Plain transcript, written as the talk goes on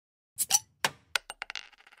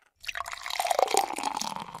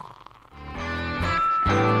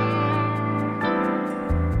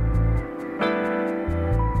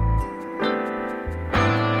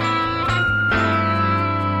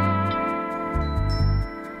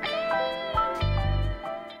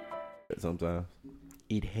sometimes.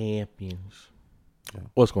 It happens. Yeah.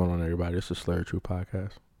 What's going on, everybody? This is Slayer True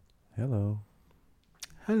Podcast. Hello.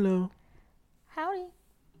 Hello. Howdy.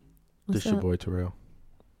 This your boy Terrell.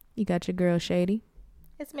 You got your girl Shady.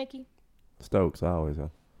 It's Mickey. Stokes, I always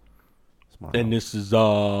have. And this is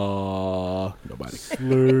nobody.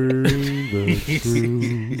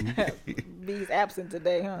 B's absent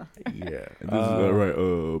today, huh? Yeah. This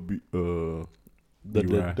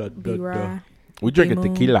is right. We drinking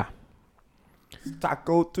tequila.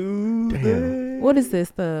 Taco Tuesday. What is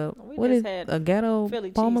this? We just had a ghetto Philly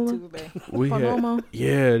cheese Paloma? Tuesday. We Paloma?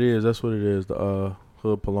 yeah, it is. That's what it is. The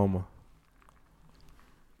Hood Paloma.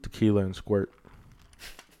 Tequila and squirt.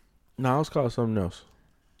 No, it's called something else.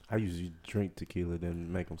 I usually drink tequila,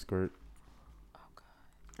 then make them squirt. Oh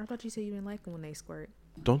God! I thought you said you didn't like them when they squirt.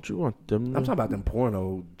 Don't you want them? I'm talking about them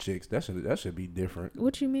porno chicks. That should be different.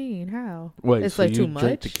 What you mean? How? Wait, it's so like you too drink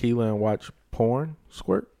much? tequila and watch porn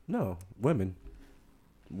squirt? No, women.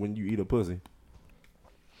 When you eat a pussy.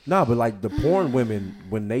 Nah, but like the porn women,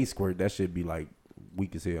 when they squirt, that should be like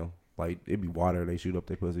weak as hell. Like it be water. They shoot up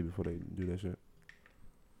their pussy before they do that shit.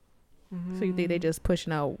 So you think they just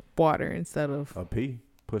pushing out water instead of A pee.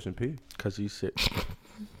 Pushing pee. Because he's sick.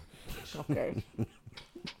 okay?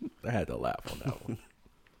 I had to laugh on that one.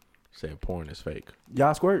 Saying porn is fake.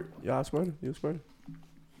 Y'all squirt? Y'all squirting? You squirting?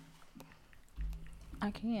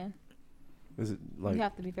 I can. Is it like... You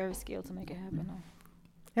have to be very skilled to make it happen, though.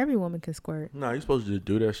 Every woman can squirt. No, you're supposed to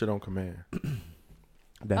do that shit on command.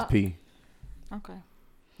 That's pee. Okay.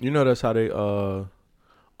 You know that's how they this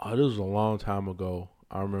was a long time ago.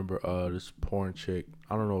 I remember this porn chick.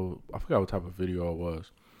 I don't know. I forgot what type of video it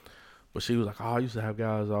was. But she was like, I used to have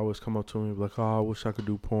guys always come up to me like, I wish I could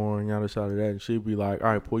do porn, yada, yada, that. And she'd be like,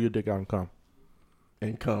 all right, pull your dick out and come.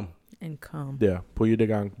 And come. Yeah, pull your dick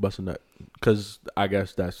out and bust a nut. Because I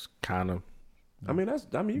guess that's kind of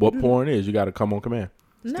what porn is. You got to come on command.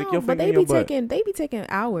 No, but they be taking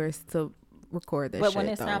hours to record that shit. But when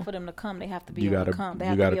it's time for them to come, they have to be able to come. They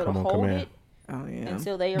have you to be gotta able to come on hold command. it yeah.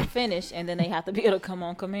 until they are finished, and then they have to be able to come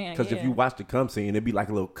on command. Because if you watch the cum scene, it'd be like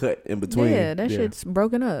a little cut in between. Yeah, that shit's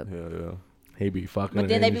broken up. Yeah. He be fucking. But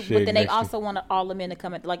then they also want all the men to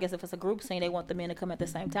come at. Like, if it's a group scene, they want the men to come at the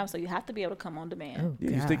same time. So you have to be able to come on demand. Oh,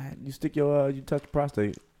 Yeah, God. you stick your you touch the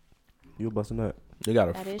prostate, you'll bust a nut. You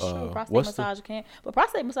got That is true. Prostate massage can, but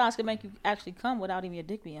prostate massage can make you actually come without even your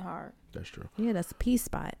dick being hard. That's true. Yeah, that's a pee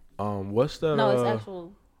spot. What's that? No, it's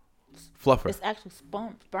actual fluffer. It's actual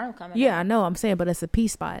sperm coming. Yeah, out. I know. I'm saying, but it's a pee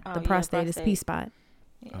spot. Oh, the yeah, prostate is prostate. pee spot.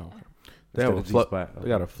 Yeah. Oh, okay. They have a G-spot. They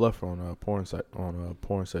got a fluffer on porn site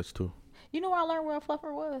porn sets too. You know where I learned where a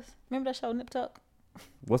fluffer was? Remember that show Nip Tuck?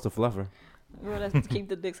 What's the fluffer? Where that's to keep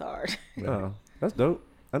the dicks hard. Oh, that's dope.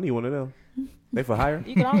 I need one of them. They for hire?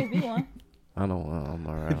 You can always be one. I don't. I'm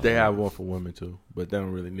all right. They have one for women too, but they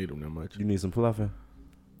don't really need them that much. You need some fluffer?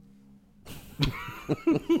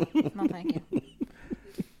 No, thank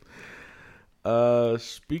you.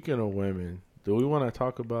 Speaking of women, do we want to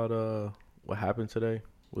talk about what happened today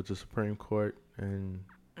with the Supreme Court and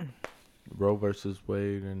Roe versus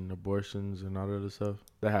Wade and abortions and all that other stuff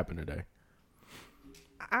that happened today?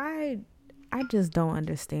 I just don't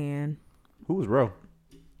understand. Who was Roe?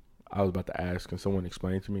 I was about to ask, can someone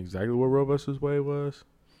explain to me exactly what Roe versus Wade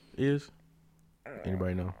is?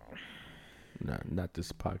 Anybody know? No, not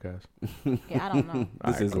this podcast. Yeah, I don't know.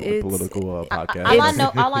 This isn't a political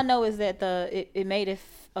podcast. All I know is that it made it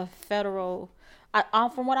a federal.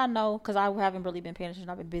 From what I know, because I haven't really been paying attention,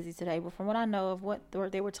 I've been busy today. But from what I know of what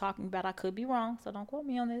they were talking about, I could be wrong, so don't quote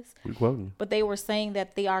me on this. We quoting. But they were saying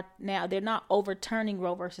that they're not overturning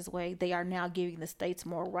Roe versus Wade. They are now giving the states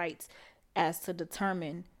more rights as to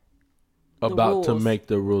determine to make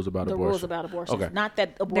the rules about abortion. The rules about abortion. Okay. Not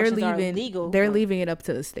that abortions are illegal. They're leaving it up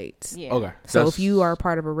to the states. Yeah. Okay. So if you are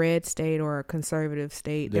part of a red state or a conservative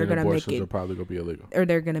state, they're going to make it. Are probably going to be illegal. Or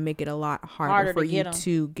they're going to make it a lot harder for you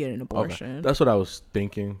to get an Okay. abortion. That's what I was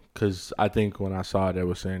thinking, because I think when I saw it, they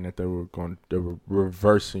were saying that they were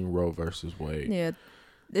reversing Roe versus Wade. Yeah,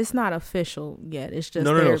 it's not official yet. It's just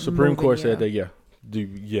no. Supreme Court said that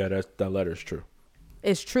that letter is true.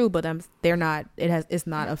 It's true, but they're not. It's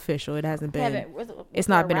not official. It hasn't been. It's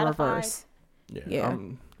not been reversed. Yeah.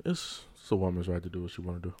 It's a woman's right to do what she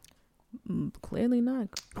want to do. Clearly not.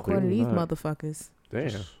 According to these motherfuckers. Damn.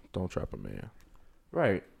 Just don't trap a man.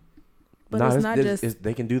 Right. But it's not just.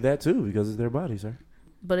 They can do that too because it's their body, sir.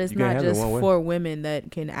 But it's not just for women that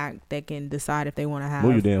can decide if they want to have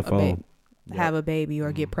Move your damn phone. Have a baby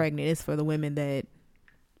or get pregnant. It's for the women that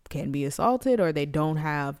can be assaulted or they don't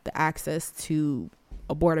have the access to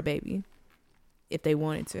abort a baby if they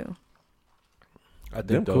wanted to. I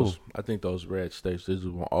Them think those red states. This is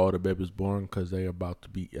when all the babies born because they about to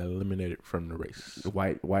be eliminated from the race.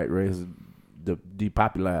 White race, the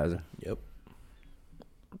depopularizing. Yep.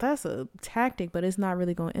 That's a tactic, but it's not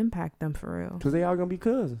really gonna impact them for real. Because they all gonna be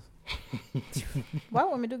cousins. White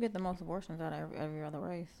women do get the most abortions out of every other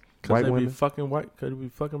race. Because White they women? be fucking white. Because they be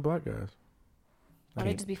fucking black guys. Or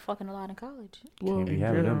they just be fucking a lot in college Can't be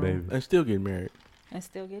having them babies. And still get married. and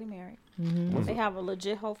still getting married. Mm-hmm. They have a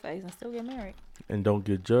legit whole face and still get married. And don't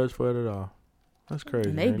get judged for it at all. That's crazy.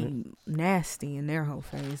 And they ain't be it? nasty in their whole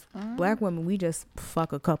face. Mhm. Black women, we just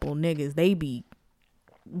fuck a couple niggas. They be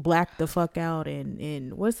black the fuck out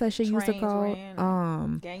and what's that shit used to Trains call? ran,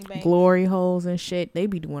 Gangbang. Glory holes and shit. They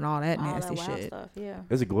be doing all that All nasty that wild shit. stuff, yeah.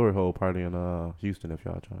 There's a glory hole party in Houston if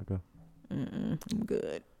y'all trying to go. I'm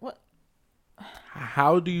good.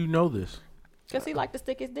 How do you know this? Because he like to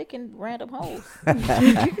stick his dick in random holes and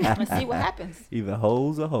see what happens. Either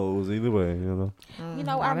hoes or hoes, either way, you know. You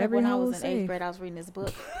know, I remember when I was in 8th grade, I was reading this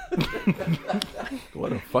book.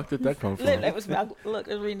 Where the fuck did that come from? Look, I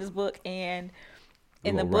was reading this book, and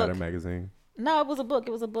in the Little book, Rider magazine. no, it was a book.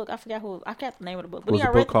 It was a book. I forgot the name of the book. But Was yeah,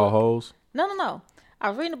 the I read book called Hoes? No. I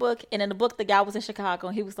was reading the book, and in the book, the guy was in Chicago,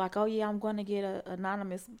 and he was like, "Oh yeah, I'm going to get an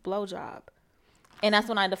anonymous blowjob." And that's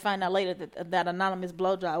when I had to find out later that anonymous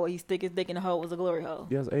blowjob where you stick his dick in the hole was a glory hole.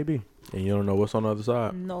 Yes, AB. And you don't know what's on the other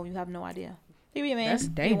side. No, you have no idea. He be a man. That's He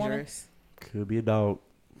a woman. dangerous. Could be a dog.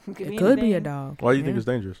 Could It be could be a anything. dog. Why do you think Yeah. it's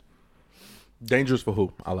dangerous? Dangerous for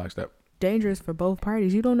who? I like that. Dangerous for both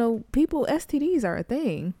parties. You don't know. People, STDs are a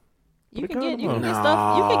thing. You Put a can get condom on.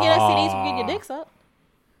 stuff. You can get STDs from getting your dicks up.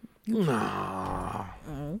 Nah.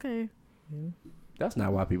 Okay. That's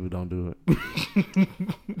not why people don't do it.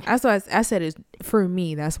 That's why I said it's for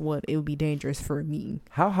me. That's what it would be dangerous for me.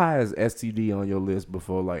 How high is STD on your list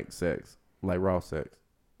before like sex, like raw sex?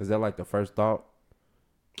 Is that like the first thought?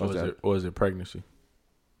 Or is it pregnancy?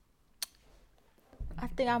 I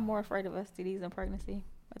think I'm more afraid of STDs than pregnancy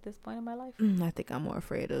at this point in my life. I think I'm more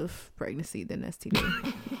afraid of pregnancy than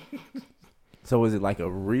STD. So is it like a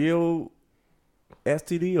real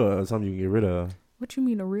STD or something you can get rid of? What you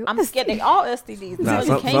mean a real? I'm scared they all STDs. Nah,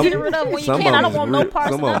 So you can't get rid of them when you some can. of I don't them want is no real-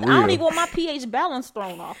 parts of some of them. them I don't real. even want my pH balance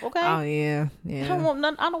thrown off. Okay. Oh yeah, I don't want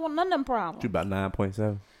none. I don't want none of them problems. You about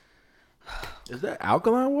 9.7? Is that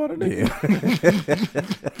alkaline water?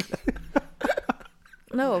 Nigga? Yeah.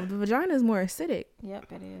 No, the vagina is more acidic.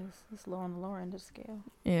 Yep, it is. It's low on the lower end of the scale.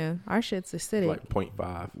 Yeah, our shit's acidic. Like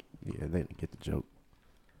 0.5. Yeah, they didn't get the joke.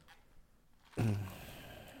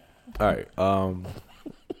 All right.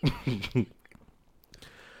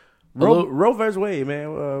 Roe versus Wade,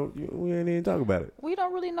 man. We ain't even talk about it. We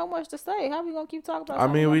don't really know much to say. How we gonna keep talking about?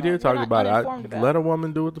 I mean, we did talk about it. Uninformed Let a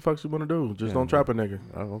woman do what the fuck she want to do. Just Yeah. don't trap a nigga.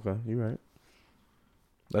 Oh, okay. You right.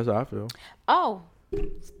 That's how I feel. Oh,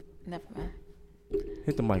 never mind.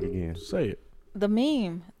 Hit the mic again. Say it. The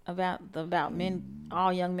meme about men,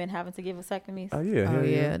 all young men having to give vasectomies. Oh, yeah. Oh hell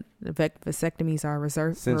yeah, the vasectomies are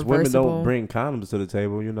reserved. Since reversible. women don't bring condoms to the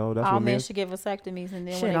table, you know, that's all what men men. should get vasectomies, and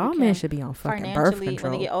then Shit, when they all become men should be on fucking birth financially,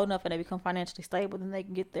 control. when they get old enough and they become financially stable, then they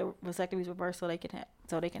can get their vasectomies reversed so they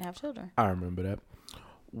can have children. I remember that.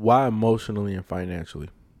 Why emotionally and financially?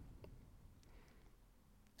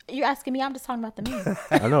 You asking me? I'm just talking about the meme.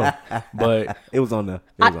 I know, but It was on the.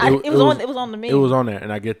 It was on the meme. it was on there,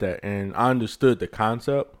 and I get that, and I understood the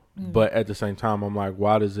concept. But at the same time, I'm like,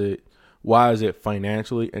 why is it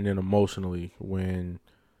financially and then emotionally when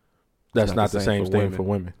that's not the same thing for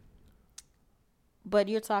women? But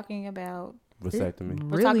you're talking about vasectomy.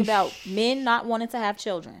 we're talking about men not wanting to have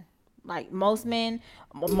children. Like most men,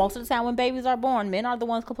 most of the time when babies are born, men are the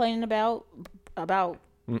ones complaining about child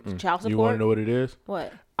support. You want to know what it is?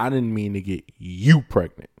 What? I didn't mean to get you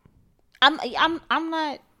pregnant. I'm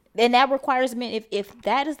not, and that requires men. If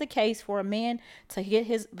that is the case for a man to get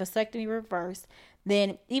his vasectomy reversed,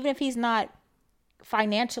 then even if he's not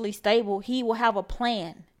financially stable, he will have a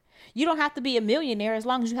plan. You don't have to be a millionaire as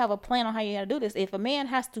long as you have a plan on how you're gonna do this. If a man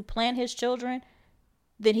has to plan his children,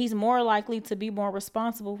 then he's more likely to be more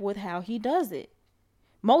responsible with how he does it.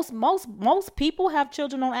 Most people have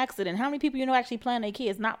children on accident. How many people you know actually plan their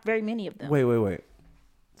kids? Not very many of them. Wait.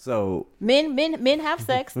 So Men have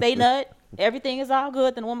sex, they nut, everything is all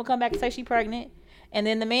good. Then the woman come back and say she pregnant, and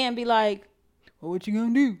then the man be like, well, "What you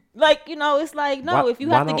gonna do?" Like, you know, it's like, no. Why- if you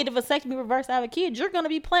why have to don't- get a vasectomy reversed to have a kid, you're gonna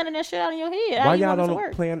be planning that shit out in your head. How why you y'all want it to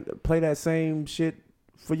work? don't play that same shit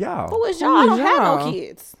for y'all? Who is Who y'all? I is don't have no y'all?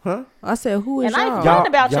 kids. Huh? I said, who is And I y'all? ain't Learn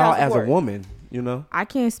about y'all child as a support. woman. You know, I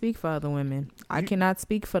can't speak for other women. I cannot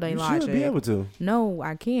speak for their you logic. should be able to. No,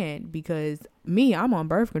 I can't, because I'm on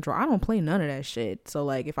birth control. I don't play none of that shit. So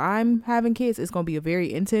like, if I'm having kids, it's gonna be a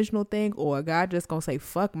very intentional thing, or a guy just gonna say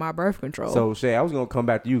fuck my birth control. So Shay, I was gonna come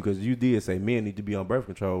back to you because you did say men need to be on birth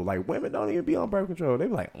control. Like women don't even be on birth control. They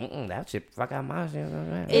be like, that shit fuck out my shit.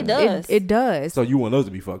 It does. It does. So you want us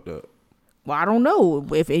to be fucked up? Well, I don't know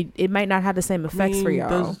if it might not have the same effects for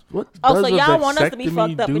y'all. So y'all want us to be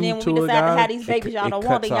fucked up, and then when we decide to have these babies y'all don't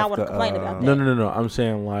want, then y'all want to complain about that. No. I'm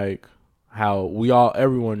saying like how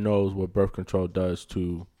everyone knows what birth control does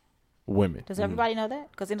to women. Does everybody know that?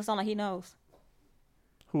 Because it don't sound like he knows.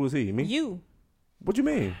 Who is he? Me? You. What you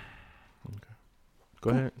mean? Go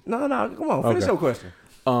ahead. No. Come on. Finish your question.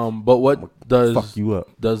 But what does Fuck you up?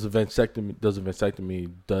 does a vasectomy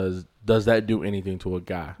does that do anything to a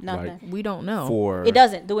guy? Nothing. Like, We don't know. For It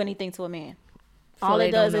doesn't do anything to a man. So All they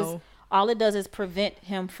it don't does is know. prevent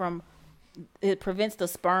him from. It prevents the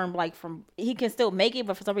sperm from. He can still make it,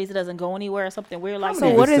 but for some reason it doesn't go anywhere or something weird like How that.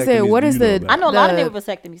 many So what is it? vasectomies What do is you know the? about? I know a lot of the- different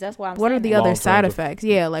vasectomies. That's why I'm What saying are the that. other Long side term. effects?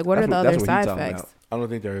 Yeah, like what are the That's other what he side talking effects? about. I don't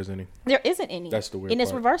think there is any. There isn't any. That's the weird and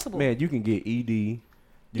it's part. reversible. Man, you can get ED.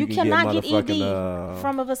 you can cannot get ED motherfucking,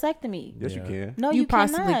 from a vasectomy. Yes, Yeah. you can. No, You you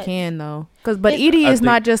possibly cannot. can though, but It's- ED I is think-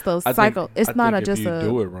 not just a I cycle. think- It's I not think just if you a.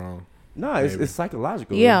 do it wrong. No, it's Maybe.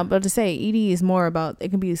 psychological. Yeah, but to say ED is more about it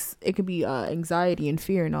can be anxiety and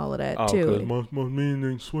fear and all of that Because too. my man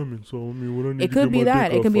ain't swimming, so I mean, what I need It to could get be my that.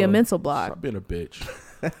 dick It can be a up for? mental block. Stop being a bitch.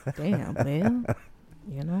 Damn, man.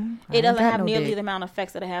 You know, I It ain't doesn't got have no nearly dick. the amount of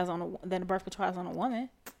effects that it has on that a birth control has on a woman.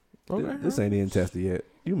 Okay. This ain't even tested yet.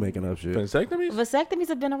 You making up shit. Vasectomies? Vasectomies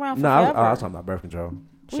have been around No, I forever. was talking about birth control.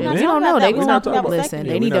 We're Shit, not we talking don't about know. that. They We're gonna talking about listen. vasectomy. They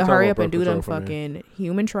Yeah, need we to not hurry talking up about and do birth them control for fucking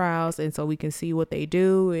human trials, and so we can see what they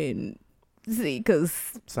do and see.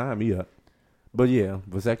 Because Sign me up. But yeah,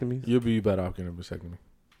 vasectomies. You'll be better off getting a vasectomy.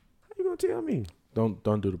 How you gonna tell me? Don't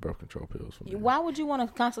do the birth control pills for me. Why would you want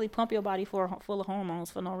to constantly pump your body full of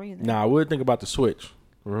hormones for no reason? Nah, I would think about the switch.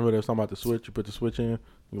 Remember they was talking about the switch? You put the switch in,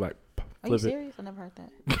 you like Are you flip it. serious? I never heard that.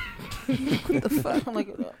 What the fuck? I'm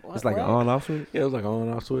like, what, It's like an what? on-off switch. Yeah, it was like an on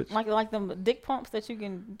and off switch. Like them dick pumps that you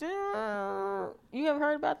can do. You ever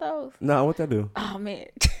heard about those? No, what that do? Oh man.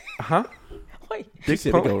 Huh? Wait. Dick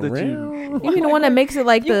shit pump go that you- round. you mean the one that makes it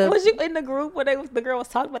like Was the? you in the group where the girl was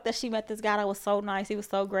talking about that she met this guy that was so nice, he was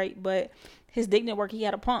so great, but his dick didn't work. He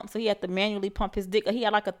had a pump, so he had to manually pump his dick. He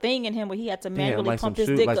had like a thing in him where he had to Damn, manually like some pump his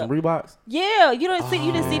shoes, dick like up. some Reeboks. Yeah, you didn't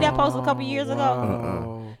see that post a couple years ago.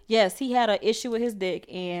 Wow. Yes, he had an issue with his dick,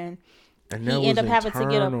 and And he that ended up was having to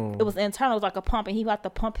get internal. it was internal, it was like a pump, and he had to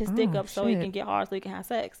pump his dick Oh, up so he shit. can get hard, so he can have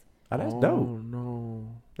sex. Oh, that's Oh dope. no.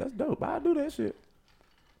 That's dope. I do that shit.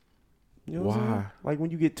 You know what I'm Why? saying? Like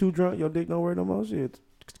when you get too drunk, your dick don't work no more. Shit.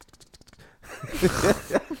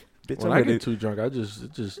 Bitch, When I'm I ready get too drunk, it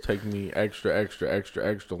just take me extra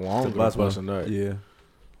long to to bust bust a one. nut. Yeah.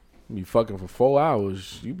 You be fucking for 4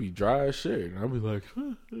 hours, you be dry as shit. And I'll be like,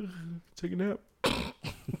 take a nap.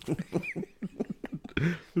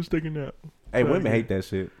 Let's take a nap. Hey, women hate that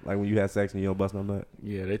shit. Like when you have sex and you don't bust no nut.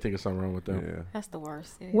 Yeah, they think it's something wrong with them. Yeah. That's the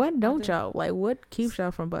worst. Yeah. What don't y'all like? What keeps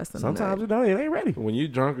y'all from busting? a nut? Sometimes it don't. It ain't ready. When you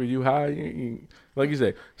drunk or you high, like you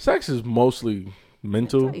say, sex is mostly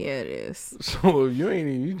mental. Yeah, it is. So if you ain't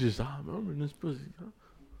even, you just, I remember this pussy.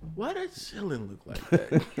 Why that ceiling look like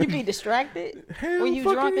that? You be distracted. Hell When you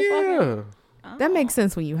fucking drunk and yeah. fucking? That makes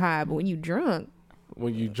sense when you high, but when you drunk,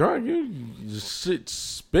 When you drunk, you just sit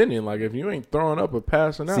spinning. Like if you ain't throwing up or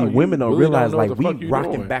passing out. See, you women don't really realize know like what the we fuck you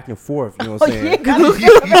rocking doing. back and forth. You know what I'm saying?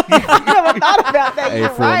 I never thought about that. Hey, You're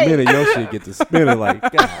for right. a minute, your shit get to spinning like,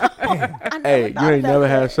 God damn. Hey, you thought ain't about never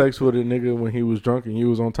that. had sex with a nigga when he was drunk and you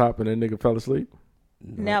was on top and that nigga fell asleep?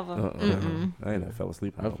 Never. I ain't never fell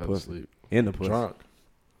asleep on I no fell pussy. asleep. In the pussy. Drunk.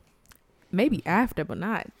 maybe after, but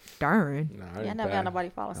not during. Nah, I Yeah, I didn't never pass. had nobody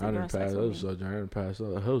fall I asleep during didn't sex pass. I with was me. so drunk. I didn't pass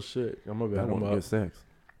out. Hell shit. I'm gonna I bet don't I'm want up. good sex.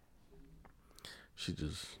 She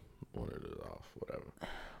just wanted it off.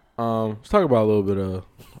 Whatever. Let's talk about a little bit of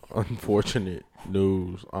unfortunate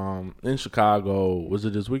news. In Chicago, was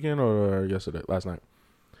it this weekend or yesterday? Last night.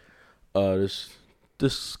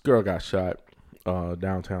 This girl got shot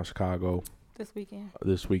downtown Chicago This weekend.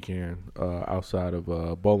 this weekend outside of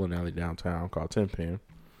a bowling alley downtown called Ten Pin.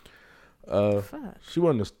 Fuck. She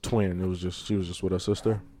wasn't a twin. She was just with her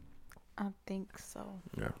sister. I think so.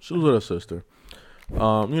 Yeah, she was with her sister.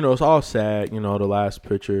 It's all sad. The last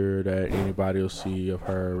picture that anybody will see of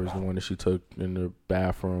her is the one that she took in the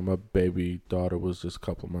bathroom. Her baby daughter was just a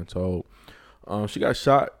couple of months old. She got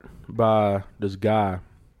shot by this guy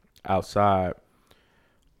outside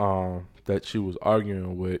that she was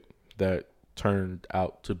arguing with that turned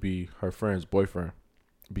out to be her friend's boyfriend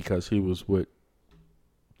because he was with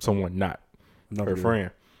someone not. No, her dude.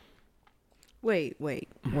 friend. Wait.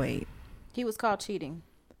 He was caught cheating.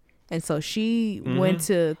 And so she went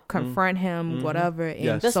to confront him, whatever. And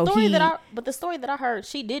Yes. The so story he, the story that I heard,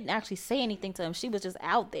 she didn't actually say anything to him. She was just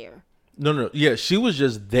out there. No. Yeah, she was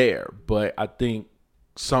just there, but I think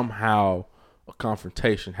somehow a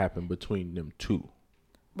confrontation happened between them two.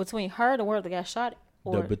 Between her, the girl that got shot,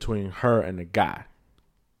 or Between her and the guy.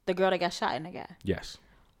 the girl that got shot and the guy. Yes.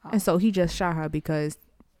 and so he just shot her because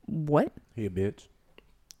what? He a bitch.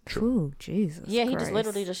 True, Jesus. Yeah, he just Christ.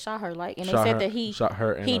 literally just shot her. Like, and they Shot said her- that he shot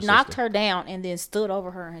her and he her knocked sister. her down and then stood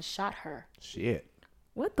over her and shot her. Shit.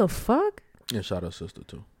 What the fuck? And shot her sister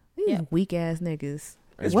too. These Yeah. weak ass niggas.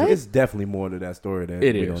 It's, What? it's definitely more to that story that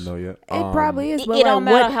It we is. don't know yet. It probably is, It, but it don't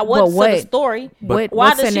like, matter what? how but what's what? the story. What? Why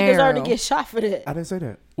what does she deserve to scenario? get shot for that? I didn't say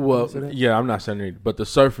that. Well, Say that? yeah, I'm not saying it, but the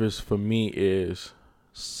surface for me is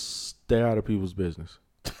stay out of people's business.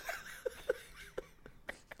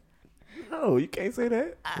 No, you can't say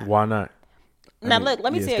that. Why not? Now look,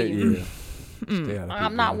 let me Yeah, tell stay- you. yeah. Stay out of I'm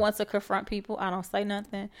people's not business. one to confront people. I don't say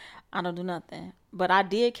nothing. I don't do nothing. But I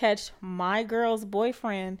did catch my girl's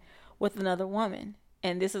boyfriend with another woman.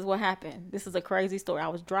 And this is what happened. This is a crazy story. I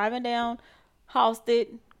was driving down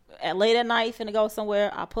Halsted at late at night, finna go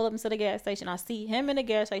somewhere. I pull up into the gas station. I see him in the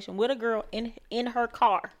gas station with a girl in her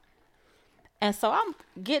car. And so I'm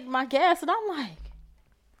getting my gas and I'm like,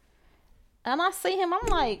 and I see him, I'm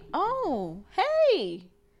like, oh, hey,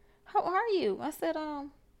 how are you? I said, I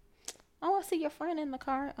want to see your friend in the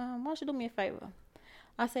car. Why don't you do me a favor?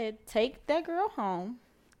 I said, take that girl home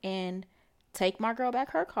and take my girl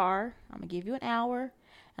back her car. I'm going to give you an hour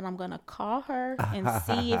and I'm going to call her and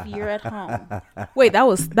see if you're at home. Wait, that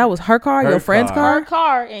was her car, Her your friend's car. Her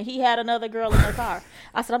car, and he had another girl in her car.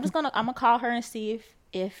 I said, I'm gonna call her and see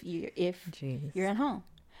if Jeez. you're at home.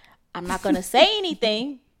 I'm not going to say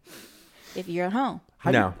anything if you're at home.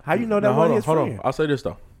 How you know that now, one hold on, is hold friend? on. I'll say this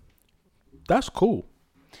though. That's cool.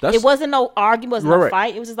 That's It wasn't no argument, wasn't Right, no right.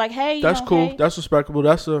 fight. It was just like, hey, you that's know, cool. hey. That's respectable.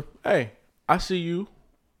 That's a hey. I see you.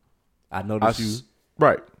 I I noticed you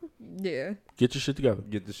right. Yeah. Get your shit together.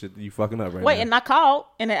 get the shit you fucking up right Wait, now. and I called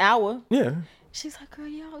in an hour. Yeah. She's like, girl,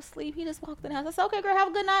 y'all asleep. He just walked in the house. I said, okay, girl, have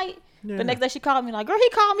a good night. Yeah. The next day she called me like, girl, he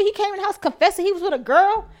called me. He came in the house confessing he was with a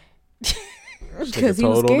girl. Because he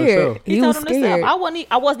was told on scared. himself. He He told was him himself. scared.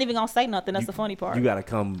 I wasn't even gonna say nothing. That's the funny part. You gotta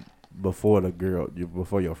come before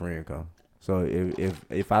before your friend come. So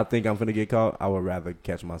if I think I'm finna get caught, I would rather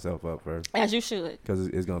catch myself up first As you should. because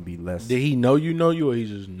it's gonna be less. Did he know you, or he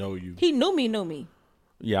just know you? He knew me.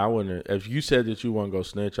 Yeah, I wouldn't. If you said that you wouldn't go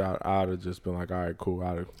snitch, I'd have just been like, all right,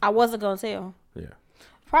 cool. I wasn't gonna tell. Yeah.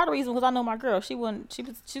 Part of the reason was I know my girl. She was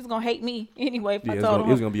gonna hate me anyway if Yeah, I it's told gonna,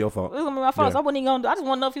 her. it's gonna be your fault. It was gonna be my fault. Yeah. So I wasn't even gonna do. I just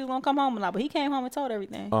want to know if he was gonna come home or not. But he came home and told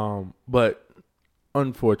everything. But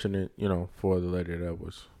unfortunate, for the lady that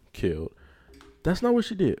was killed. That's not what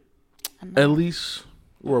she did. At least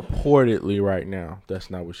reportedly right now, that's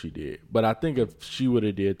not what she did. But I think if she would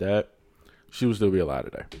have did that, she would still be alive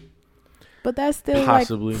today. But that's still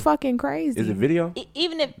Possibly. like fucking crazy. Is it video?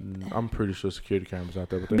 Even if I'm pretty sure security cameras out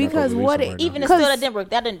there. But they're Because not gonna what release it- them even right if now. still Because-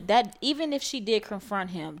 that didn't that even if she did confront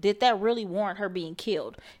him, did that really warrant her being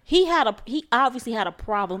killed? He obviously had a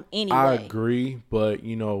problem anyway. I agree, but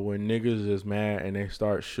when niggas is mad and they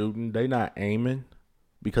start shooting, they not aiming.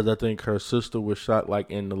 Because I think her sister was shot like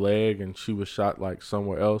in the leg and she was shot like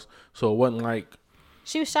somewhere else. So it wasn't like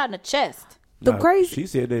She was shot in the chest. The crazy- She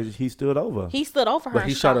said that he stood over. He stood over her. but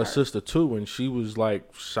he and shot her her. sister too, and she was like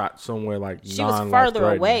shot somewhere like She was further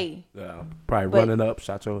non-life-threatening. away. Yeah, probably But- running up,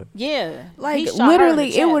 shot your head. Yeah, Like he shot her in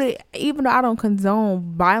literally, the it would chest. even though I don't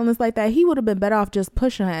condone violence like that, he would have been better off just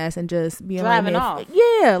pushing her ass and just being Driving like, off.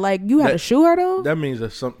 Yeah, like you had That- to shoot her though. That means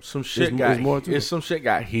that some shit There's got more to it. some shit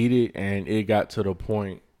got heated, and it got to the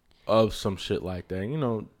point of some shit like that.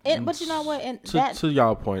 But you know what? And To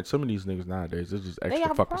y'all point, some of these niggas nowadays they're just extra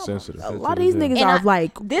have a fucking problem. sensitive. A lot of these niggas And are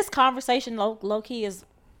like, this conversation low key is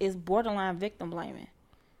borderline victim blaming.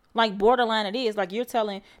 Like borderline it is. Like you're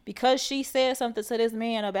telling because she said something to this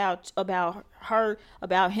man about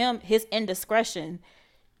him, his indiscretion,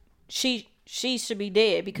 she should be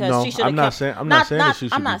dead because No, she should have I'm not saying that she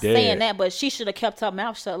should I'm be not dead. saying that, but she should have kept her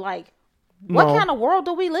mouth shut. Like what No. kind of world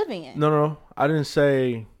do we live in? No, I didn't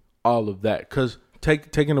say all of that. Because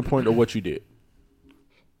taking the point of what you did,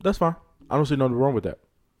 that's fine. I don't see nothing wrong with that.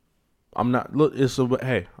 I'm not. Look,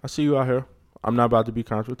 hey, I see you out here. I'm not about to be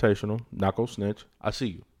confrontational. Not gonna snitch. I see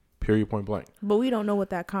you. Period. Point blank. but we don't know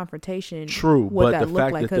what that confrontation, True, what but that the looked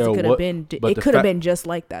fact like that because there it could have been, but it the could have fact- been just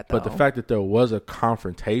like that though. But the fact that there was a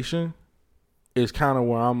confrontation is kind of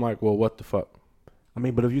where I'm like, well, what the fuck? I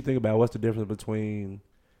mean, but if you think about what's the difference between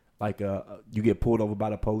like you get pulled over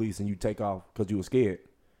by the police and you take off because you were scared,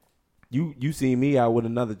 you see me out with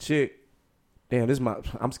another chick. Damn,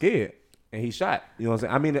 I'm scared. And he shot. You know what I'm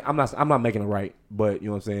saying? I mean, I'm not making it right, but you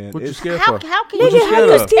know what I'm saying? What you It's- scared How for? can What you you scared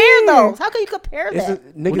of? compare those? How can you compare It's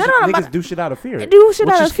that? niggas do shit out of fear. Do shit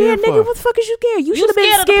What out you of fear, scared nigga. for? What the fuck is you scared? You You should have been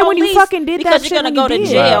scared of the scared when you police fucking did because that you're shit. gonna when go you to did.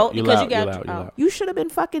 jail You because loud, you got. you loud, you loud. You should have been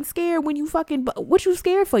fucking scared when you fucking. What you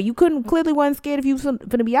scared for? You couldn't clearly wasn't scared if you was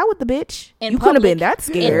gonna be out with the bitch. In You couldn't have been public. that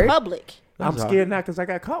scared. In public. I'm That's scared now because I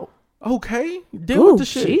got caught. Okay, deal Ooh, with the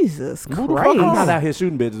shit. Jesus Move the fuck Christ. I'm on. not out here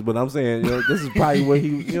shooting bitches, but I'm saying, you know, this is probably where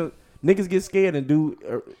niggas get scared and do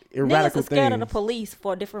Niggas erratic are scared of the things. police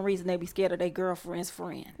for a different reason. They be scared of their girlfriend's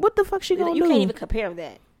friend. What the fuck she gonna You do? can't even compare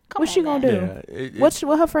that. Come What's she on gonna now. do? Yeah, What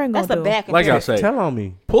her friend gonna That's do? a bad Like I comparison. say, Tell on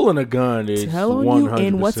me. pulling a gun is Tell on 100%. you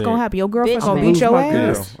and what's gonna happen. Your girlfriend Bitch gonna made. beat Lose your my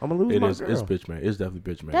ass. girl. I'm gonna lose It my is. girl. It's bitch made. It's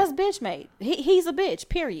definitely bitch made. That's bitch made. He's a bitch,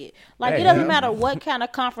 period. Like, Hey, it doesn't yeah. matter what kind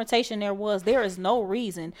of confrontation there was. There is no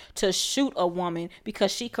reason to shoot a woman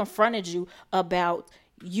because she confronted you about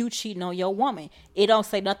you cheating on your woman. It don't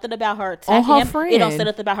say nothing about her attacking her him. friend. It don't say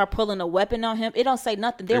nothing about her pulling a weapon on him. It don't say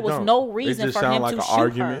nothing. There It was don't. no It reason just for sound him like to an shoot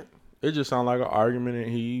argument. her. It just sounded like an argument,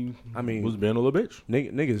 and he was being a little bitch.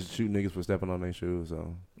 Niggas shoot niggas for stepping on their shoes.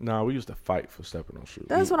 So Nah, we used to fight for stepping on shoes.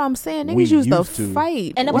 That's what I'm saying. We Niggas used to used to.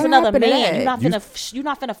 fight. And it was What another happened to man. that? You're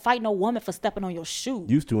not finna fight no woman for stepping on your shoe.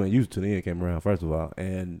 used to the end came around first of all,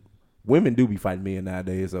 and women do be fighting men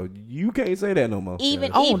nowadays. So you can't say that no more.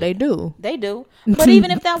 Oh, they do. They do. But even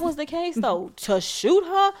if that was the case, though, to shoot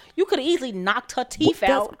her, you could have easily knocked her teeth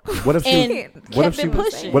out What if and she? kept What if she? it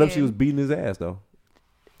pushing. What if she was beating his ass though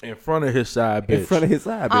In front of his side, bitch. in front of his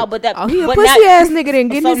side? Oh, bitch? but that. Oh, he a but pussy ass nigga then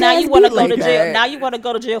getting So his now ass you want to beat go like to jail. that. Now you want to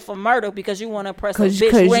go to jail for murder because you want to impress a 'Cause- bitch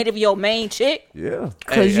 'cause who you- ain't even your main chick. Yeah.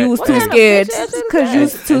 Cause you was what too kind of scared. bitch ass is Cause you that?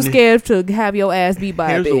 was too scared to have your ass beat by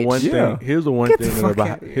Here's a the bitch. one Yeah. thing. Here's the one Get the thing fuck about.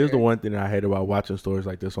 outta Here's the one thing I hate about watching stories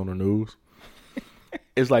like this on the news.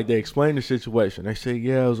 It's like they explain the situation. They say,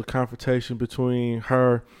 yeah, it was a confrontation between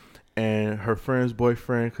her and her friend's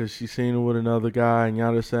boyfriend because she seen him with another guy, and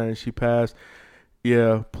y'all saying she passed.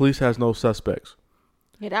 Yeah, police has no suspects.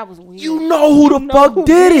 Yeah, that was weird. You know who the fuck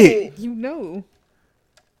did it. You know.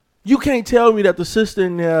 You can't tell me that the sister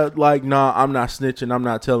in there, like, nah, I'm not snitching. I'm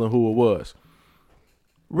not telling who it was.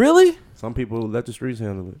 Really? Some people let the streets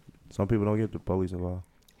handle it. Some people don't get the police involved.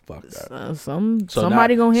 Fuck that.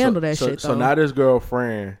 Somebody gonna handle that shit. So though. now this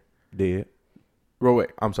girlfriend. Dead. Wait,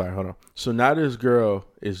 I'm sorry. Hold on. So now this girl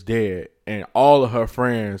is dead, and all of her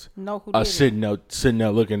friends know who are did it. sitting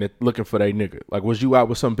there looking for their nigga. Like, was you out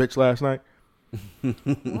with some bitch last night?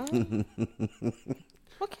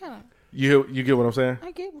 What kind of? You get what I'm saying?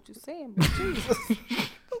 I get what you're saying, but Jesus,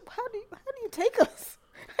 how do you take us?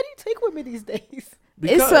 How do you take women these days?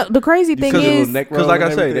 The crazy thing Because of is the neck Because, roll like I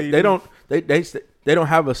and say, everything they you don't they don't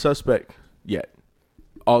have a suspect yet.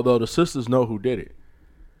 Although the sisters know who did it.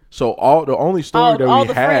 So the only story that all we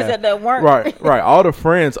the friends have, that weren't right. All the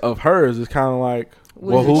friends of hers is kind of like,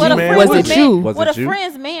 well, who's What the a man? friend Was with it you? Was What it a you?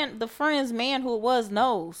 the friend's man who it was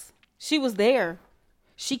knows. She was there.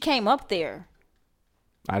 She came up there.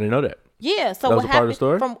 I didn't know that. Yeah. So That what was a part of the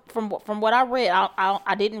happened story? from what I read,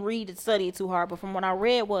 I didn't read and study it too hard, but from what I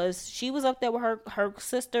read was she was up there with her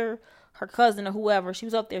sister, her cousin, or whoever. She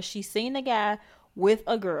was up there. She seen the guy with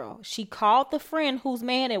a girl. She called the friend whose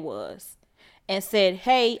man it was and said,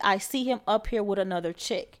 "Hey, I see him up here with another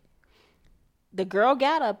chick." The girl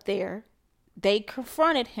got up there. They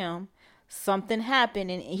confronted him. Something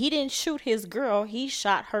happened, and he didn't shoot his girl. He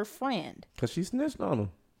shot her friend. Because she snitched on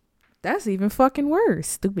him. that's even fucking worse.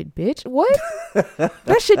 Stupid bitch. What?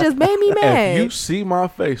 That shit just made me mad. If you see my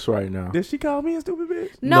face right now, Did she call me a stupid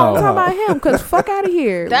bitch? no, I'm No. talking about him. Cause fuck out of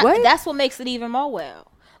here. What? That's what makes it even more well.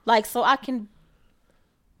 Like, so I can,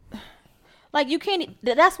 like, you can't.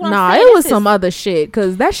 That's what I'm Nah, saying. it was This some is- other shit.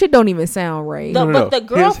 Cause that shit don't even sound right. The- but the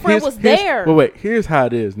girlfriend was there. Wait, here's how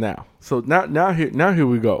it is now. So now here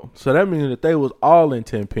we go. So that means that they was all in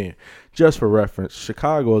 10 pen. Just for reference,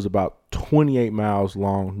 Chicago is about 28 miles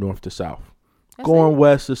long north to south. That's Going it.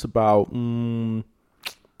 west, it's about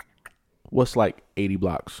what's like 80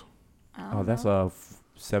 blocks. Oh, that's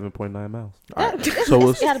 7.9 miles. All right. It's So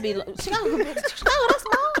it's gotta be Chicago. That's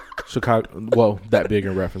small. Chicago. Well, that big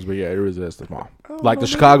in reference, but yeah, it is that small. Like the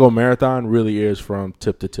Chicago Marathon really is from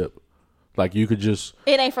tip to tip. Like you could just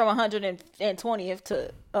It ain't from 120th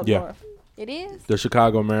to up Yeah. north. It is. the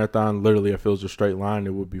Chicago Marathon literally if it was a straight line,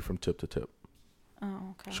 it would be from tip to tip.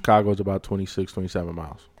 Oh, okay. Chicago's about 26, 27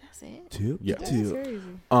 miles. That's it. Tip. Yeah. Tip.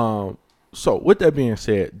 So with that being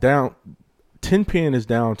said, 10 Pen is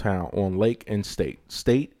downtown on Lake and State.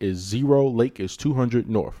 State is 0, Lake is 200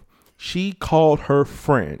 north. She called her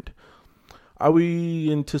friend. Are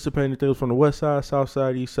we anticipating that they was from the west side, south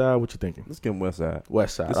side, east side? What you thinking? Let's give him West Side.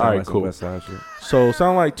 West side. This All sound right, like some cool. West Side shit. So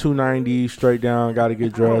sound like 290 straight down. Got to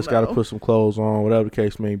get dressed. Got to know. put some clothes on. Whatever the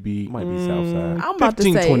case may be. Might be south side. I'm about to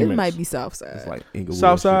 15, say 20 it minutes. might be south side. It's like Inglewood.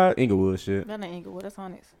 South side? Shit. Inglewood shit. That ain't Inglewood. That's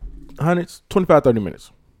Honest. 25, 30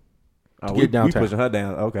 minutes. Oh, get downtown. We pushing her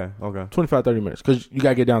down. Okay. 25, 30 minutes. Because you got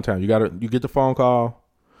to get downtown. You get the phone call.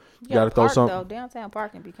 You gotta throw park, something. though. Downtown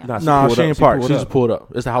parking be kind Nah, of. Nah, pulled she up. ain't She parked. pulled She's up. pulled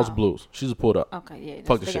up. It's the House Oh. of Blues. She's pulled up. Okay, yeah.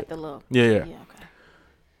 Fuck the they shit. got the little. Yeah. Yeah, okay.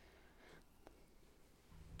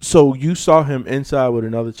 So you saw him inside with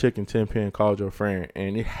another chick in 10 Pin, called your friend,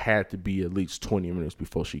 and it had to be at least 20 minutes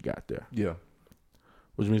before she got there. Yeah.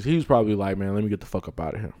 Which means he was probably like, man, let me get the fuck up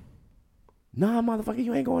out of here. Nah, motherfucker,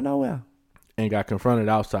 you ain't going nowhere. And got confronted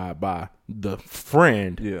outside by the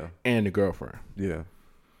friend Yeah. and the girlfriend. Yeah.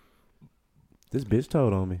 This bitch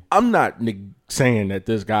told on me. I'm not saying that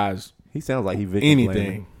this guy's He sounds like he victim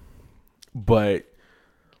anything, but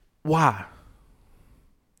why?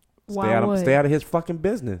 Why Stay out of his fucking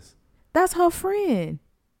business. That's her friend.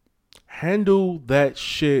 Handle that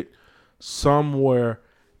shit somewhere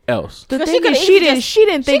else. The Because thing is, she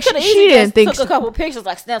didn't think coulda she easily didn't just think. took a couple pictures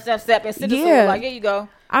like snap, and sent it to Yeah. her, like here you go.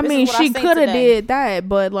 I This mean, is what I she seen could have today. did that,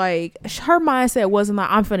 but like her mindset wasn't like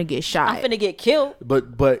I'm finna get shot. I'm finna get killed.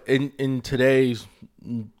 But in today's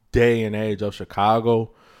day and age of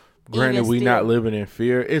Chicago, granted Even we not still. living in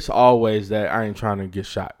fear. It's always that I ain't trying to get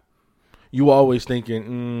shot. You always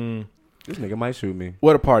thinking, This nigga might shoot me.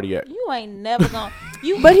 where the party at? You ain't never gonna.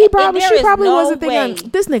 You. But he and probably, there she is probably no wasn't thinking way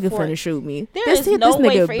this nigga for- finna shoot me. There This is no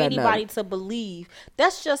way nigga for better anybody not. to believe.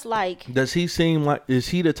 That's just like Does he seem like? Is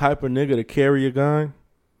he the type of nigga to carry a gun?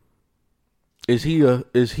 Is he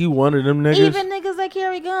one of them niggas? even niggas that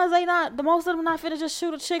carry guns, they not. The most of them not finna just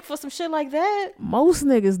shoot a chick for some shit like that. Most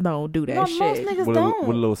niggas don't do that No, shit. most niggas With don't.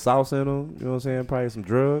 a little sauce in them. You know what I'm saying? Probably some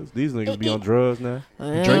drugs. These niggas be on drugs now.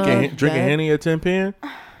 drinking Henny at 10 Pin?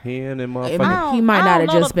 Hen and It motherfucking. might- He might I not don't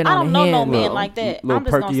have know just been I on don't the know no hand. men Little- like that. little I'm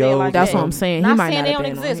just gonna say it Perkios. like That's that. what I'm saying. He Not might saying not they have don't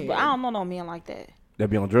been on exist, but hand. I don't know no men like that. That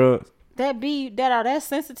be on drugs. That are that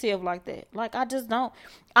sensitive like that. Like I just don't.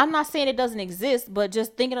 I'm not saying it doesn't exist, but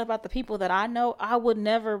just thinking about the people that I know, I would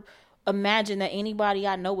never imagine that anybody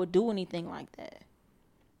I know would do anything like that.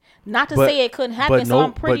 Not to say it couldn't happen. So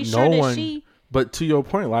I'm pretty sure that she. But to your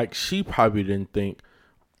point, like she probably didn't think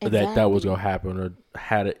that was gonna happen, or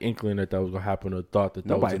had an inkling that was gonna happen, or thought that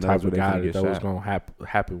Nobody was the knows type where of they guy finna get that was shot. gonna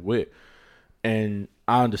happen with. And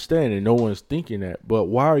I understand that no one's thinking that, but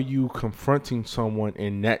why are you confronting someone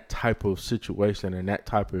in that type of situation, in that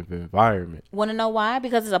type of environment? Want to know why?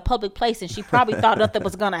 Because it's a public place, and she probably thought nothing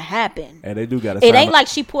was gonna happen. And they do got It ain't like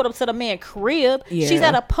she pulled up to the man crib. Yeah. She's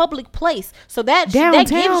at a public place, so that Downtown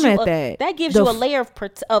gives you at that. gives The you a f- layer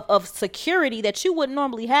of security that you wouldn't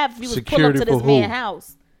normally have if you was pull up Security to this for who? man's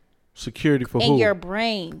house. Security for In who? your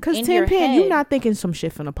brain, Cause in 10 your Pin, head. you not thinking some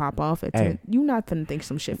shit finna pop off at 10. Hey. You not finna think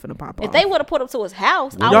some shit finna pop off. If they would have put up to his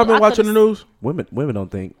house, Y'all been watching the news? women don't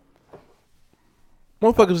think.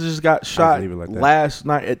 Motherfuckers just got shot leave it like that. last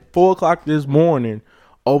night at 4:00 this morning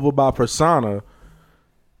over by Persona.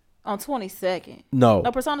 on 22nd. No,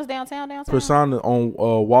 No, Persona's downtown. Persona on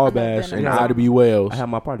Wabash been and there. Ida B. Wells. I have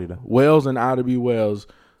my party though. Wells and Ida B. Wells.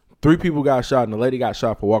 3 people got shot, and the lady got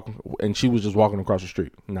shot for walking, and she was just walking across the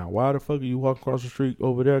street. Now, why the fuck are you walking across the street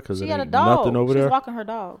over there? Because She it got a ain't dog. nothing over She was there. walking her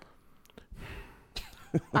dog.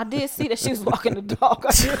 I did see that she was walking the dog.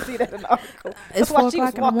 I did see that in the article. It's That's why 4 she was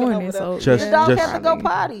o'clock in the walking morning, over there. so Just- The dog just- had to go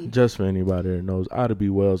potty. Just for anybody that knows, Ida B.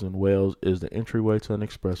 Wells and Wells is the entryway to an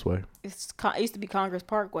expressway. It used to be Congress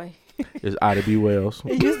Parkway. It's Ida B. Wells.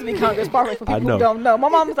 It used to be Congress Parkway for I people know. who don't know. My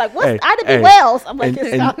mom was like, "What's Hey, Ida B. hey, Wells?" I'm like, And,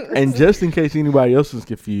 "It's and, Congress." and just in case anybody else is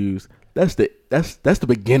confused, that's the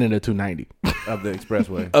beginning of 290 Of the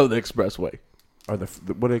expressway of the expressway, or the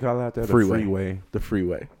what do they call it out there? The Freeway. the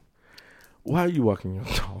freeway. Why are you walking your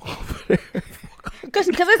dog over there? Because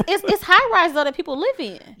it's high rise though that people live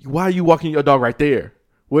in. Why are you walking your dog right there?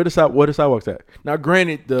 Where the sidewalks at? Now,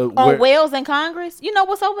 granted, On Wells and Congress, you know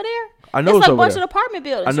what's over there? I know it's it's like a over bunch there. of apartment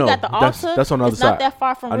buildings. I know. You got the That's- Alta. that's on the other it's not side. that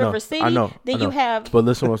far from I know. River City. I know. Then I know. you have. But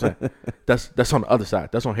listen to what I'm saying. That's on the other side.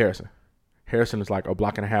 That's on Harrison. Harrison is like a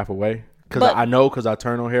block and a half away. Because But- I know because I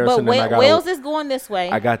turn on Harrison. But and I got Wells is going this way.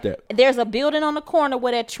 I got that. There's a building on the corner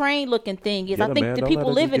where that train looking thing is. Get I it, think man. the Don't people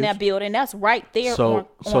let it live in get that you. building. That's right there. So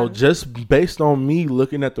on, just based on me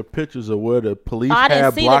looking at the pictures of where the police I didn't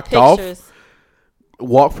had see the blocked off, pictures.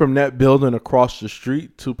 walk from that building across the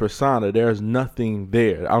street to Persona, there's nothing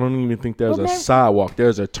there. I don't even think there's Well, a man- sidewalk.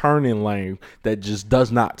 There's a turning lane that just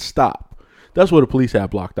does not stop. That's where the police had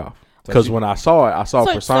blocked off. Because when I saw it, I saw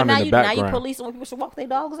Persona now in the you background. policing where people should walk their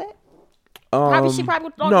dogs at. She probably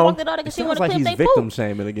no. walked the dog because she Sounds wanted like to he's clean up they victim poop.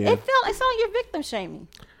 shaming again. It sounds like you're victim shaming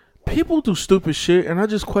People do stupid shit, and I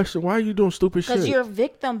just question, why are you doing stupid shit? because you're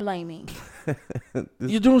victim blaming.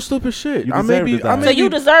 You're doing stupid shit. You I may deserve be. to die. I may So you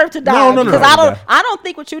be- deserve to die. No, no, no, because no. I don't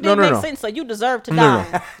think what you did No, no, makes no. sense. So you deserve to No,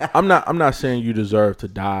 die. no. I'm not saying you deserve to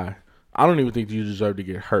die. I don't even think you deserve to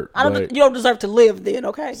get hurt. You don't deserve to live then,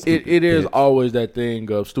 okay? It is bitch. always that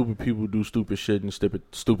thing of stupid people do stupid shit and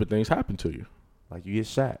stupid things happen to you. Like you get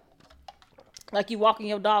shot. Like you walking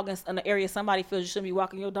your dog in an area somebody feels you shouldn't be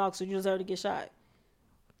walking your dog, so you deserve to get shot.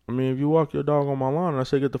 I mean, if you walk your dog on my lawn and I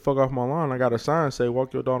say get the fuck off my lawn, I got a sign say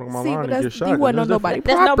walk your dog on my See, lawn but and get shot. you wasn't Then on it's nobody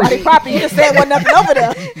different. That's property. nobody property. You just said wasn't nothing over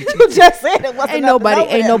there. You just said it wasn't Ain't nothing nobody, over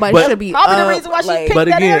ain't there. nobody But- should be. Probably the reason why she picked But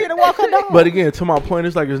that again- area to walk her dog. But again, to my point,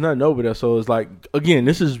 it's like there's nothing over there. So it's like, again,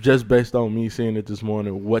 this is just based on me seeing it this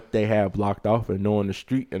morning, what they have blocked off and knowing the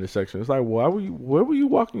street intersection. It's like, where were you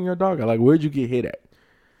walking your dog at? Like, where'd you get hit at?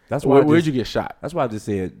 That's why. Where'd you get shot? That's why I just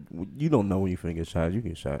said you don't know when you finna get shot. You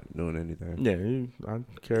get shot doing anything. Yeah, I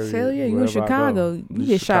carry. Hell yeah, you in wherever I go. Chicago. You This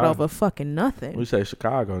get is shot off Chicago. of fucking nothing. We say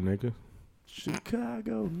Chicago, nigga.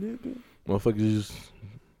 Chicago, nigga. Motherfuckers just.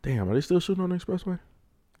 Damn, are they still shooting on the expressway?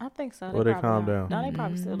 I think so. Or they probably calm not. down? No, they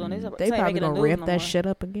probably still doing. They ain't probably making the gonna news ramp no that more. shit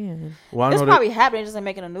up again. Well, I It's know probably happening. It just ain't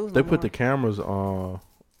making the news. they no put the more. cameras on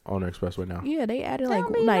the expressway now. Yeah, they added That like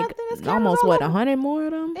don't mean nothing. There's cameras almost all what over. 100 more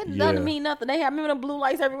of them. It Yeah. doesn't mean nothing. They have remember the blue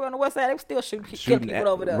lights everywhere on the west side. They still killing Shooting people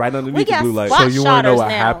over there. right underneath the got blue light. spot So you want to know shotters what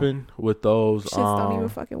now. happened with those? Shits don't even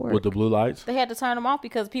fucking work. With the blue lights? They had to turn them off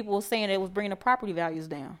because people were saying it was bringing the property values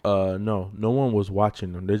down. No one was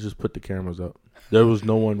watching them. They just put the cameras up. There was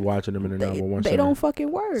no one watching them in the 911 They center. don't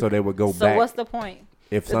fucking work. So they would go So back what's the point?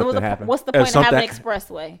 if something happened. What's the If point of having an something-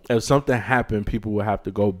 expressway? If something happened, people would have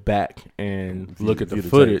to go back and look at the view the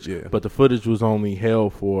footage. tape, yeah. But the footage was only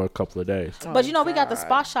held for a couple of days. But you know, we got the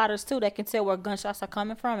spot shotters too that can tell where gunshots are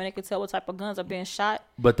coming from, and they can tell what type of guns are being shot.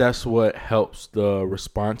 But that's what helps the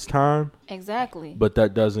response time. Exactly. But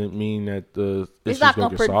that doesn't mean that the it's issue's not going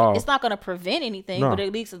gonna to get solved. it's not gonna prevent anything, No. but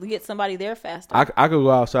at least it'll get somebody there faster. I could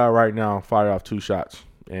go outside right now and fire off 2 shots.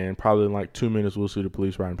 And probably in like 2 minutes, we'll see the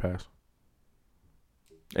police riding past.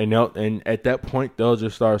 And at that point, they'll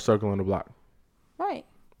just start circling the block. Right.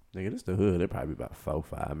 Nigga, this the hood. They're probably about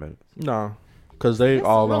 4-5 minutes. No, because they This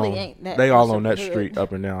all really on ain't that they all much on of that the hood. street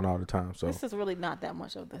up and down all the time. So This is really not that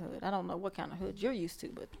much of the hood. I don't know what kind of hood you're used to,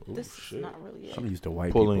 but this shit. is not really it. I'm used to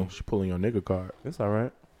white pulling people. your nigga card. It's all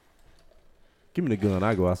right. Give me the gun.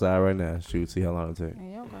 I go outside right now. Shoot. See how long it takes.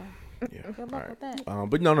 Yeah, okay. Yeah. Good All luck right. with that.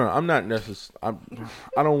 But no, I'm not necessarily.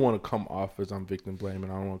 I don't want to come off as I'm victim blaming.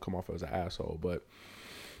 I don't want to come off as an asshole. But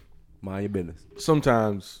Mind your business.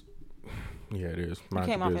 sometimes, yeah, it is. You Mind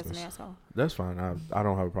came your off as business. an asshole. That's fine. I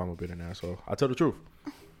don't have a problem with being an asshole. I tell the truth.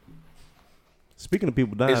 Speaking of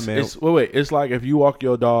people dying, man. Wait. It's like if you're walking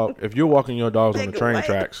your dogs on the train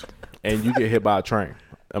tracks and you get hit by a train.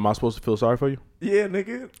 Am I supposed to feel sorry for you? Yeah,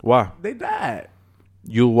 nigga. Why? They died.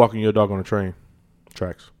 You walking your dog on the train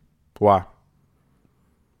tracks. Why?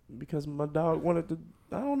 Because my dog wanted to.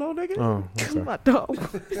 I don't know, nigga. Oh, okay. My dog.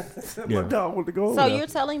 Yeah. My dog wanted to go So over you're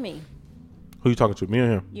telling me, Who you talking to? Me or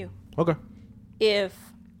him? you, Okay. if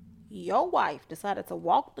your wife decided to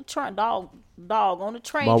walk the dog on the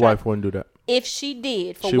train My track, wife wouldn't do that. if she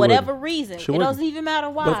did for She whatever wouldn't. reason, She it wouldn't. doesn't even matter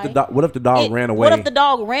why. What if the dog ran away? What if the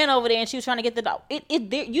dog ran over there and she was trying to get the dog?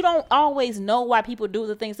 You don't always know why people do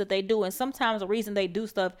the things that they do, and sometimes the reason they do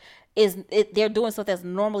stuff is they're doing stuff that's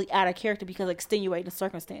normally out of character because of extenuating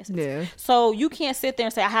circumstances. Yeah. So you can't sit there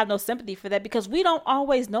and say I have no sympathy for that because we don't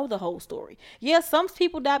always know the whole story. Yes, some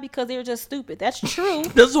people die because they're just stupid. That's true.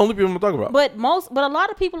 That's the only people I'm talking about. But a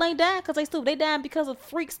lot of people ain't dying because they stupid. They dying because of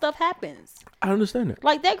freak stuff happens. I understand that.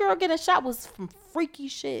 Like that girl getting shot was from freaky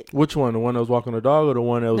shit. Which one? The one that was walking the dog or the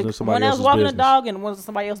one that was in The somebody one that was else's walking business? the dog and the one was in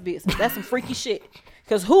somebody else's business. That's some freaky shit.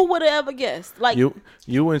 Because who would have ever guessed? Like You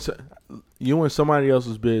in somebody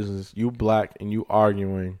else's business. You black and you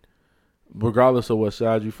arguing, regardless of what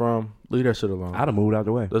side you from. Leave that shit alone. I'd have moved out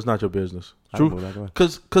the way. That's not your business. I'd True. move out the way.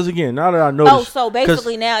 Because again, now that I know. oh, so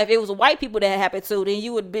basically now, if it was white people that had happened to,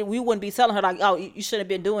 then we wouldn't be telling her like, oh, you shouldn't have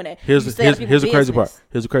been doing that. Here's You the stay out of people's crazy part. business.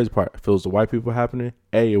 Here's the crazy part. If it was the white people happening,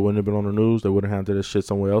 it wouldn't have been on the news. They would have handled this shit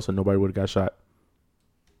somewhere else, and nobody would have got shot.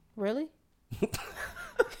 Really?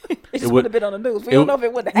 It just would- would have been on the news. We it- don't know if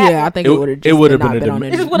it would have happened. Yeah, I think It- it would have it just would've not been a been on dem-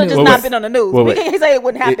 It the just would have news. just Wait, not wait. been on the news. Wait, We wait. can't say it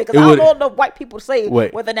wouldn't happen because It I would- don't know white people to say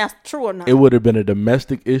Wait. whether that's true or not. It would have been a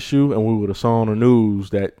domestic issue, and we would have saw on the news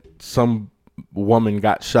that some woman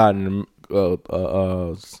got shot in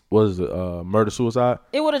what is it? Murder suicide.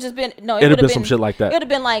 It would have just been no. It It'd would have been some shit like that. It would have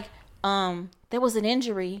been like there was an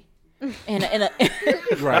injury in a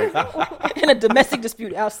Right. in a domestic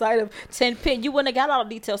dispute outside of 10 Penn, you wouldn't have got all the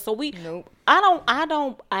details. So Nope.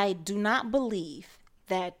 I do not believe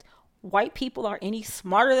that white people are any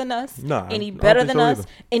smarter than us, Nah, I any don't better think than so us, either.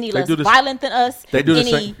 any They less do this- violent than us, They do the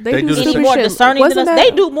any, same. They They do do the any same. more shit. discerning than Wasn't us. that-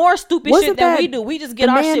 They do more stupid shit Wasn't than that we do. We just the get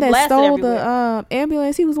our man shit that blasted stole everywhere. the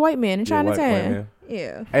ambulance? He was white man in Yeah, white Chinatown. man.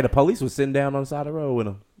 Yeah. Hey, the police was sitting down on the side of the road with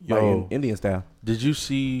him, like Yo. in Indian style. Did you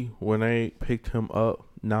see when they picked him up?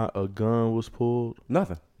 Not a gun was pulled.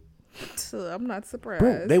 Nothing. So I'm not surprised.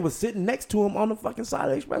 Bro, they was sitting next to him on the fucking side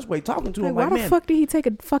of the expressway talking to like, him why like, the man, fuck did he take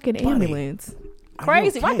a fucking Bunny. ambulance? are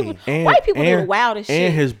you Crazy. White okay? people, white people do the wildest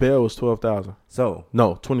and shit. his bail was $12,000. So,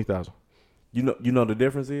 No, $20,000. you know the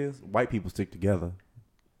difference is white people stick together.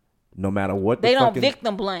 No matter what They the don't fucking,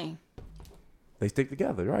 victim blame. they stick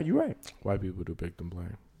together. Right, you're right. White people do victim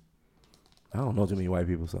blame. I don't know too many white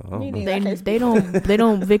people, so I don't Me know. neither. They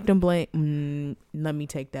don't victim blame. Let me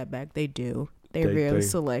take that back. They do. They're They- very they-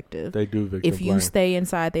 selective. They do victim If you blame. stay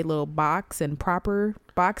inside their little box and proper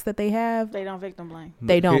box that they have, They don't victim blame.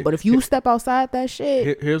 they don't. Here- But if you step outside that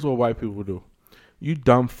shit, Here's what white people do. You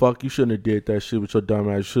dumb fuck. You shouldn't have did that shit with your dumb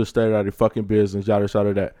ass. You should have stayed out of your fucking business. Yada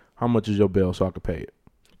yada that. How much is your bill so I can pay it?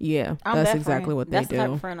 yeah, I'm that's that exactly friend. what they That's the type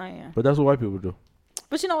do. of friend I am. But that's what white people do.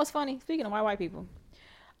 But you know what's funny? Speaking of white people,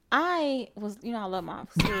 I was, I love my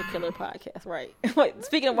serial killer podcast, right? Wait,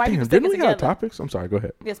 speaking of white Damn, people didn't sticking we have together. topics? I'm sorry. Go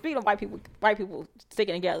ahead. Yeah, speaking of white people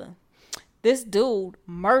sticking together. This dude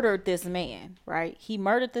murdered this man, right? He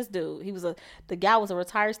murdered this dude. The guy was a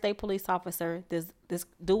retired state police officer. This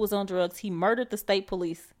dude was on drugs. He murdered the state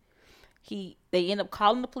police. They ended up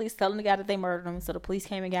calling the police, telling the guy that they murdered him. So the police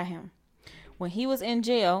came and got him. When he was in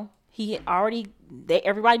jail, he had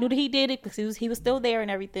everybody knew that he did it because he was still there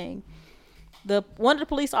and everything. One of the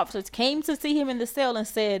police officers came to see him in the cell and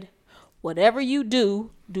said, "Whatever you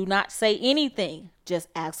do, do not say anything. Just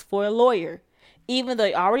ask for a lawyer." Even though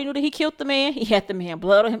he already knew that he killed the man, he had the man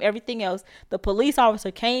blood on him, everything else. The police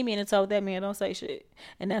officer came in and told that man, "Don't say shit."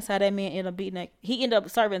 And that's how that man ended up beating that. He ended up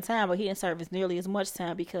serving time, but he didn't serve as nearly as much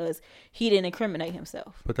time because he didn't incriminate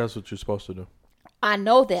himself. But that's what you're supposed to do. I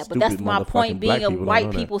know that, but that's Stupid my motherfucking point black being of people don't white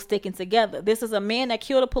know that. people sticking together. This is a man that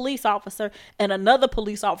killed a police officer, and another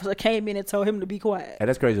police officer came in and told him to be quiet. Hey,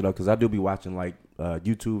 that's crazy though, because I do be watching like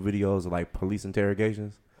YouTube videos of like police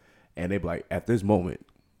interrogations, and they be like, at this moment,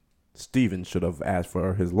 Steven should have asked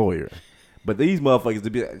for his lawyer. But these motherfuckers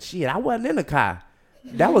to be like, shit, I wasn't in the car.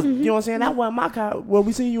 That was, you know what I'm saying? That wasn't my car. Well,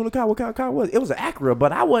 we seen you in the car. What kind of car was it? It was an Acura,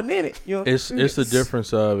 but I wasn't in it. You know, It's the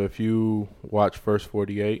difference of if you watch First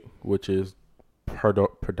 48, which is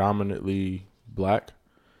predominantly black,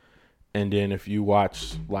 and then if you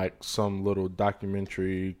watch like some little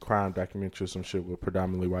documentary, crime documentary, some shit with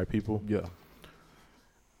predominantly white people, Yeah.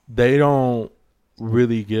 they don't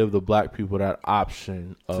really give the black people that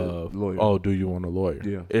option To of, lawyer. oh, do you want a lawyer?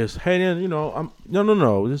 Yeah. It's, hey, then, I'm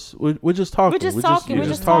no. We're just talking. We're just talking. we're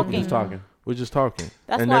just talking. Just talking. We're just talking.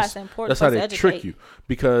 That's And why it's important That's for how us they to trick educate. you.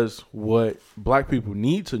 Because what black people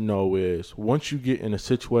need to know is once you get in a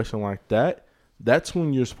situation like that, that's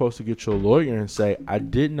when you're supposed to get your lawyer and say, I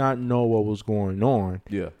did not know what was going on.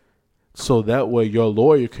 Yeah. So that way your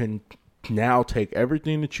lawyer can now take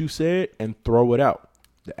everything that you said and throw it out.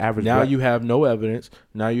 The average Now black, you have no evidence.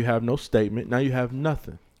 Now you have no statement. Now you have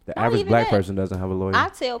nothing. the Not average even black that. person doesn't have a lawyer. I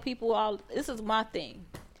tell people this is my thing.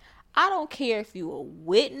 I don't care if you a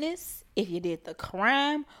witness, if you did the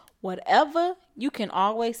crime, whatever, you can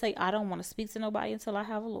always say, I don't want to speak to nobody until I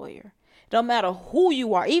have a lawyer. Don't matter who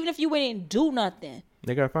you are, even if you went and do nothing.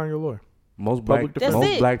 They gotta find your lawyer. Most Public black defender.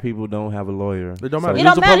 That's it. black people don't have a lawyer. It don't matter. It Use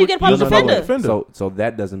don't a matter, you get a public use defender. So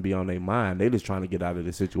that doesn't be on their mind. They just trying to get out of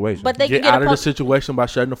the situation. But they Get can out get of a the situation by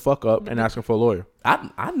shutting the fuck up and asking for a lawyer.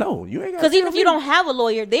 I know you ain't got. because even if you don't have a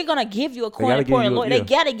lawyer, they're gonna give you a court gotta give appointed you a- lawyer. yeah. They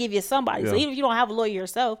gotta give you somebody. So Yeah. even if you don't have a lawyer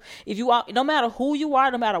yourself, if you are, no matter who you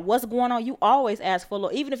are, no matter what's going on, you always ask for a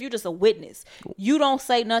lawyer. Even if you're just a witness, you don't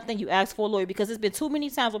say nothing. You ask for a lawyer because there's been too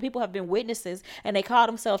many times where people have been witnesses and they call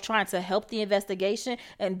themselves trying to help the investigation,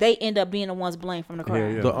 and they end up being the ones blamed from the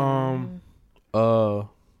crime. Yeah. The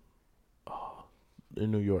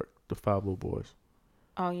in New York, the Five Little Boys.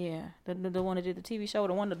 Oh yeah, the one that did the TV show,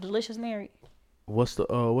 the one that Delicious married, What's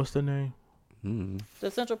the name?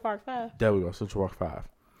 the Central Park Five. There we go, Central Park 5.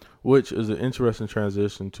 Which is an interesting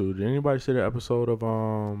transition to, did anybody see the episode of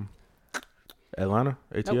Atlanta,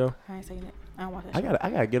 ATL? Nope, I ain't seen it. I don't watch that. I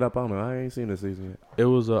gotta get up on it. I ain't seen this season yet. It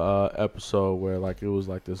was a episode where like it was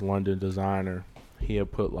like this London designer. He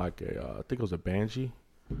had put like I think it was a Banshee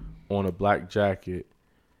on a black jacket,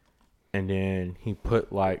 and then he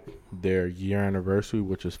put like their year anniversary,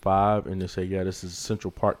 which is 5, and they say, yeah, this is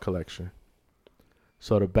Central Park collection.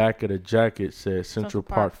 So the back of the jacket said Central Central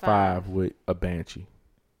Park Park 5 with a banshee.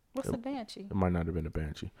 What's a banshee? It might not have been a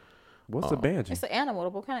banshee. What's a banshee? It's an animal.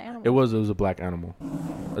 What kind of animal? It was a black animal.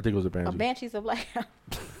 I think it was a A banshee. banshee's a black animal.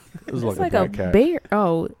 It was It's like like a a black cat. bear.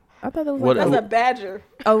 Oh, I thought that was What- like That's a, a badger.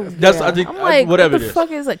 oh. That's- yeah. I think- I'm like, whatever what it the is.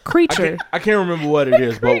 fuck is a creature? I can't remember what it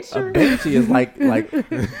is, but Creature. Banshee is like A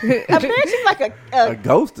banshee's like a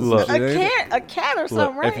ghost or Look. something. ain't it? a cat or look,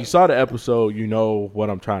 something, right? if you saw the episode, you know what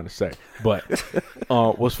I'm trying to say. But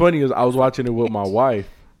what's funny is I was watching it with my wife,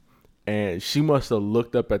 and she must have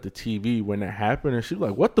looked up at the TV when that happened, and she was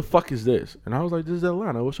like, "What the fuck is this?" And I was like, "This is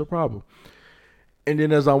Atlanta. What's your problem?" And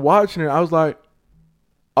then as I'm watching it, I was like,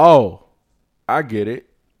 "Oh, I get it.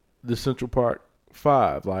 The Central Park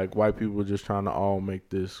 5, like white people were just trying to all make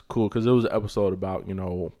this cool because it was an episode about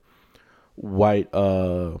white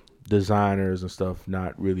designers and stuff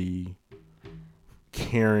not really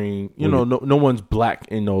caring. No one's black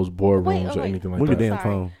in those boardrooms or anything like Move your that. damn Sorry.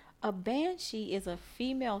 phone. A banshee is a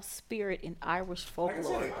female spirit in Irish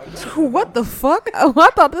folklore. What the fuck? Oh, I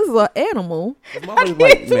thought this was an animal. This motherfucker's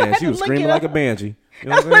like, I man, had she to was look screaming it like a up. banshee. You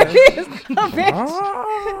know That's what what I'm saying? it is. A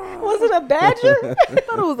banshee. Was it a badger? I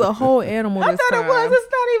thought it was a whole animal I this thought time. it was.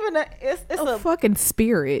 It's not even a. It's a a. fucking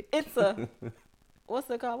spirit. It's a. What's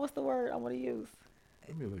it called? What's the word I want to use?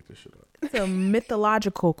 Let me look this shit up. It's a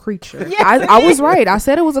mythological creature. Yes, it I was right. I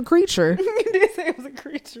said it was a creature. You did say it was a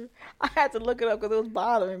creature. I had to look it up because it was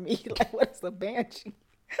bothering me. Like, what is a banshee?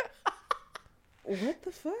 What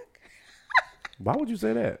the fuck? Why would you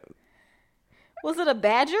say that? Was it a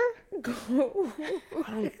badger? I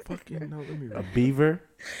don't fucking know. Let me A read. beaver?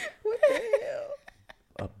 What the hell?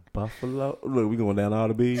 A buffalo? Look, we going down all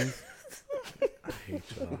the bees. I hate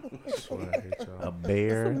y'all. I swear I hate A y'all. It's a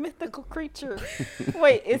bear? mythical creature.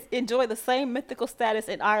 Wait, it's enjoy the same mythical status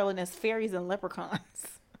in Ireland as fairies and leprechauns.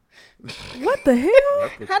 What the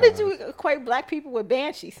hell? How did you equate black people with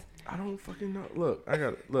banshees? I don't fucking know. Look, I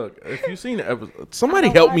got it. Look, if you seen the episode, somebody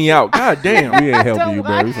help me out. God damn. We ain't helping Don't you,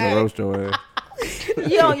 bro. We watch finna it. roast your ass.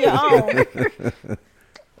 You on your own.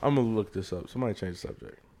 I'm gonna look this up. Somebody change the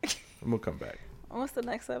subject. I'm gonna come back. What's the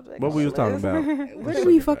next subject? What we was talking about? Where do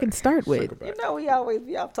we fucking start with? Circle You back. know we always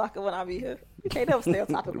be off talking when I be here. We can't never stay on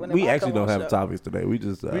topic when We I actually come don't on have show. topics today. We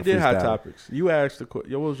just We did have freestyle. topics. You asked what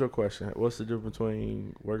was your question? What's the difference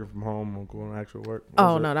between working from home and going to actual work? What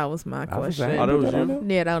Oh was no, it? that was my I was question. saying, Oh, that put was on you?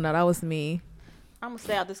 there. Yeah, no, that was me. I'm gonna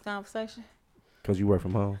stay out this conversation. Cause you work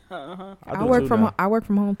from home. I do work too from now. I work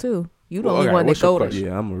from home too. You the Well, only okay, one that what's your go to. question?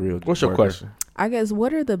 Yeah, I'm a real. What's your worker. question? I guess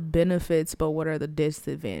what are the benefits, but what are the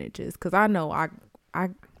disadvantages? Because I know I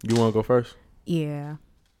You want to go first? yeah,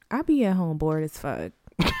 I be at home bored as fuck.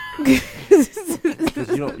 'Cause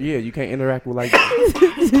you don't. Yeah, you can't interact with like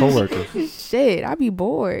coworkers. Shit, I be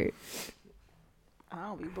bored. I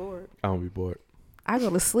don't be bored. I don't be bored. I go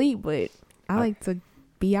to sleep, but I like to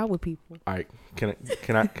be out with people. All right, can I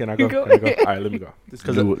go? Go Can I go? All right, let me go.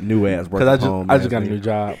 Because new ass work Because from home. I just got a new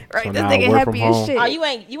job. Right, so this now I nigga work from happy as home. shit. Oh,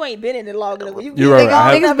 you ain't been in it long enough. You You're right, nigga,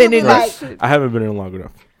 I niggas have been in like, this I haven't been in long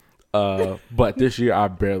enough. But this year I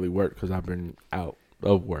barely worked because I've been out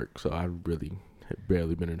of work, so I really have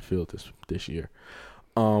barely been in the field this year.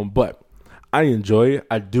 But I enjoy it.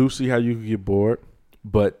 I do see how you can get bored,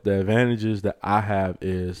 but the advantages that I have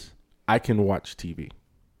is I can watch TV.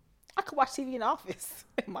 I could watch TV in the office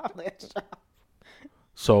in my last job.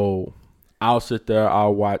 So I'll sit there,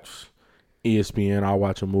 I'll watch ESPN, I'll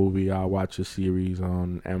watch a movie, I'll watch a series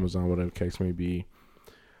on Amazon, whatever the case may be.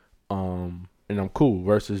 And I'm cool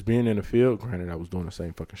versus being in the field. Granted, I was doing the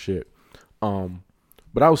same fucking shit.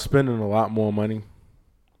 But I was spending a lot more money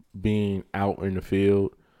being out in the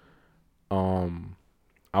field.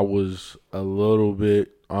 I was a little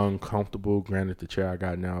bit uncomfortable. Granted, the chair I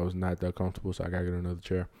got now is not that comfortable, so I gotta get another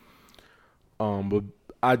chair. But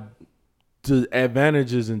the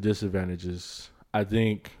advantages and disadvantages, I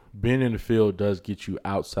think being in the field does get you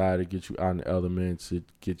outside. It gets you out in the elements. It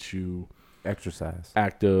gets you exercise.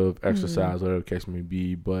 active, exercise, whatever the case may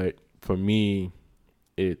be. But for me,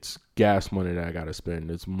 it's gas money that I got to spend.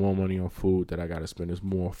 It's more money on food that I got to spend. It's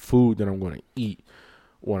more food that I'm going to eat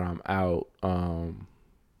when I'm out.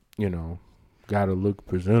 Got to look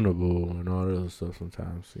presentable and all that other stuff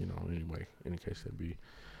sometimes, anyway, any case that be.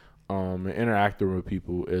 And interacting with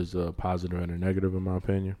people is a positive and a negative in my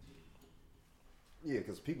opinion. Yeah,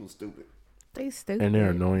 because people stupid. They stupid. And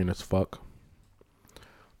they're annoying as fuck.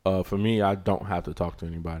 For me, I don't have to talk to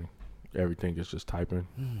anybody. Everything is just typing.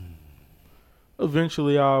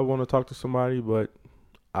 Eventually, I want to talk to somebody, but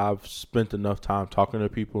I've spent enough time talking to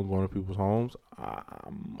people and going to people's homes.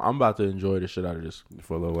 I'm about to enjoy the shit out of this.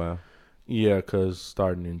 For a little while. Yeah, because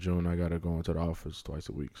starting in June, I got to go into the office twice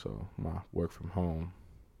a week. So my work from home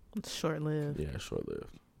It's short lived. Yeah, short lived.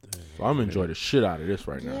 So I'm enjoying the shit out of this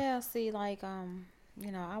right now. Yeah, see, like,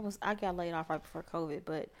 I got laid off right before COVID,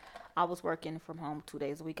 but I was working from home 2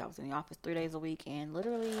 days a week. I was in the office 3 days a week, and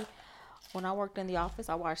literally, when I worked in the office,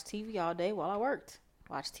 I watched TV all day while I worked.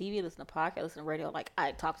 Watched TV, listen to podcasts, listen to radio. Like,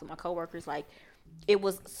 I talked to my coworkers. Like, it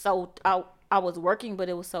was so I was working, but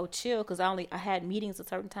it was so chill because I had meetings a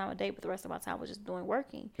certain time of day, but the rest of my time was just doing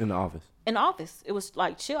working In the office. in the office. It was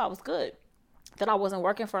like chill. I was good. That I wasn't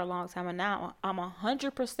working for a long time, and now I'm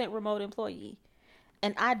 100% remote employee,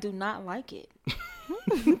 and I do not like it.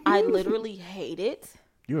 I literally hate it.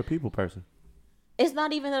 You're a people person. It's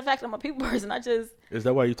not even the fact that I'm a people person. Is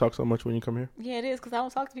that why you talk so much when you come here? Yeah, it is because I don't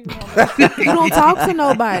talk to people. No more. You don't talk to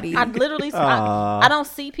nobody. I literally, I don't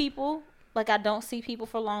see people. Like, I don't see people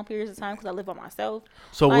for long periods of time because I live by myself.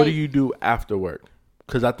 So like, what do you do after work?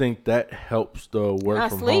 Because I think that helps the work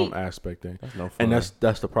from home aspect thing. That's no fun. And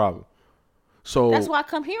that's the problem. So that's why I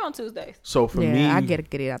come here on Tuesdays. So for me, I gotta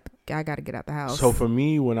get out the house. So for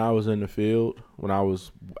me, when I was in the field, when I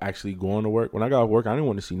was actually going to work, when I got off work, I didn't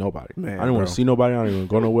want to see nobody. Man, I didn't want to see nobody. I didn't even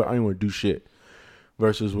go nowhere. I didn't want to do shit.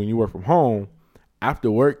 Versus when you work from home,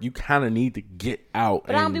 after work, you kind of need to get out.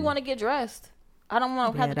 But I don't be want to get dressed. I don't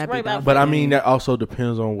want to have to worry about. But I mean, that also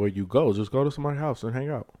depends on where you go. Just go to somebody's house and hang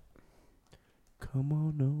out. Come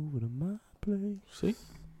on over to my place. See?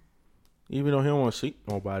 Even though he don't want to see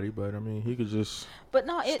nobody, but I mean, he could just. But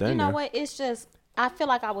no, you know what? It's just I feel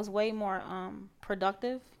like I was way more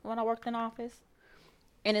productive when I worked in the office,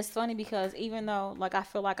 and it's funny because even though like I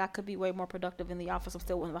feel like I could be way more productive in the office, I'm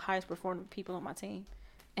still one of the highest performing people on my team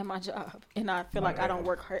and my job, and I feel like I don't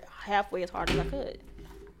work halfway as hard as I could.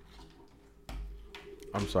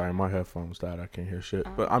 I'm sorry, my headphones died. I can't hear shit,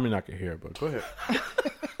 but I mean I can hear. But go ahead.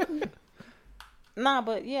 Nah,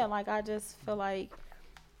 but yeah, like I just feel like.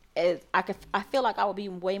 I feel like I would be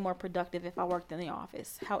way more productive if I worked in the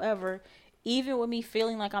office. However, even with me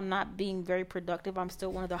feeling like I'm not being very productive, I'm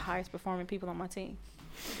still one of the highest performing people on my team.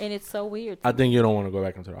 And it's so weird. I think you don't want to go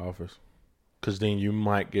back into the office because then you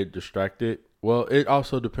might get distracted. Well, it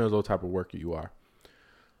also depends on what type of worker you are.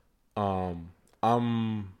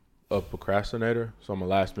 I'm a procrastinator, so I'm a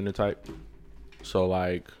last minute type. So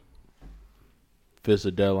like, if it's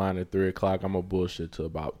a deadline at 3:00, I'm gonna bullshit to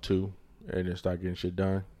about 2 and then start getting shit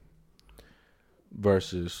done.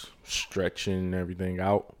 Versus stretching everything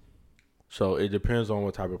out. So it depends on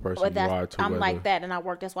what type of person you are. I'm like that, and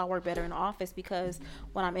that's why I work better in the office because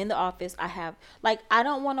when I'm in the office, I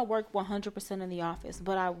don't want to work 100% in the office,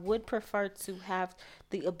 but I would prefer to have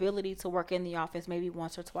the ability to work in the office maybe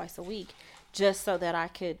once or twice a week, just so that I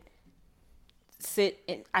could sit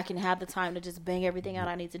and I can have the time to just bang everything out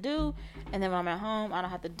I need to do, and then when I'm at home, I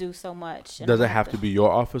don't have to do so much. Does it have to be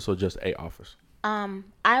your office or just a office?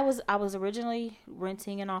 I was originally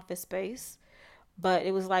renting an office space, but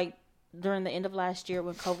it was like during the end of last year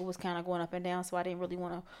when COVID was kind of going up and down, so I didn't really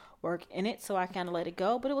want to work in it, so I kind of let it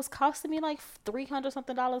go. But it was costing me like $300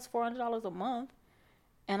 something, $400 a month,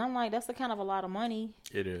 and I'm like, that's a kind of a lot of money.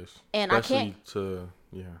 It is, and especially I can't.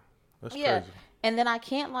 That's crazy. And then I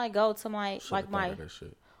can't like go to my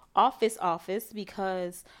office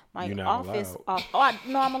because my office.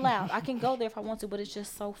 I'm allowed. I can go there if I want to, but it's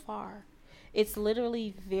just so far. It's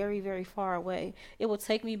literally very, very far away. It will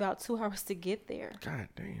take me about 2 hours to get there. God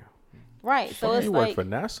damn. Right. So it's you like. You work for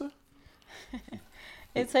NASA?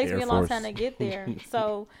 It takes me a long time to get there.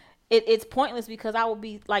 So it's pointless because I will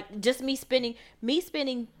be like, just me spending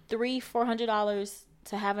 $300-$400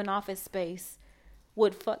 to have an office space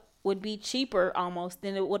would be cheaper almost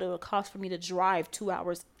than it would have cost for me to drive 2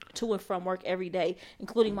 hours to and from work every day,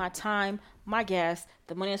 including my time, my gas,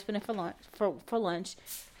 the money I'm spending for lunch,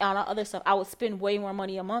 and all other stuff. I would spend way more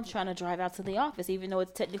money a month trying to drive out to the office, even though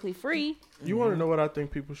it's technically free. You want to know what I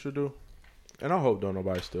think people should do? And I hope don't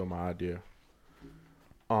nobody steal my idea.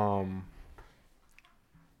 But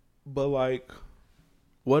like,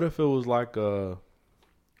 what if it was like a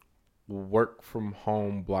work from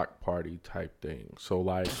home block party type thing? So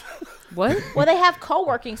like, what? Well, they have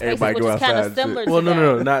co-working spaces, which is kind of similar to that. Well,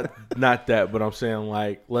 no, not that. But I'm saying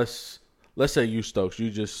like, let's say you Stokes, you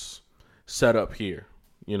just set up here.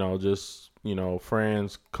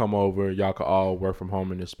 Friends come over. Y'all can all work from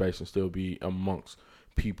home in this space and still be amongst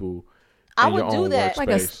people. I would do that, like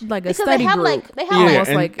a because study group. They have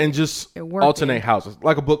and just alternate houses,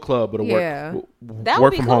 like a book club, but a work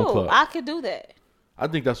from home club. I could do that. I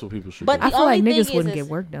think that's what people should do. I feel like niggas wouldn't get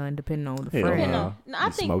work done depending on the friend. I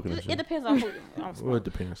think it depends on who. Well, it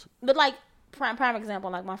depends. But like prime example,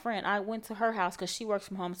 like my friend, I went to her house because she works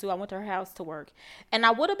from home too. I went to her house to work, and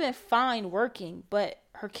I would have been fine working, but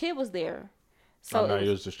her kid was there, so it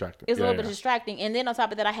was distracting. It was a little bit distracting, and then on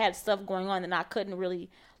top of that, I had stuff going on, and I couldn't really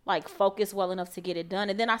like focus well enough to get it done.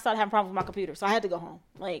 And then I started having problems with my computer, so I had to go home.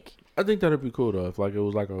 Like, I think that'd be cool though if like it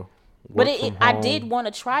was like a. but I did want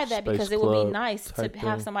to try that Space because it would be Club nice to type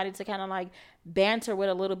have thing. somebody to kind of like banter with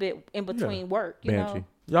a little bit in between work. You Banshee.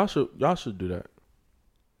 know, Y'all should do that.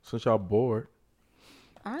 Since y'all bored,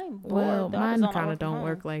 I'm bored. Well, though. I just mine don't kind work of from don't home.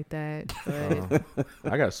 work like that.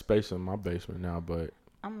 But I got space in my basement now, but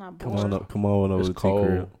I'm not Come bored. on up. Come on over it's to T cold,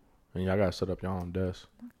 crib. and y'all gotta set up your own desk.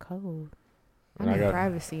 cold. And I I need got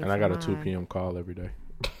privacy. and I got a for 2 mine. p.m. call every day.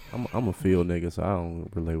 I'm a field nigga, so I don't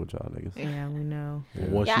relate with y'all niggas. Yeah, we know. Yeah.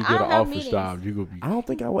 Once Yeah, you I get don't an have office meetings. job, you could be. I don't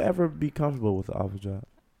think I would ever be comfortable with the office job.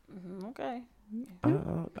 Okay.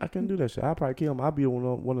 I couldn't do that shit. I'll probably kill him. I'll be the one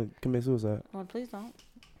to want to commit suicide. Well, please don't.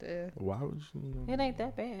 Why would you? It ain't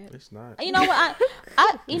that bad. It's not. You know what?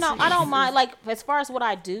 I don't mind. Like as far as what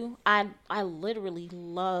I do, I literally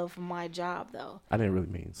love my job though. I didn't really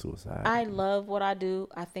mean suicide. I love what I do.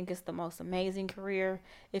 I think it's the most amazing career.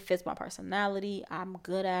 It fits my personality. I'm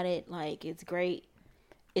good at it. Like it's great.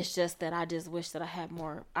 It's just that I just wish that I had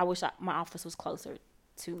more. I wish my office was closer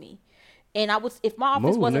to me. And I was, if my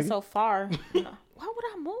office Move, wasn't nigga. so far, you know, why would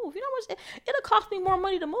I move? You know how much it'll cost me more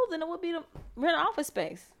money to move than it would be to rent an office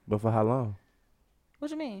space. But for how long? What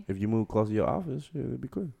you mean? If you move close to your office, shit, it'd be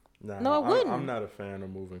quick. Nah, No, it wouldn't. I'm not a fan of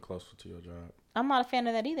moving closer to your job. I'm not a fan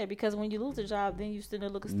of that either because when you lose a job, then you still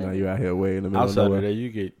look stupid. Now you're out here way in the middle of Outside of nowhere. that,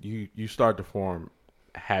 you start to form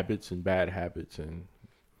habits and bad habits, and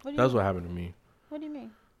What do you that's mean? what happened to me. What do you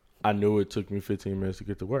mean? I knew it took me 15 minutes to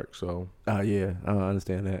get to work, so Yeah, I don't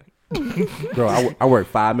understand that. Bro, I worked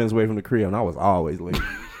 5 minutes away from the crib and I was always late.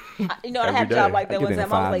 You know, I Every had a job day. like that I one get in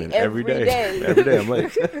time. I 5 was like, minutes. every day. Every day I'm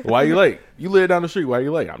late. Why you late? You live down the street. Why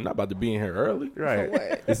you late? I'm not about to be in here early. Right.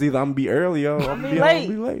 It's either I'm gonna be early or I'm gonna be late.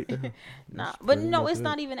 late. Nah, but pretty no, much it's it.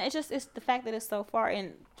 not even. It's just it's the fact that it's so far.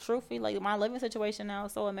 And truthfully, like my living situation now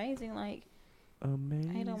is so amazing. Like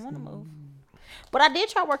Amazing. I don't want to move. But I did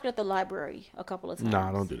try working at the library a couple of times.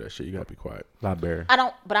 Nah, don't do that shit. You gotta be quiet. Library. I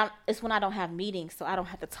don't. But it's when I don't have meetings, so I don't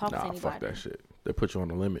have to talk to Nah, anybody. fuck that shit. They put you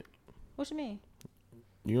on a limit. What you mean?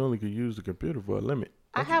 You only could use the computer for a limit.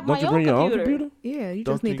 I have Don't my you own bring your own computer. computer? Yeah, you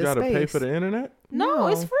Don't just you need the gotta space. pay for the internet? No,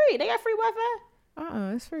 it's free. They got free Wi-Fi.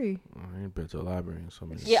 It's free. I ain't been to a library in so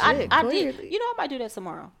many. Yeah, Shit, I did. clearly. You know, I might do that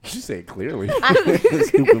tomorrow. She said clearly. I,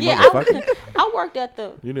 Stupid yeah, motherfucker. I worked at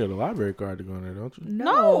the. You need a library card to go in there, don't you?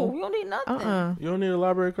 No, you don't need nothing. You don't need a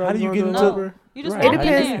library card. How do to you go get into into- the library? You just Right. walk It in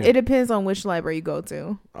depends. there. It depends on which library you go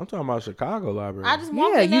to. I'm talking about Chicago library. I just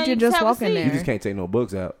walk Yeah, in there. you can just have a walk in seat. there. You just can't take no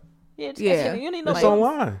books out. Yeah, you need no It's books.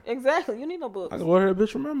 online. Exactly, you need no books. I can order that bitch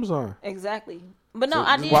from Amazon. Exactly, but no, So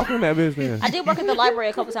I just did. walk in that bitch then. I did work at the library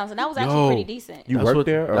a couple times, and that was actually Yo. pretty decent. You That's worked what-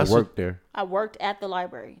 there or that's worked there? I worked at the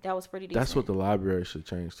library. That was pretty decent. That's what the library should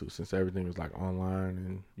change to, since everything is like online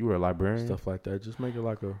and You were a librarian? stuff like that. Just make it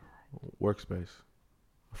like a workspace,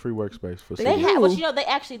 a free workspace for they students. had. But you know, they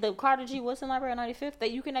actually the Carter G. Woodson Library on 95th. That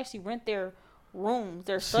you can actually rent their rooms,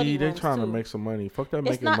 their study See, they rooms trying too. to make some money. Fuck that It's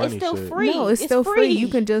making not. money It's still shit. free. No, it's still free. You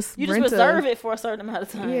can just You just rent reserve it for a certain amount of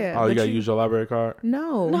time. Yeah. Oh, you but gotta use your library card?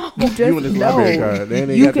 No, No. you just You and this library card. They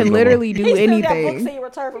ain't You got that can no literally do He still got books anything. in your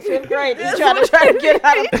return from 5th grade. He's trying to get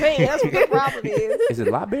out of pay. That's what the problem is. Is it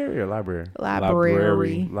library or library?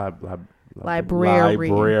 Library. Library.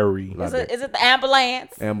 Library. Is it the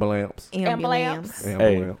ambulance? Ambulance. Ambulance.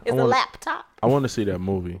 Ambulance. Is a laptop? I want to see that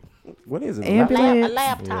movie. What is it? Ambulance. A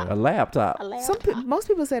laptop. A laptop. A laptop. Most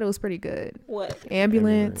people said it was pretty good. What?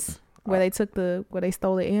 Ambulance, where they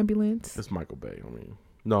stole the ambulance. It's Michael Bay. I mean,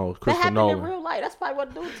 no, That Christopher happened in Nolan. real life. That's probably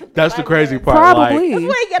what dude took. That's the crazy part. Probably.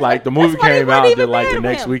 Like the movie came out, then like the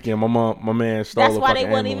next weekend, my man stole That's a why fucking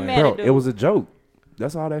they wasn't even ambulance. mad. Bro, it was a joke.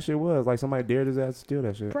 That's all that shit was. Like somebody dared his ass to steal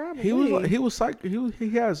that shit. Probably. He was psych. He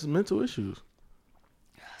has mental issues.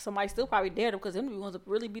 Somebody still probably dared him because them ones would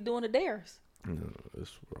really be doing the dares.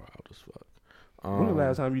 It's wild as fuck. When the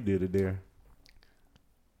last time you did it there?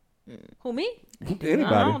 Who, me? Anybody?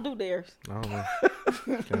 I don't do dares. I don't know.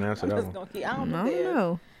 Can't answer I'm that just one. gonna keep. I don't I do don't dares.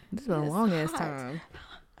 know. This is a It's long ass hot.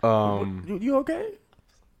 time. You okay?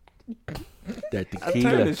 That Turn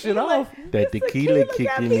tequila, this shit off. that tequila got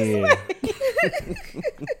kicking me in.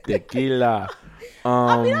 Tequila.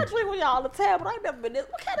 I mean, I drink with y'all all the time, but I ain't never been this.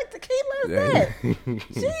 What kind of tequila is that?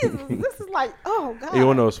 Jesus, this is like, oh god. You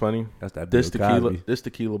wanna know what's funny? That's that This Bill tequila, Cosby. this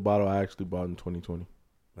tequila bottle I actually bought in 2020,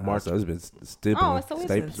 March. So it's been stapling. Oh, so it's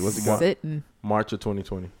Staples. been What's it called? Sitting. March of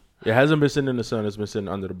 2020. It hasn't been sitting in the sun. It's been sitting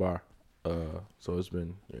under the bar. So it's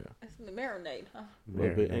been It's the marinade, huh? a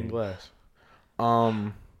little bit in glass.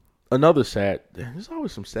 Another sad. There's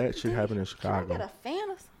always some sad shit happening in Can I Chicago. get a fan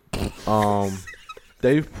or something?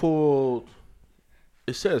 They've pulled.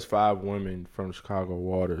 It says 5 women from Chicago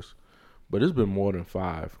waters, but it's been more than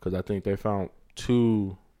 5 because I think they found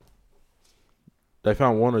 2 They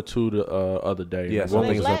found one or two the other day. Yeah, one some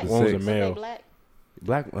was, niggas up to one was a 6. male. Black?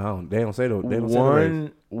 Black. They don't say the. They don't say the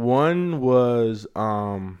race. One was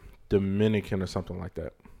Dominican or something like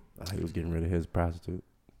that. He was getting rid of his prostitute.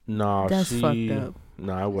 No, That's she. fucked up.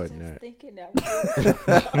 No, I wasn't that. Thinking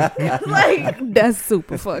that. Like that's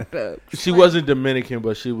super fucked up. She wasn't Dominican,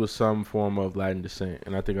 but she was some form of Latin descent.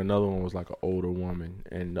 And I think another one was like an older woman.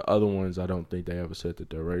 And the other ones, I don't think they ever said that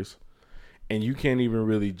they're race. And you can't even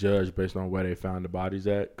really judge based on where they found the bodies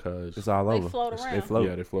at, because It's all They over. float They around. float.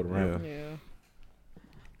 yeah, they float around. Yeah.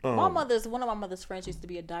 One of my mother's friends used to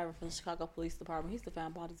be a diver for the Chicago Police Department. He used to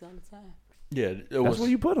find bodies all the time. Yeah, it That's was. where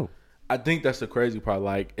you put them. I think that's the crazy part.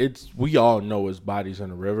 Like, we all know it's bodies in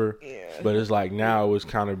the river, but it's like now it's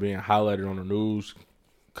kind of being highlighted on the news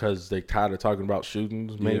because they tired of talking about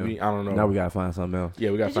shootings. Maybe I don't know. Now we gotta find something else.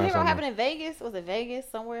 Yeah, we got to Did you find hear what something. happened in Vegas? Was it Vegas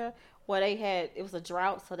somewhere where it was a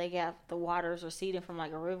drought, so they got the waters receding from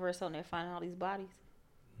like a river or something. They're finding all these bodies.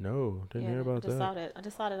 No, didn't hear I about just that. saw that. I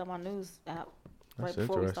just saw that on my news app That's right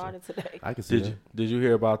before we interesting. started today. I can see Did that. you did you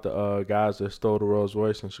hear about the guys that stole the Rolls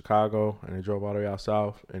Royce in Chicago and they drove all the way out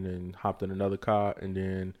south and then hopped in another car and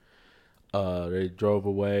then they drove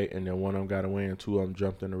away and then one of them got away and two of them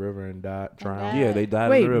jumped in the river and drowned. died. Yeah, they died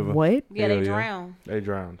Wait, in the river. what? Yeah, they Hell yeah. drowned. They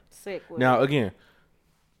drowned. Sick. With Now again,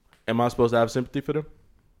 am I supposed to have sympathy for them?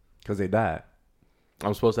 Because they died.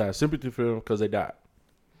 I'm supposed to have sympathy for them because they died.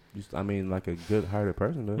 I mean, like a good-hearted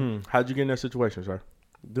person does. How'd you get in that situation, sir?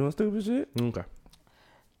 Doing stupid shit. Okay.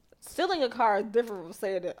 stealing a car is different from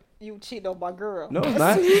saying that you cheated on my girl. No, it's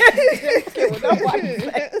not. I don't care what nobody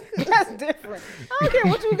say. That's different. I don't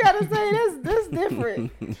care what you gotta say. That's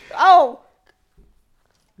different. Oh,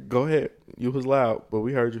 Go ahead. You was loud, but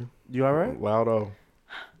we heard you. You all right? Loud oh.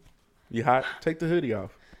 You hot? Take the hoodie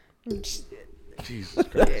off. Jesus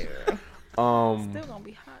Christ. still gonna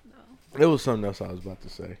be hot though. There was something else I was about to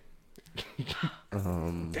say.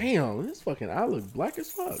 Damn, this fucking eye look black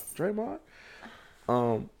as fuck, Draymond.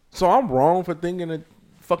 So I'm wrong for thinking that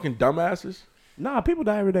fucking dumbasses. Nah, people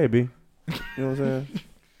die every day, B. You know what I'm saying?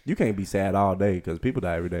 You can't be sad all day because people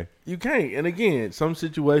die every day. You can't. And again, some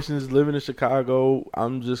situations living in Chicago,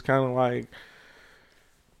 I'm just kind of like,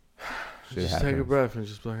 Shit just take a happens. breath and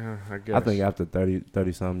just be like, I guess. I think after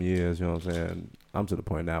 30 something years, you know what I'm saying? I'm to the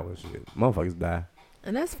point now where shit, motherfuckers die.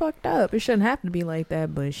 And that's fucked up. It shouldn't have to be like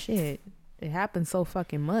that, but shit, it happens so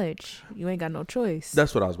fucking much. You ain't got no choice.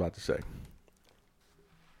 That's what I was about to say.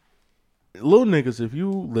 Little niggas, if you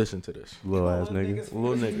listen to this, Little ass niggas.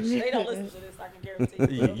 little niggas, They don't listen to this. I can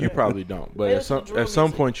guarantee you. you probably don't, but They at listen to drill some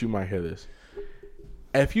music. point you might hear this.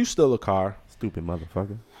 If you steal a car, Stupid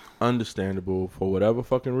motherfucker. understandable for whatever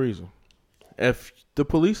fucking reason. If the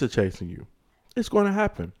police are chasing you, it's going to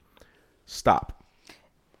happen. Stop.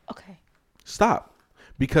 Okay. Stop.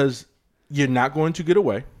 Because you're not going to get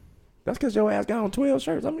away. That's because your ass got on 12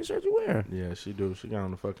 shirts. How many shirts you wearing? Yeah, she do. She got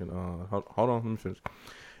on the fucking, hold on, let me finish.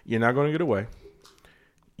 You're not going to get away.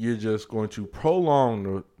 You're just going to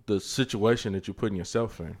prolong the situation that you're putting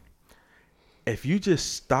yourself in. If you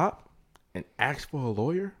just stop and ask for a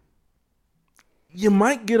lawyer, you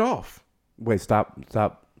might get off. Wait, stop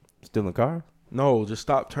stealing cars? No, just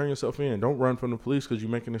stop, turn yourself in. Don't run from the police because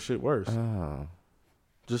you're making the shit worse. Oh.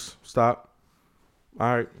 Just stop.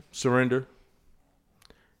 All right, surrender.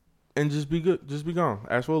 And just be good. Just be gone.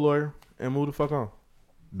 Ask for a lawyer and move the fuck on.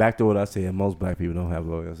 Back to what I said. Most black people don't have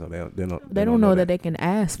lawyers, so They don't know that they can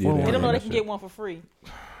ask Yeah, for they They don't one. know they that can shit. get one for free.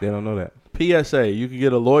 They don't know that. PSA, you can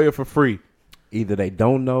get a lawyer for free. Either they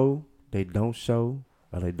don't know, they don't show,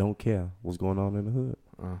 or they don't care what's going on in the hood.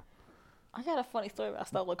 I got a funny story about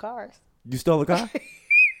stolen cars. You stole a car?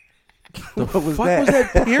 What was fuck that? was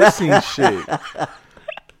that piercing shit?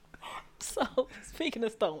 So speaking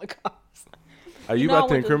of stolen cars, Are you You know, about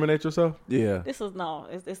to with the- incriminate yourself? Yeah. this is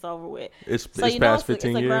it's over with. It's So it's you know, past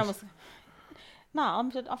 15 it's a years. grammar. No,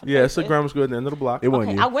 I'm just. Yeah, it's a grammar school at the end of the block. It wasn't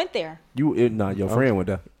Okay, you. I went there. Your friend went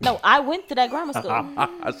there. No, I went to that grammar school.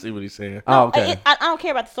 I see what he's saying. Oh, okay. I don't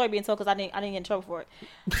care about the story being told because I didn't get in trouble for it.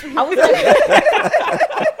 I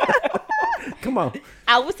Come on.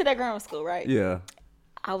 went to that grammar school, right? Yeah.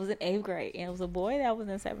 I was in 8th grade, and it was a boy that was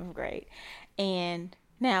in 7th grade. And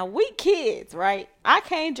now we kids, right? I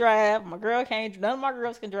can't drive. My girl can't. None of my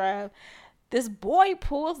girls can drive. This boy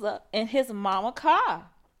pulls up in his mama car.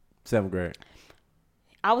 7th grade.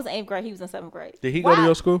 I was in 8th grade. He was in 7th grade. Did he go to Why?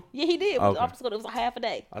 your school? Yeah, he did. It was Okay. after school. It was a half a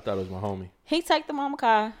day. I thought it was my homie. He take the mama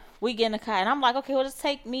car. We get in the car, and I'm like, okay, well, just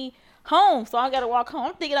take me home. So I gotta walk home.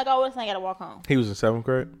 I'm thinking like, oh, this ain't gotta walk home. He was in 7th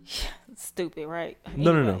grade? Stupid, right?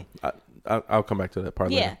 No. Anyway. I'll come back to that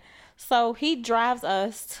part Yeah. later. So he drives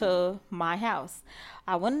us to my house.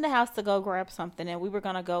 I went in the house to go grab something, and we were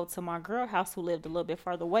going to go to my girl house who lived a little bit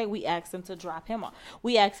further away. We asked him to drop him off.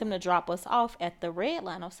 We asked him to drop us off at the red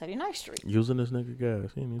line on 79th Street. Using this nigga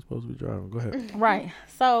gas. He ain't even supposed to be driving. Go ahead. Right.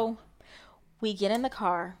 So we get in the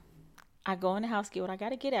car. I go in the house, get what I got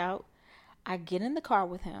to get out. I get in the car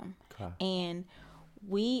with him, and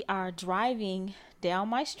we are driving down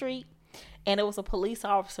my street, and it was a police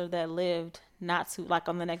officer that lived not too, like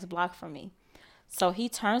on the next block from me. So he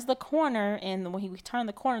turns the corner, and when he turned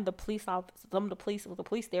the corner, the police officer, some of the police, with the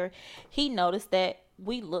police there, he noticed that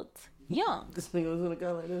we looked young. This nigga was in a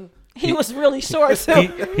car like this. He was really short too.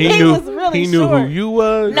 He was really He knew short. who you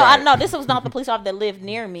was. No, I know this was not the police officer that lived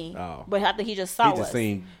near me, but I think he just saw He just us.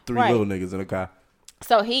 seen three Right. little niggas in a car.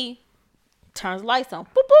 So he turns the lights on.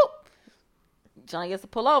 Boop, boop. Johnny gets to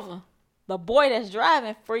pull over. The boy that's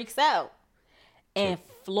driving freaks out and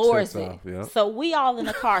floors Checks it. off, yeah. So we all in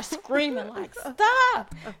the car screaming like,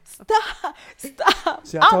 stop, stop, stop.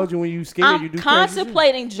 See, I told you when you scared, you I'm do crazy shit.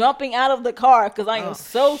 contemplating jumping out of the car because I am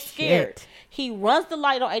so scared. shit. He runs the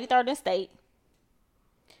light on 83rd and State.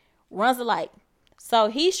 Runs the light. So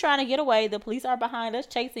he's trying to get away. The police are behind us,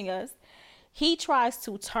 chasing us. He tries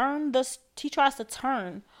to turn on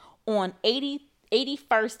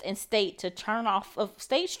 81st and State to turn off of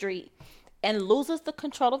State Street and loses the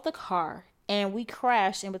control of the car. And we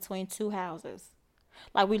crash in between two houses.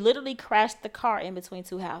 Like, we literally crashed the car in between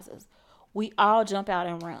two houses. We all jump out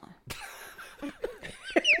and run.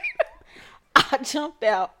 I jumped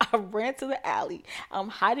out. I ran to the alley. I'm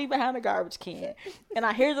hiding behind a garbage can. And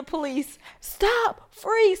I hear the police, stop,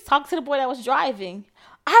 freeze, talk to the boy that was driving.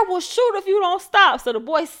 I will shoot if you don't stop. So the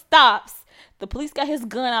boy stops. The police got his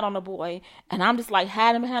gun out on the boy. And I'm just like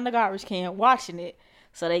hiding behind the garbage can, watching it.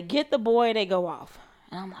 So they get the boy, they go off.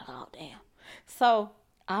 And I'm like, oh, damn. So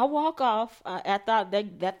I walk off after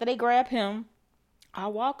they grab him. I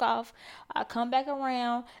walk off. I come back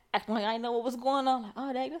around, acting like I didn't know what was going on. Like,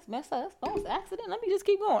 oh, dang, that's messed up. That was an accident. Let me just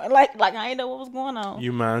keep going. Like I didn't know what was going on.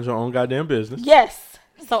 You mind your own goddamn business. Yes.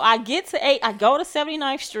 So I get to I go to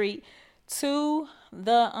 79th Street to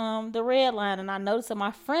the red line, and I noticed that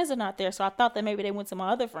my friends are not there. So I thought that maybe they went to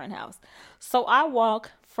my other friend's house. So I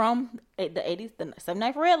walk from the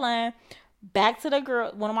 79th red line back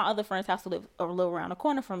to one of my other friends' house who lived a little around the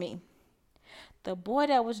corner from me. The boy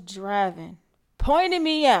that was driving pointed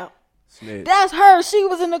me out. Snitch. That's her. She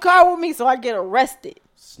was in the car with me, so I get arrested.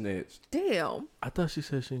 Snitched. Damn. I thought she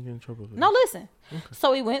said she didn't get in trouble. For No, listen.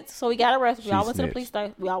 Okay. So we got arrested. We all went to the snitched. police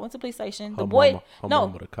station. We all went to the police station. her The boy,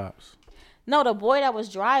 mama, the cops. no, the boy that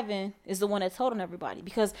was driving is the one that told on everybody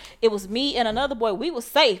because it was me and another boy. We was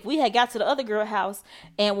safe. We had got to the other girl house,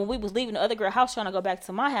 and when we was leaving the other girl house trying to go back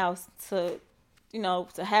to my house to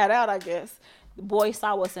head out, I guess the boy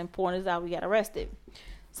saw us and pointed us out. We got arrested.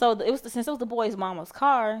 So since it was the boy's mama's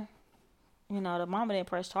car, the mama didn't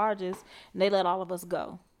press charges, and they let all of us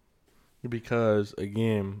go. Because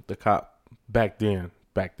again, the cop back then,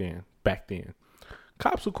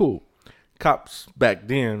 cops were cool. Cops back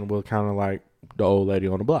then were kind of like the old lady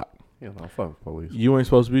on the block. Yeah, no, fuck police. You ain't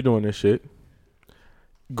supposed to be doing this shit.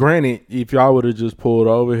 Granted, if y'all would have just pulled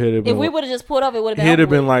over, If we would have just pulled over, it would have been. He'd have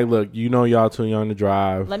been like, "Look, y'all too young to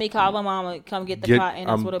drive. Let me call my mama, come get the car," and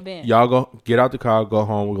that's what it been. Y'all go get out the car, go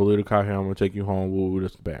home. We're gonna leave the car here. I'm gonna take you home. Woo,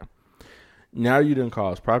 just bam. Now you didn't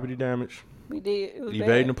cause property damage. We did. It was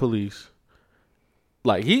Evading the police.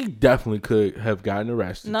 Like, he definitely could have gotten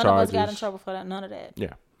arrested. None charges. of us got in trouble for that. None of that.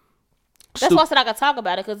 Yeah. That's why I said I could talk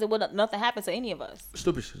about it because it would nothing happened to any of us.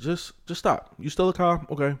 Stupid shit. Just stop. You stole a car?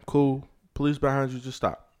 Okay, cool. Police behind you. Just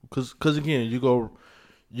stop. Cause again, you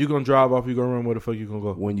gonna drive off. You gonna run where the fuck you gonna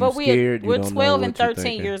go? When you're scared, we're you don't 12 know and what you're 13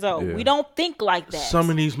 thinking. years old. Yeah. We don't think like that. Some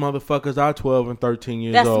of these motherfuckers are 12 and 13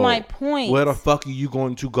 years That's old. my point. Where the fuck are you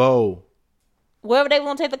going to go? Wherever they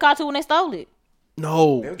want to take the car to when they stole it.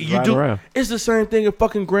 No, They you ride do. around. It's the same thing in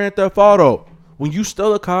fucking Grand Theft Auto. When you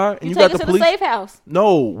steal a car and you take got it the to police. the safe house.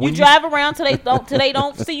 No, You when drive around till they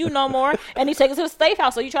don't see you no more, and you take it to the safe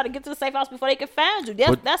house. So you try to get to the safe house before they can find you.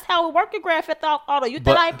 That's how it works in Grand Theft Auto. You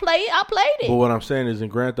think I played? I played it. But what I'm saying is, in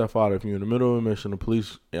Grand Theft Auto, if you're in the middle of a mission, the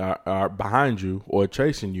police are behind you or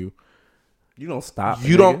chasing you. You don't stop.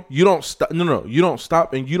 You don't stop. No, you don't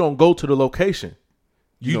stop, and you don't go to the location.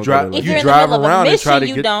 You don't drive. go to If the you're You in the drive middle of a around and mission, try to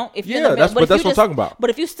you get. don't. If you're in Yeah, the that's middle- what but if I'm you talking about.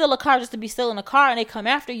 But if you steal a car just to be stealing a car and they come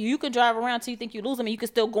after you, you can drive around till you think you lose them, and you can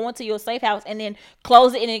still go into your safe house and then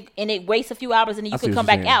close it, and it wastes a few hours, and then you I see can what come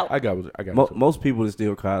back you're saying. out. I got. Most people that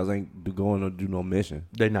steal cars ain't going to do no mission.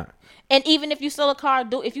 They not. And even if you steal a car,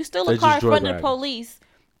 if you steal They a car in just front of the joyriding. police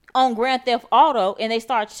on Grand Theft Auto and they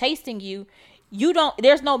start chasing you,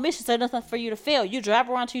 there's no mission, so there's nothing for you to fail. You drive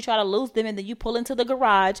around till you try to lose them, and then you pull into the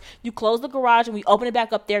garage, you close the garage, and we open it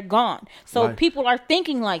back up, they're gone. So people are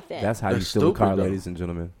thinking like that. That's how you steal a car, ladies and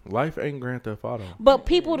gentlemen. Life ain't Grand Theft Auto. But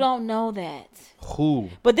people don't know that. Who?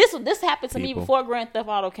 But this happened to me before Grand Theft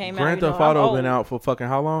Auto came out. Grand Theft Auto been out for fucking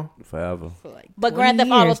how long? Forever. But Grand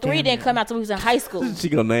Theft Auto 3 didn't come out until we was in high school. She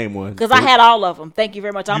gonna name one. Because I had all of them. Thank you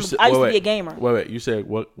very much. I used to be a gamer. Wait. You said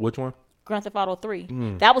what? Which one? Grand Theft Auto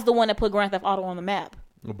 3. That was the one that put Grand Theft Auto on the map.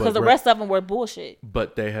 Because the rest of them were bullshit.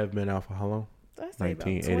 But they have been out for how long?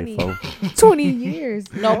 1984. 20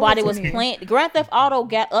 years. Nobody was playing. Grand Theft Auto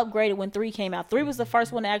got upgraded when 3 came out. 3 was the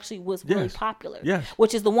first one that actually was really popular. Yes.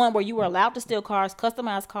 Which is the one where you were allowed to steal cars,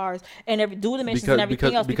 customize cars, and do the missions and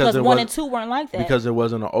everything else. Because 1 and 2 weren't like that. Because it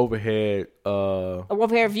wasn't an overhead. A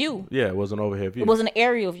overhead view. Yeah, it was an overhead view. It was an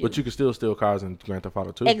aerial view. But you could still steal cars in Grand Theft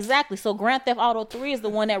Auto 2. Exactly. So Grand Theft Auto 3 is the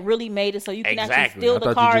one that really made it so you can actually steal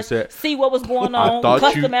the cars, see what was going on,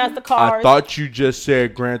 customize the cars. I thought you just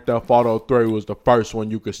said Grand Theft Auto 3 was the first one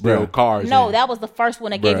you could steal cars. No, that was the first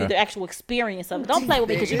one that gave you the actual experience of it. Don't play with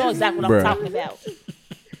me because you know exactly what I'm talking about.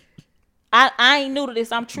 I ain't new to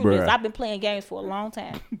this. I'm true to this. I've been playing games for a long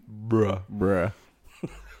time. Bruh.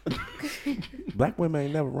 Black women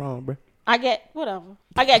ain't never wrong, bruh. I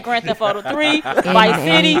got Grand Theft Auto 3, Vice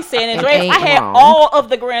City, San Andreas. I had all of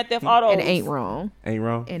the Grand Theft Autos. It ain't wrong. Ain't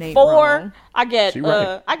wrong. It ain't 4. wrong. I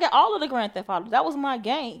got all of the Grand Theft Autos. That was my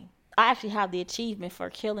game. I actually have the achievement for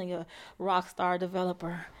killing a Rockstar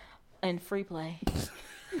developer in free play.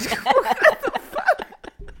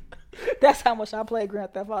 That's how much I play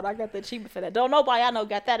Grand Theft Auto. I got the achievement for that. Don't nobody I know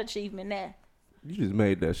got that achievement now. You just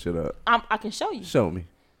made that shit up. I can show you. Show me.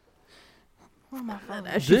 Where my phone?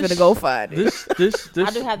 She's gonna go find it. This I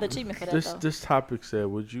do have the achievement for that though. This topic said,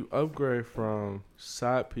 would you upgrade from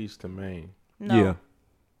side piece to main? No.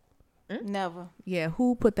 Yeah. Never. Yeah,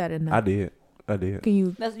 who put that in there? I did. Can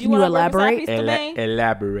you elaborate?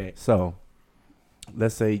 Elaborate. So,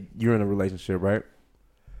 let's say you're in a relationship, right?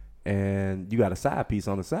 And you got a side piece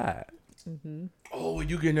on the side. Mm-hmm. Oh,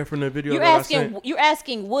 you getting that from the video? You're asking,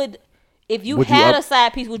 if you had a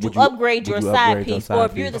side piece, would you upgrade your side piece? Or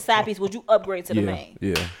if you're the side piece, would you upgrade to the main?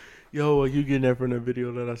 Yeah. Yo, are you getting that from the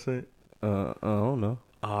video that I sent? I don't know.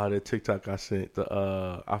 The TikTok I sent.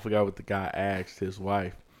 I forgot what the guy asked his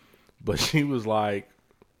wife, but she was like,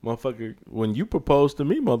 "Motherfucker, when you proposed to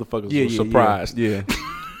me, motherfuckers were surprised." Yeah.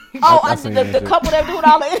 The couple that doing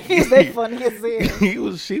all the interviews, they funny as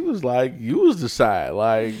hell. She was like, "You was the side,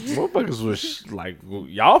 like motherfuckers was like,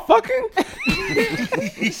 y'all fucking."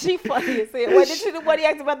 She funny as hell. Wait, did you what he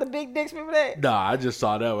asked about the big dicks? Remember that? Nah, I just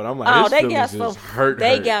saw that one. I'm like, they got some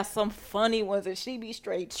They got some funny ones, and she be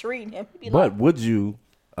straight treating him. But would you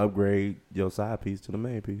upgrade your side piece to the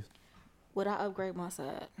main piece? Would I upgrade my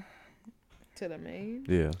side to the main?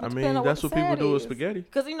 Yeah. I mean, that's what people do with spaghetti.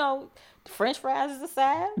 Because, French fries is a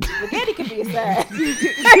side. Spaghetti could be a side.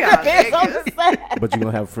 Depends on the side. But you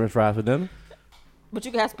going to have French fries for dinner? But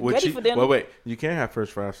you can have spaghetti for dinner. Wait. You can't have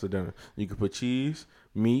French fries for dinner. You can put cheese,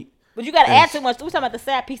 meat. But you got to add too much. We're talking about the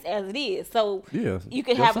side piece as it is. So you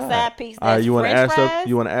can have a side piece that's you French fries.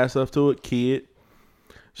 You want to add stuff to it? Kid.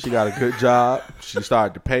 She got a good job. She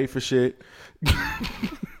started to pay for shit.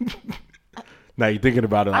 Now you're thinking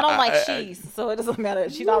about it. I don't like cheese, so it doesn't matter.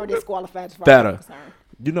 She's already disqualified as far as I'm concerned.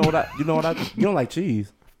 You know what? You don't like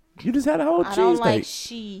cheese. You just had a whole cheese I don't steak. like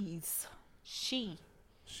cheese.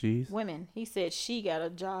 She's women. He said she got a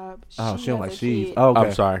job. She don't like cheese. Oh, okay.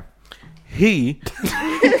 I'm sorry. He.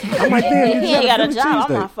 I'm like, damn, he ain't got a job.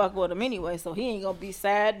 I'm not fucking with him anyway, so he ain't gonna be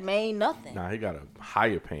sad, main nothing. Nah, he got a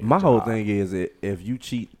higher paying. My whole thing is if you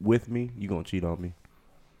cheat with me, you gonna cheat on me.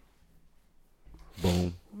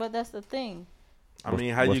 Boom. But that's the thing. I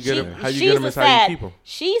mean, how you get him? How you get him is how you keep him.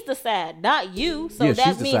 She's the sad, not you. So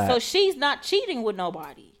that means so she's not cheating with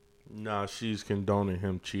nobody. Nah, she's condoning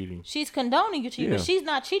him cheating. She's condoning you cheating. But she's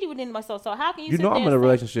not cheating with anybody. So how can you? You know I'm in a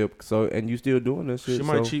relationship, and you still doing this shit. She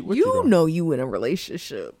might cheat with you. You know you in a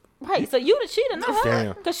relationship. Right, so you the cheater, not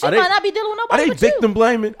her. Because she might not be dealing with nobody. Are they victim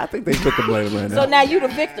blaming? I think they victim blaming right now. So now you the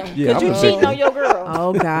victim because you cheating on your girl.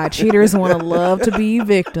 Oh God, cheaters want to love to be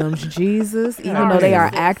victims. Jesus, even though they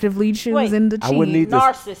are actively choosing to cheat.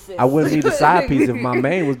 Narcissist. I wouldn't need the side piece if my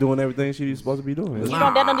main was doing everything she was supposed to be doing.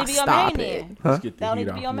 That don't need to be your main then. That don't need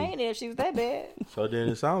to be your main then if she was that bad. So then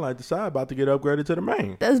it sounds like the side about to get upgraded to the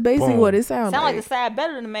main. That's basically what it sounds like. Sound like the side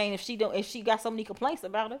better than the main if she got so many complaints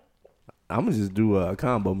about it. I'm gonna just do a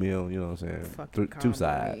combo meal, you know what I'm saying? Two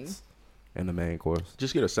sides and the main course.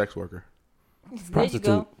 Just get a sex worker. There you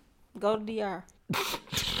go. Go to DR.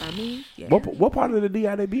 I mean, yeah. What part of the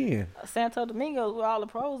DR they be in? Santo Domingo, where all the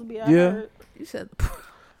pros be. Yeah. You said.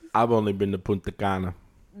 I've only been to Punta Cana.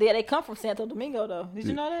 Yeah, they come from Santo Domingo though. Did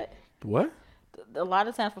you know that? What? A lot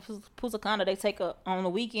of times for Punta Cana, they take on the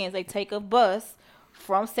weekends they take a bus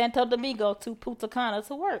from Santo Domingo to Punta Cana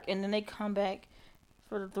to work, and then they come back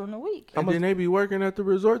during the week. And then they be working at the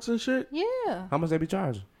resorts and shit. Yeah, How much they be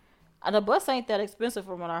charging? the bus ain't that expensive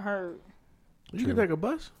from what I heard. You can take a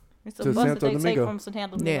bus. It's a To bus Santo that they take Domingo. from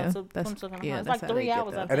Santo Domingo Yeah, to that's- Punta Cana. yeah, It's that's like how they 3 get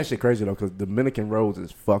hours. there. I And that think. shit crazy though, because Dominican roads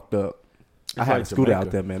is fucked up. I had like a scooter Jamaica.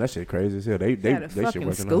 out there, man. That shit crazy as hell. They Got a shit fucking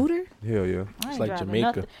working. scooter. Hell yeah. I ain't It's like driving Jamaica.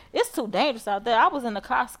 nothing. It's too dangerous out there. I was in the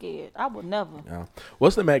car scared. I would never. Yeah.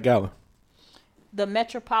 What's the Met Gala? The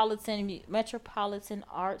Metropolitan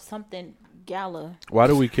Art something Gala. Why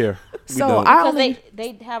do we care? So don't. I Because only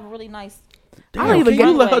they have really nice. I don't even can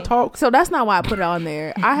you get- let her talk? so that's not why I put it on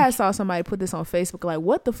there. I had saw somebody put this on Facebook. Like,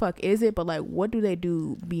 what the fuck is it? But like, what do they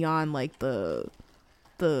do beyond like the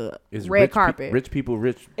It's red rich carpet? rich people,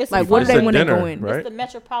 rich. It's Like, a what do It's they a when they dinner, go in? right? It's the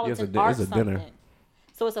Metropolitan It's a Art dinner. something.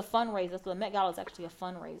 So it's a fundraiser. So the Met Gala is actually a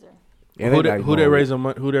fundraiser And Who they they, like who they going- raising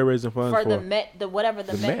who they raising funds for for? the Met, the whatever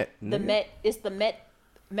the The Met, Met, the nigga. Met. It's the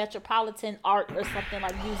Metropolitan Art or something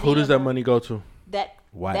like museum. Who does that or money go to? That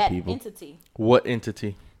White that people. entity. What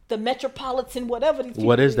entity? The Metropolitan whatever. These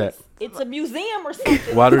What people is that? It's a museum or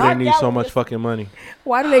something. Why do they Art need so gallery much is- fucking money?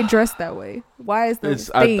 Why do they dress that way? Why is the It's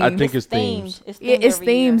theme? I think it's themed. themes. It's yeah, themed it's every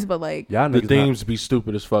themes, year. but like Y'all The niggas themes be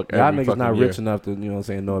stupid as fuck. Not, y'all every niggas fucking not year. rich enough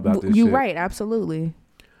to know about this you shit. right, absolutely.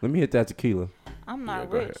 Let me hit that tequila. I'm Yeah, not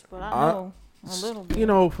go rich, ahead. but I know a little bit. You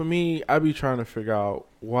know, for me, I be trying to figure out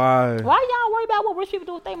why. Why y'all worry about what rich people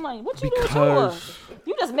do with their money? What you do with Because yours?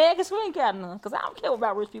 You just mad because you ain't got none. Because I don't care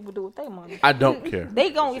about rich people do with their money. I don't care. They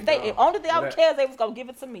gon' if only thing I would care is they was gonna give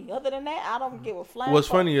it to me. Other than that, I don't give a flying. What's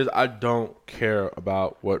fuck. funny is I don't care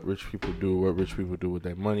about what rich people do with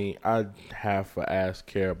their money. I half a ass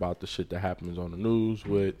care about the shit that happens on the news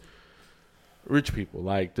with rich people.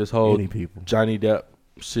 Like this whole Any people. Johnny Depp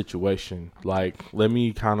situation. Like, let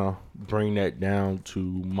me kind of bring that down to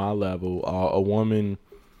my level. A woman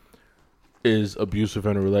is abusive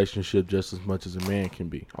in a relationship just as much as a man can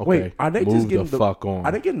be. Okay, Wait, are they move just getting the fuck on?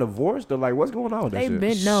 Are they getting divorced or like what's going on with that They've shit?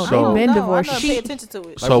 been no, So- they've been No, divorced. I don't pay attention to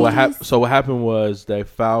it. So Like, what happened was they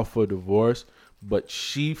filed for divorce, but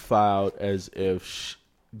she filed as if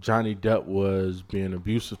Johnny Depp was being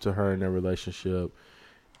abusive to her in their relationship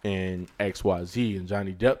and XYZ, and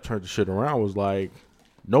Johnny Depp turned the shit around, was like,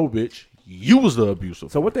 "No, bitch, you was the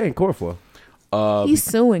abusive." So what they in court for? he's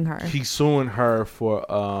suing her. He's suing her for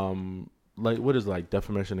like what is it, like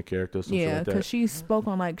defamation of character or something Yeah, like because that. she spoke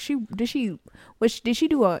on like did she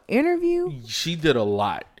do an interview? She did a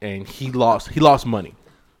lot, and he lost money.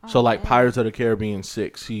 So like Pirates of the Caribbean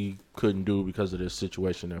 6, he couldn't do because of this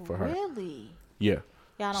situation there for her. Really? Yeah.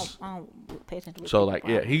 Yeah, I don't pay attention to. So like,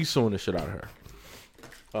 yeah, he's suing the shit out of her.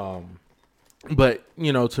 But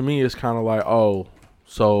you know, to me, it's kind of like, oh,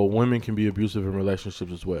 so women can be abusive in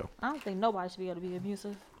relationships as well. I don't think nobody should be able to be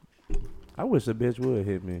abusive. I wish a bitch would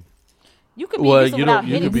hit me. You could be Well, abusive you without don't.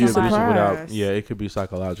 You hitting could be abusive somebody. without. Surprise. Yeah, it could be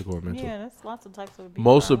psychological or mental. Yeah, there's lots of types of abuse.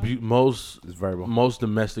 Most It's verbal. most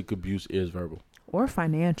domestic abuse is verbal. Or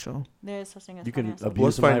financial. There's such thing as You can financial. abuse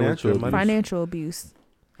What's somebody with financial your abuse? money. Financial abuse.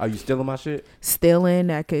 Are you stealing my shit? Stealing,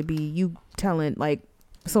 that could be you telling like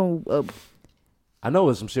so I know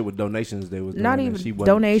it's some shit with donations they was doing. Not and even she wasn't-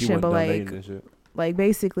 donation, she wasn't but, like, donating and shit. like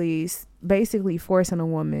basically forcing a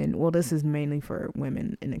woman. Well, this is mainly for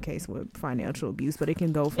women in the case with financial abuse, but it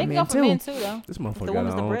can go for It can men go for too. men too, though. This If motherfucker the got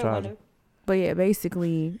woman's her the own breadwinner. charger. But yeah,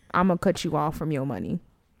 basically, I'm gonna cut you off from your money.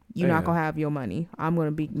 You're not Damn. gonna have your money. I'm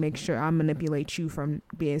gonna make sure I manipulate you from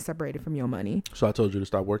being separated from your money. So I told you to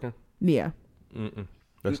stop working. Yeah, Mm-mm.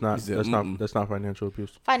 That's not. You said, That's mm-mm. not. That's not financial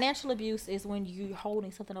abuse. Financial abuse is when you're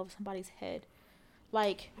holding something over somebody's head.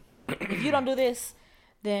 Like, if you don't do this,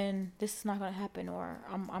 then this is not gonna happen, or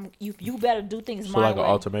you better do things So my like way. an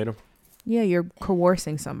ultimatum. yeah, you're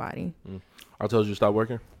coercing somebody. I told you to stop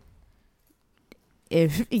working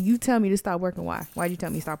If you tell me to stop working, why? Why'd you tell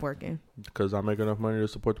me to stop working? because I make enough money to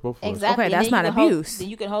support the both of us. Exactly. Okay, and that's then you not can hold- abuse. then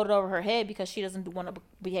you can hold it over her head because she doesn't want to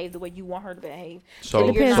behave the way you want her to behave. So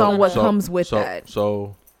It depends on what comes with that.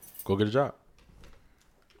 So go get a job.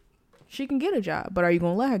 She can get a job, but are you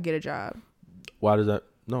gonna let her get a job? Why does that?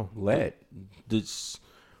 No. Let. This,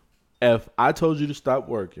 if I told you to stop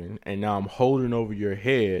working and now I'm holding over your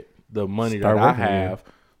head the money Start that I working, yeah. have,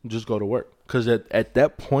 just go to work. Because at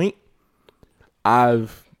that point, I'm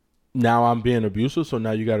being abusive, so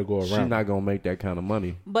now you got to go She's around. not gonna make that kind of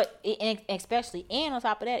money. But especially, and on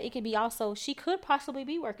top of that, it could be also she could possibly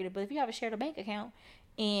be working it. But if you have a shared bank account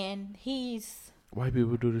and he's White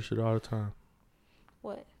people do this shit all the time.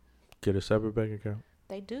 what Get a separate bank account.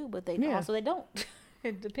 they do, but they Yeah. also they don't.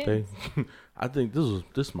 It depends. I think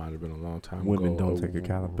this might have been a long time Women ago. don't take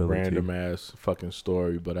accountability. Random ass fucking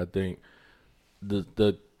story, but I think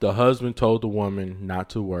the husband told the woman not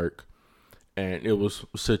to work, and it was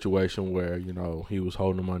a situation where he was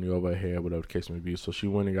holding the money over her head, whatever the case may be. So she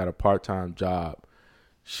went and got a part-time job.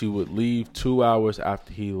 She would leave 2 hours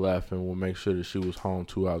after he left, and would make sure that she was home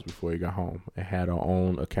 2 hours before he got home, and had her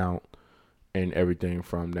own account and everything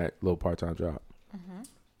from that little part-time job. Mm-hmm.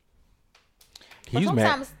 He's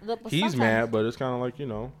mad. He's mad, but it's kind of like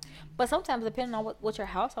But sometimes, depending on what your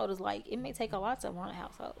household is like, it may take a lot to run a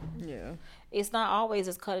household. Yeah. It's not always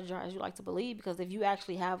as cut and dry as you like to believe, because if you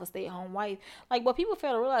actually have a stay-at-home wife, like what people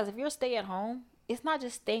fail to realize, if you're stay-at-home, it's not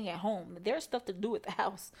just staying at home. There's stuff to do at the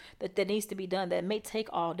house that needs to be done that may take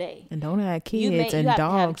all day. And don't have kids You and have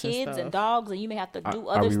dogs to have kids and dogs, and you may have to do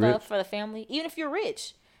other stuff rich? for the family, even if you're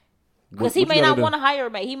rich. What Because he you may gotta not do? want to hire a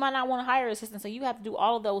maid. He might not want to hire an assistant. So you have to do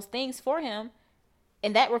all of those things for him.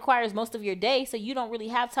 And that requires most of your day. So you don't really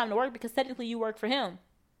have time to work, because technically you work for him.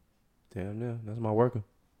 Damn, yeah, that's my worker.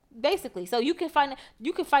 Basically. So you can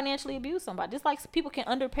financially abuse somebody. Just like people can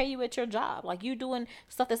underpay you at your job. Like you doing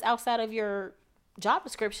stuff that's outside of your job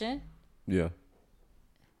description. Yeah.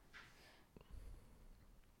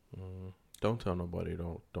 Don't tell nobody.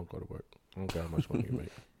 Don't go to work. I don't care how much money you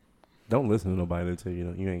make. Don't listen to nobody that tell you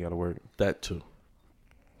ain't got to work. That too.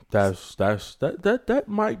 That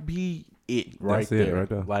might be it right That's it there. right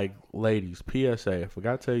there. Like, ladies, PSA. I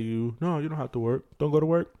forgot to tell you. No, you don't have to work. Don't go to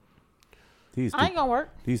work. These I ain't gonna work.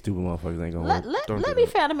 these stupid motherfuckers ain't gonna Let work. me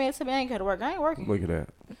find a man to me. I ain't gotta work. I ain't working. Look at that.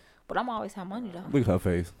 But I'm always have money though. Look at her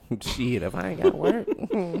face. Shit, if I ain't got to work.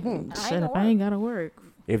 Shut up. I ain't got to work.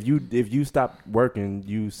 If you stop working,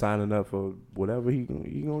 you signing up for whatever he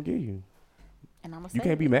gonna give you. And I'm You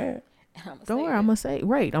can't be mad. Don't worry. I'm going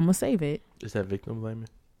to save it. Is that victim blaming?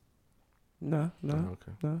 No, Oh,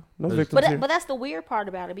 okay. no victims here. But that's the weird part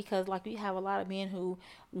about it, because like we have a lot of men who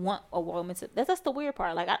want a woman to. That's the weird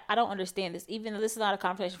part. Like I don't understand this. Even though this is not a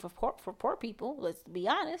conversation for poor people, let's be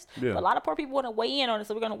honest. Yeah. But a lot of poor people want to weigh in on it,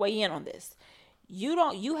 so we're going to weigh in on this.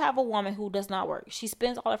 You have a woman who does not work. She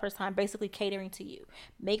spends all of her time basically catering to you,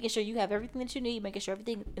 making sure you have everything that you need, making sure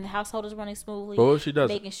everything in the household is running smoothly. But what she does?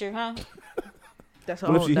 Making sure, That's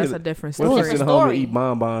What if she that's hit a different What if story. she sit Different at home and story. eat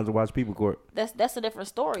bonbons and watch People Court? that's a different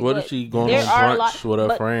story. What but if she going there on are a brunch lot- with her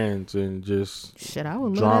but- friends and just Shit, I would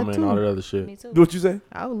love drama that and all too. that other shit? Me too. What you say?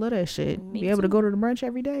 I would love that shit. Me Be able to too. go to the brunch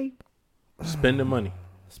every day. Spending money.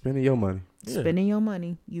 Spending your money. Yeah. Spending your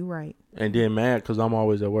money. You right. And then mad because I'm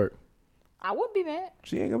always at work. I wouldn't be mad.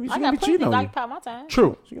 She ain't gonna be. She I gonna got be plenty cheating of on you. occupy my time.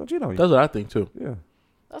 True. She gonna cheat on you. That's what I think too. Yeah.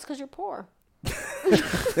 That's because you're poor.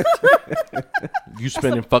 You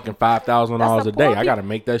spending fucking $5,000 that's a a day. poor I gotta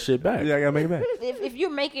make that shit back. Yeah, I gotta make it back. If you're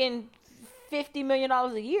making $50 million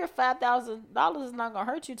a year, $5,000 is not gonna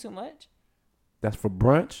hurt you too much. That's for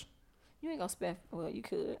brunch. You ain't gonna spend. Well, you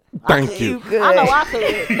could. Thank I could. you. I know I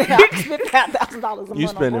could. I could spend $5,000 a month. You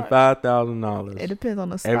on spending brunch. It $5,000 depends on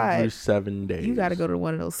the spot. every 7 days. You got to go to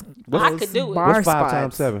one of those, I those could do it. bar What's 5 spots.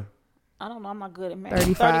 times 7? I don't know. I'm not good at math.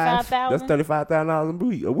 35. That's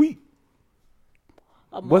 $35,000 a week.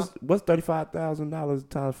 a month. What's $35,000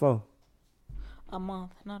 times 4? A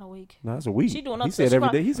month, not a week. No, that's a week. She doing He up- said she every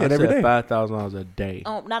prob- day. He I said every day. $5,000 a day.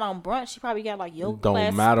 Not on brunch. She probably got like yoga Don't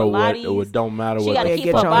classes, matter what. Pilates. It don't matter She what gotta the keep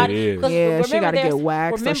get her fuck your- body. it is. 'cause Yeah, she remember gotta get there's-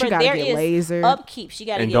 waxed, so she remember gotta there get is lasered. upkeep. She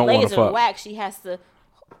gotta And get don't wanna laser fuck. and wax. She has to.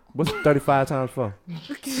 What's 35 times 4?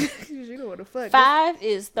 You know what the fuck? 5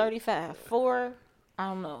 is 35. 4, I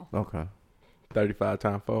don't know. Okay. 35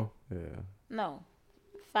 times 4. Yeah. No,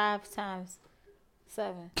 5 times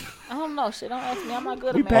 7. I don't know. Shit, don't ask me. I'm not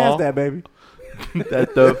good We at passed math. that, baby.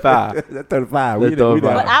 That's 35. That's 35. That's We 35.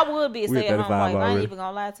 But I would be a We at stay-at-home 35 wife. I ain't already. even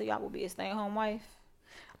gonna lie to you. I would be a stay-at-home wife.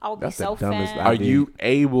 I would That's be so the dumbest fine. Are idea. you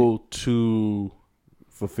able to?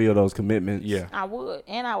 fulfill those commitments. Yeah. I would,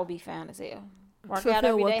 and I would be fine as hell. Work out Fulfill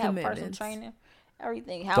every what day, have personal commitments? training,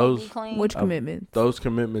 everything. House Those- be clean. Which commitments? Those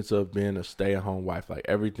commitments of being a stay-at-home wife, like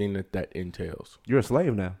everything that entails. You're a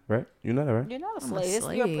slave now, right? You know that, right? You're not a I'm a slave. It's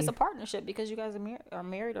a slave. partnership because you guys are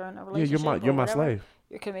married or in a Yeah, relationship. you're or my whatever. slave.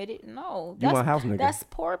 You're committed. No, You that's, my house nigga. That's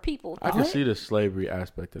poor people. I can What? see the slavery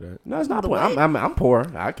aspect of that. No, it's not The poor. way- I'm poor.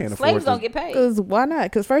 I can't afford Slaves to. don't get paid. Because why not?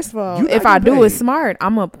 Because first of all, You if not I getting do it paid. smart,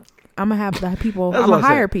 I'm gonna have the people. That's I'm what gonna I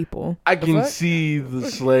said. hire people. I The can fuck? see the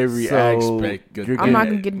slavery So, aspect. you're I'm not getting-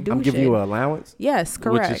 gonna get to do I'm shit. giving you an allowance. Yes, which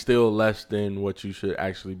correct. is still less than what you should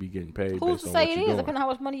actually be getting paid. Who's based to on say what it you're is? doing. Depending on how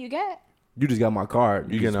much money you got. You just got my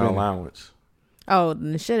card. You can get an spend it. allowance. Oh,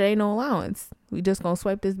 then shit ain't no allowance. We just gonna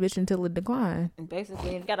swipe this bitch until it decline. And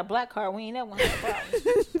basically, if you got a black card, we ain't never gonna have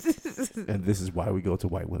problems. And this is why we go to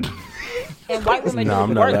white women. And white women Nah, I'm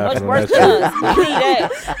do not much laughing on worse that than us. We need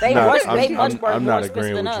that. They Nah, worse. I'm- They much I'm- worse I'm not worse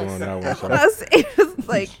agreeing than with you us. on that one. So. It's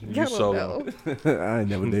like, You I don't solo. know. I ain't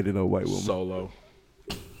never dated no white woman. Solo.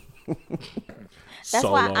 That's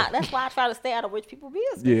Solo. why I try to stay out of rich people's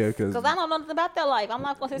business. Yeah, because Because I don't know nothing about their life. I'm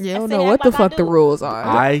not going to You say don't know what act the like I fuck the do. rules are.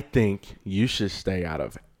 I think you should stay out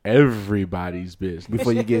of everybody's business.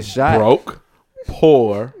 before you get shot, Broke,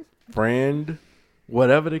 poor, friend,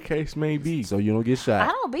 whatever the case may be. so you don't get I shot.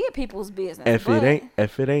 don't be in people's business. If but-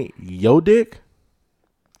 it ain't your dick,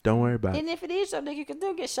 don't worry about it. And if it is your dick, you can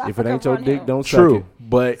still get shot. If for it ain't your confronting dick, him. don't suck True, it.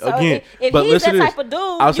 but So again, if but he's listen that to type this. of dude,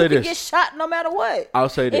 I'll you say can this. get shot no matter what. I'll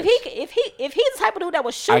say this. If he's the type of dude that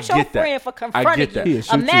would shoot I your get that. friend for I confronting get that. you, He'll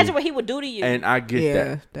shoot imagine you. what he would do to you. And I get Yeah,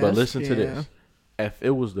 that. But that's- listen to yeah. this. If it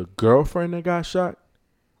was the girlfriend that got shot,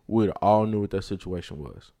 we'd all knew what that situation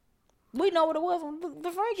was. we know what it was when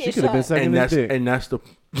the friend She gets could have been shot. sucking his dick. And that's the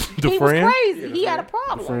He friend. was crazy. He had a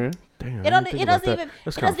problem. Friend. Damn, It I doesn't. didn't think It about doesn't that. even.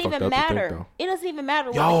 That's It kinda doesn't even fucked up to think, matter. though. It doesn't even matter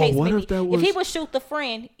what Yo, the case what may if be. that If he was- would shoot the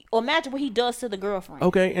friend, or imagine what he does to the girlfriend.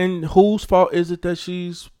 Okay, and whose fault is it that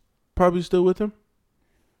she's probably still with him?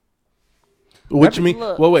 Which means,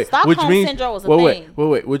 Look, wait, which Stockholm means, syndrome is a wait, thing.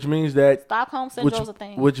 wait, which means that, Stockholm which, syndrome is a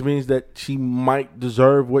thing. which means that she might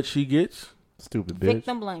deserve what she gets. Stupid bitch.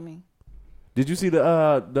 Victim blaming. Did you see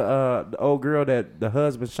the old girl that the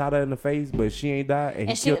husband shot her in the face, but she ain't died and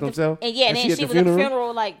he she killed at the- himself? And yeah, and then at she the was at the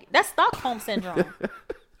funeral. Like that's Stockholm syndrome.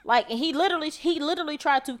 Like, and he literally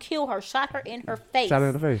tried to kill her, shot her in her face. Shot her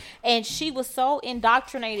in the face. And she was so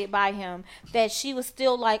indoctrinated by him that she was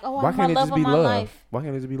still like, "Oh, Why I'm my can't it love just of be my love? life." Why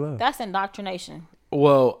can't it just be love? That's indoctrination.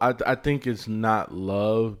 Well, I think it's not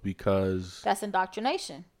love because That's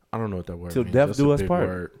indoctrination. I don't know what that word Till means. death That's do a us big part.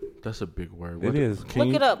 word. That's a big word. It is. Can Look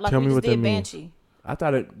you it up, like tell we me just what that did means? Banshee. I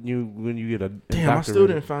thought it when you get a Damn, I still indoctrinated-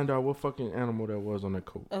 didn't find out what fucking animal that was on that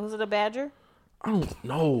coat. Was it a badger? I don't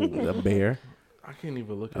know. a bear, I can't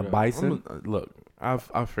even look it A up. bison? Look, I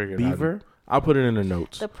figured beaver. I'll put it in the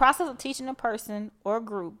notes. The process of teaching a person or a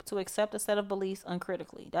group to accept a set of beliefs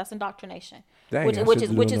uncritically. That's indoctrination. Dang, which I which should is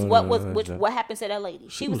do which is no, what no, was no, which no. what happened to that lady.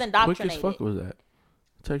 She was Quick indoctrinated. as fuck was that?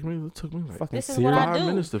 Took me like Fucking This is what I 5 do.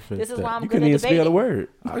 minutes to finish This is that. why I'm You good couldn't at even spell the debating. word.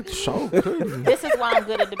 I so couldn't. This is why I'm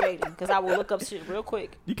good at debating because I will look up shit real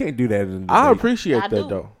quick. You can't do that. In I debate. appreciate I that do.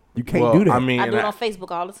 though. You can't Well, do that. I mean, I in do it a- on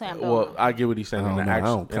Facebook all the time. well, I get what he's saying. I In don't the know. I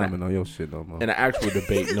actual, don't comment on your shit no more. in an actual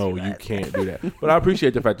debate, no, you can't do that. But I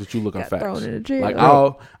appreciate the fact that you look up Got thrown facts. in the jail. Like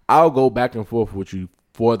Bro. I'll go back and forth with you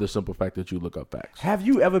for the simple fact that you look up facts. Have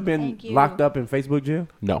you ever been Thank you. locked up in Facebook jail?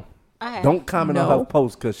 No. I have. Don't comment on No. her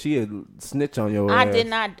post because she'll snitch on your I ass. did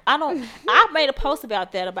not. I don't. I made a post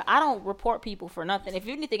about that, but I don't report people for nothing. If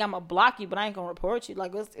you anything, I'm gonna block you, but I ain't gonna report you.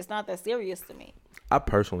 Like it's not that serious to me. I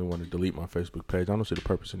personally want to delete my Facebook page. I don't see the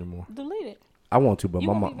purpose anymore. Delete it. I want to, but You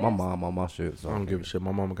my gonna be my messed. mom on my shit. So I don't give a shit.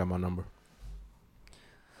 My mama got my number.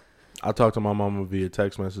 I talk to my mama via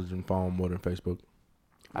text message and phone more than Facebook.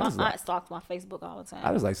 I just My like, aunt stalks my Facebook all the time.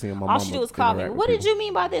 I just like seeing my all mama. she do is call me. interact with What did people. you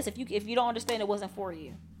mean by this? If you don't understand, it wasn't for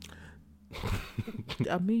you.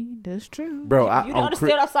 I mean, that's true. Bro, You don't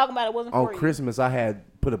understand what I was talking about. It wasn't on for you. Christmas, I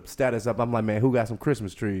had put a status up. I'm like, man, who got some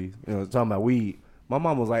Christmas trees? You know, talking about weed. My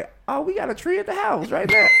mom was like, oh, we got a tree at the house right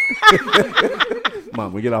now.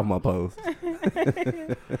 Mama, get off my post.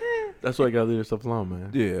 That's why you gotta leave this stuff alone, man.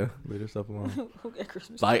 Yeah. Leave this stuff alone. Who got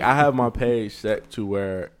Christmas? Like I have my page set to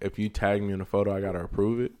where if you tag me in a photo, I gotta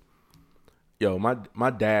approve it. Yo, my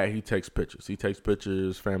dad, he takes pictures. He takes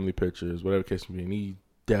pictures, family pictures, whatever the case may be. And he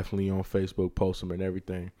definitely on Facebook posts them and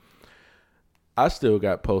everything. I still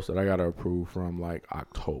got posts that I gotta approve from like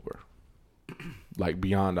October, like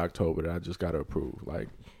beyond October that I just gotta approve. Like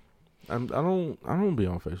I don't be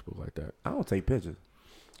on Facebook like that. I don't take pictures.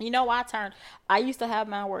 You know why I used to have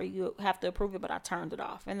mine where you have to approve it, but I turned it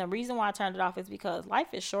off. And the reason why I turned it off is because life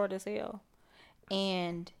is short as hell.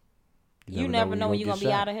 And you never know when you're going to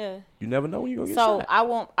be out of here. You never know when you're going to get So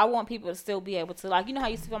shot. I want people to still be able to, like, you know how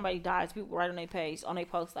you see somebody dies, people write on their page, on their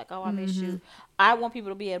post, like, oh, I miss you. I want people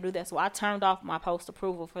to be able to do that. So I turned off my post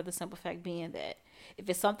approval for the simple fact being that if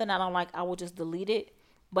it's something I don't like, I will just delete it.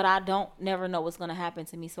 But I don't never know what's going to happen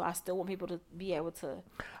to me. So I still want people to be able to.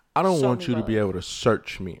 I don't Show want me you to love. be able to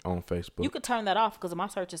search me on Facebook. You could turn that off because my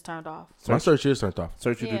search is turned off. My search is turned off.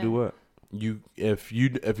 Search you to Yeah. do what? If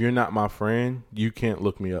you're not my friend, you can't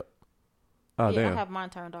look me up. Oh, Yeah, damn. I have mine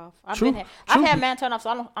turned off. I've Truth- had truth- mine turned off, so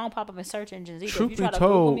I don't pop up in search engines either. Truth if be you try to Google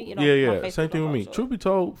told, me, you know, yeah, my yeah, Facebook same thing don't with me. show up. Truth be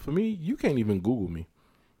told, for me, you can't even Google me.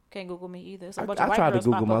 Can't Google me either. It's a I bunch of white tried to girls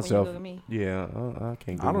Google pop up when you myself. Google me. Yeah, I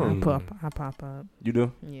can't I Google. don't- I pop up. You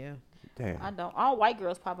do? Yeah. Damn. I don't. All white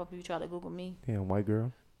girls pop up if you try to Google me. Damn, white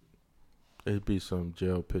girl. It'd be some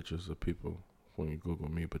jail pictures of people when you Google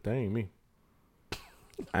me, but that ain't me.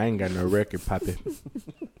 I ain't got no record, Poppy.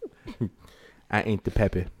 I ain't the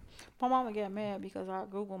Peppy. My mama got mad because I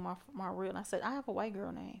Googled my real. And I said, I have a white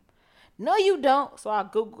girl name. No, you don't. So I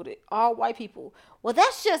Googled it. All white people. Well,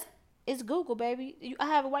 that's just, it's Google, baby. I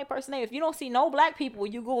have a white person name. If you don't see no black people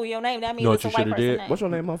when you Google your name, that means Know it's a what you white shoulda person did? name. What's your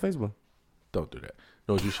name on Facebook? Don't do that.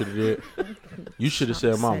 Know what you should have did? You should have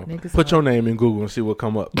said, Set "Mama, niggas put up. your name in Google and see what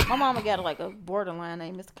come up." My mama got like a borderline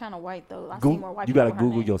name. It's kind of white, though. I see Google, more white you people gotta with her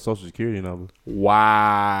Google name. your social security number.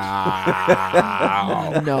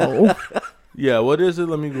 Wow. No. Yeah, what is it?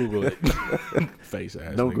 Let me Google it. Face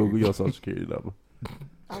ass. Don't nigga. Google your social security number.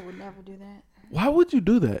 I would never do that. Why would you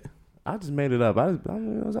do that? I just made it up. I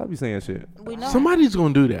be saying shit. We know. Somebody's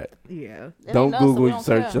gonna do that, Yeah. It ain't Don't us, so we Google don't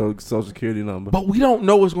search care. your social security number. but we don't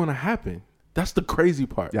know what's gonna happen. That's the crazy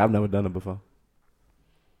part. Yeah, I've never done it before.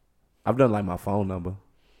 I've done like my phone number.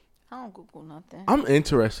 I don't Google nothing. I'm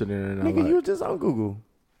interested in it. And Nigga, I'm you like, just on Google.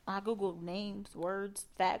 I Google names, words,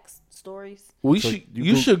 facts, stories. we So should. you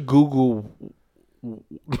You should Google.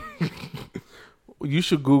 You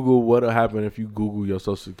should Google what'll happen if you Google your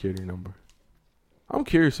social security number. I'm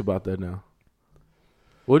curious about that now.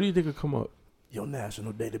 What do you think will come up? Your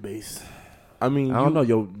national database. I mean, I don't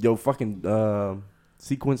know. Your fucking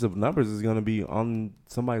sequence of numbers is gonna be on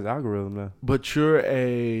somebody's algorithm now. But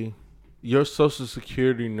your social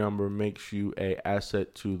security number makes you a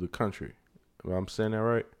asset to the country. Am I saying that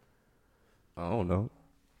right? I don't know.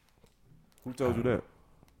 Who told you that?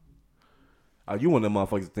 Oh, you one of them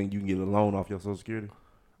motherfuckers that think you can get a loan off your social security?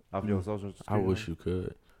 Off your social security? I wish you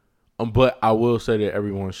could. But I will say that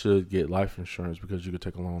everyone should get life insurance because you could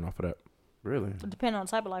take a loan off of that. Really? Depending on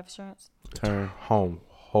the type of life insurance. Term.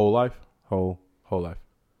 Whole life? Whole. Whole life.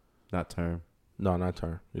 Not term. No, not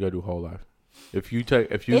term. You gotta do whole life. If you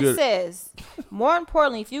It says, more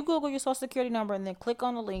importantly, if you Google your social security number and then click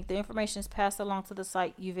on the link, the information is passed along to the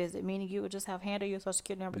site you visit, meaning you would just have handed your social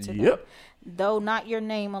security number to them. Yep. Though not your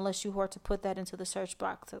name unless you were to put that into the search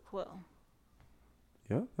box as well.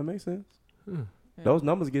 Yeah, that makes sense. Those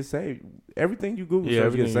numbers get saved. Everything you Google yeah, search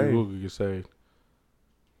everything gets you saved. Google gets saved.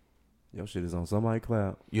 Your shit is on somebody's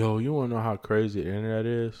cloud. Yo, you wanna know how crazy the internet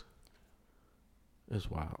is? It's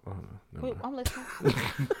wild. I don't know. Never Wait, mind. I'm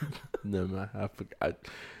listening. Never mind. I forgot.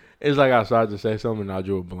 It's like I started to say something and I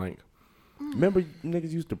drew a blank. Remember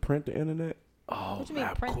niggas used to print the internet? Oh, What you mean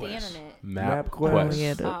print the internet? MapQuest. MapQuest. Oh,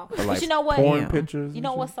 yeah, Oh. Or But like you know what? porn Yeah. pictures. You and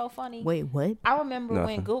know shit? what's so funny? Wait, what? I remember when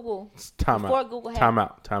Nothing. Google, Time before out. Google had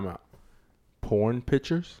Time out. Porn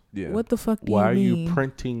pictures? Yeah. What the fuck do Why are you mean? you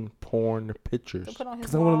printing porn pictures? to put on his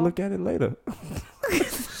Because I want to wall. look at it later.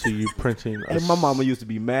 So you printing? And my mama used to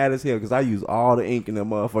be mad as hell because I use all the ink in them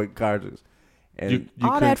motherfucking cartridges. And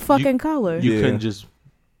All that fucking color. You Yeah. couldn't just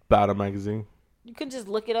buy the magazine. You can just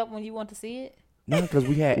look it up when you want to see it. no, because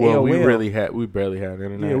we had Well, AOL. we barely had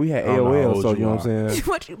internet. Yeah, we had I don't know how AOL, old so you know what are. I'm saying?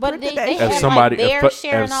 What you But printed they that had, shit? If like, somebody, Bear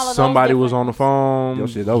Share and all of those somebody was on the different- phone, Your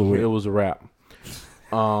shit over with. it was a wrap.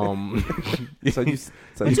 So you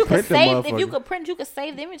But you could print them save if you motherfuckers. could print. You could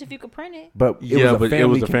save the image if you could print it. But it yeah, was but it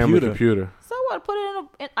was a family computer. So what? Put it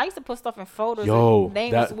in. I used to put stuff in folders. Yo, and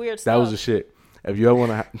name that this weird that stuff. was the shit. If you ever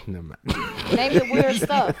want to, never mind. Name the weird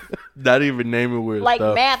stuff Not even naming weird like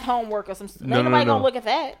stuff. math homework or some. No, Ain't no, nobody no. gonna look at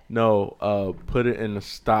that. No, put it in the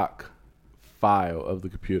stock file of the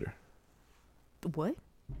computer. What?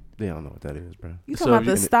 They don't know what that is, bro. You So talking about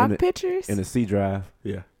you- the stock in the- pictures? In a C drive.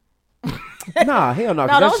 Yeah. Nah, hell no. No,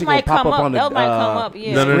 'cause that those shit gonna might pop come up up. on the Those might come up.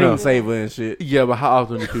 Yeah. No, no, no. screensaver and shit. Yeah, but how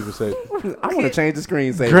often do people say? I want to change the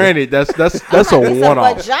screensaver. Granted, that's a It's one a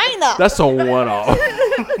off. vagina. That's a one off.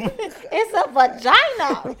 It's a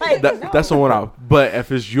vagina. Like, no. That's a one off. But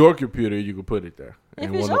if it's your computer, you can put it there. If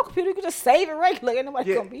And it's one your of- computer, you can just save it regular. Ain't nobody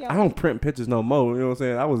Yeah, gonna be I on. don't print pictures no more. You know what I'm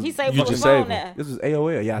saying? I was. He saved You on his just phone save now. This was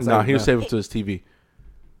AOL. Yeah, I Nah, saved he'll it save it to his TV.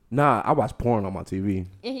 Nah, I watch porn on my TV.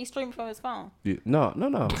 And he streamed from his phone. Yeah, no.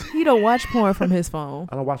 He don't watch porn from his phone.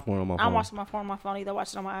 I don't watch porn on my phone. I don't watch my phone on my phone either. I watch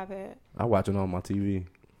it on my iPad. I watch it on my TV.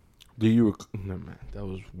 Do you? Never mind. That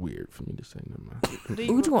was weird for me to say. Never mind.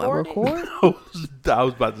 Do What you want to record it? record? I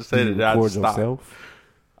was about to say Do you that. I record stopped. yourself?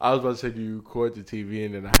 I was about to say, do you record the TV?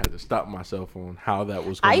 And then I had to stop myself on how that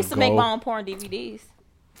was going I used to make my own porn DVDs.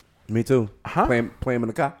 Me too. Huh? Play 'em in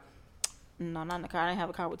the car. No, not in the car. I didn't have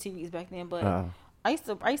a car with TVs back then, but Uh, I used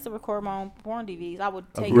to record my own porn DVDs. I would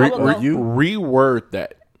take. Re- I would were go, you- Reword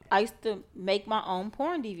that. I used to make my own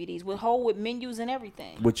porn DVDs with menus and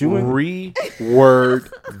everything. what you in?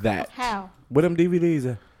 Reword that. How? What them DVDs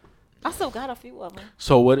at? I still got a few of them.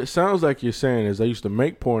 So what it sounds like you're saying is they used to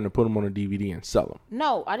make porn and put them on a DVD and sell them.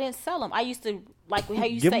 No, I didn't sell them. I used to, like how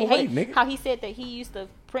you Give 'em say, away, hey, nigga. how he said that he used to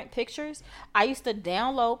print pictures. I used to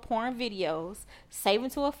download porn videos, save them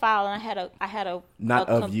to a file, and I had a Not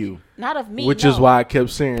a of you. not of me, Which no. is why I kept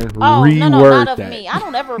saying Oh, reword no, not of that. me. I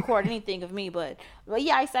don't ever record anything of me, but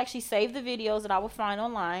yeah, I used to actually save the videos that I would find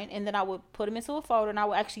online, and then I would put them into a folder, and I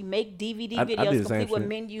would actually make DVD I did videos the same complete with shit.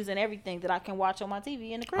 menus and everything that I can watch on my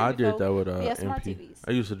TV in the crib. I did that with we had smart MP. TVs.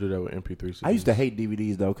 I used to do that with MP3 CDs. I used to hate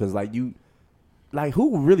DVDs though, cause like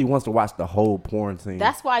who really wants to watch the whole porn scene?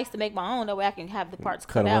 That's why I used to make my own. That way I can have the parts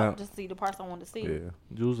Cut cut 'em out, out. just see the parts I want to see. yeah.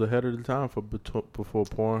 You was ahead of the time before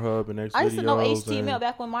Pornhub and Xvideos. I used to know HTML and-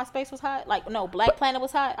 back when MySpace was hot. Like, no, Black Planet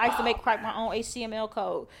was hot. I used to crack my own HTML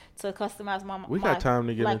code to customize my. We my got time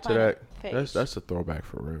to get Black into Planet that. page. That's a throwback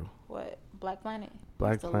for real. What, Black Planet? Black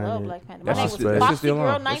I used to Planet. love Black Planet. My That name shit's was still- that shit's Foxy still Girl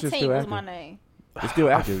on. That shit's 19 still was active. my name. It's still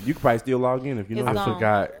active. You can probably still log in if you It's know. gone. it.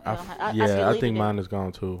 Forgot. I think I Yeah, I deleted think it. mine is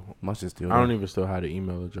gone too. My shit's still. I don't there. even still have the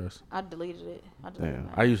email address. I deleted it. Damn.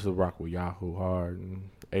 I used to rock with Yahoo hard and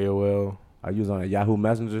AOL. I use on a Yahoo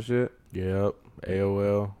Messenger shit. Yep.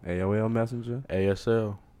 AOL. AOL Messenger.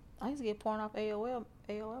 ASL. I used to get porn off AOL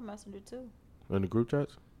Messenger too. In the group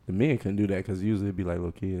chats? The men couldn't do that because usually it'd be like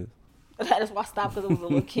little kids. That's why I stopped, because it was a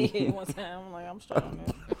little kid one time. I'm like, I'm struggling.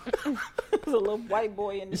 It was a little white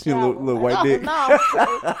boy in the You see a shower. little white dick? No, I'm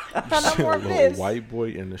straight. Trying to more Little fish. white boy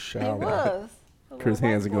in the He shower. was. A Chris little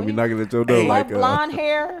hands are white gonna be boy. knocking at your door Hey, Like like blonde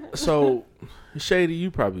hair. So, Shady,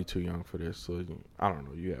 you probably too young for this. So I don't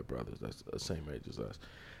know. You have brothers that's the same age as us.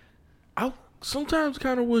 I sometimes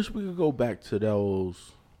kind of wish we could go back to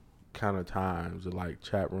those kind of times and like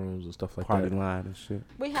chat rooms and stuff like party that. line and shit.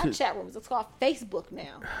 We have chat rooms. It's called Facebook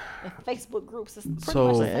now. And Facebook groups is pretty So-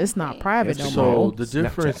 much the same It's not thing. private no So more. the Snapchat.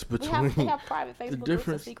 difference We between have private Facebook the groups and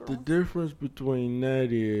difference secret the rooms. difference between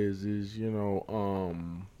that is you know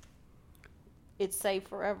It's saved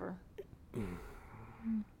forever.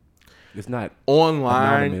 It's not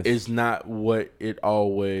online Anonymous. is not what it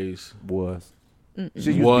always was.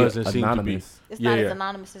 Shit was used and to be seemed to be. anonymous. It's Yeah, not yeah. as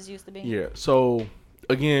anonymous as it used to be. Yeah. So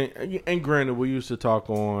again, and granted, we used to talk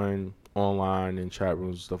online and chat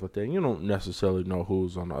rooms and stuff like that. You don't necessarily know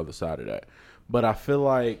who's on the other side of that, but I feel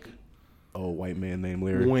like Old white man named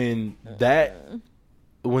Larry. when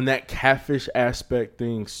that catfish aspect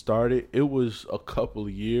thing started, it was a couple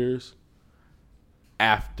of years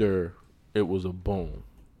after it was a boom.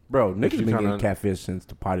 Bro, niggas you been kinda- getting catfish since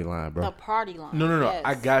the party line, bro. The party line. No. Yes.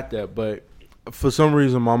 I got that, but for some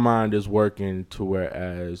reason, my mind is working to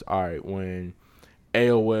whereas, all right, when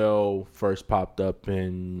AOL first popped up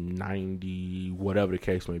in 90, whatever the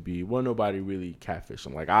case may be, wasn't nobody really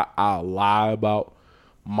catfishing. Like, I'll lie about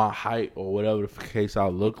my height or whatever the case I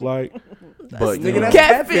look like. But, you Nigga, know, that's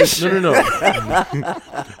catfish. no.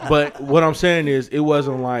 But what I'm saying is, it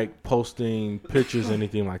wasn't like posting pictures or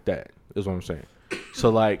anything like that, is what I'm saying. So,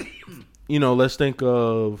 like, you know, let's think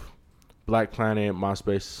of Black Planet,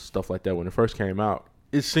 MySpace, stuff like that. When it first came out,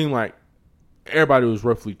 it seemed like everybody was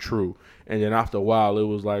roughly true. And then after a while, it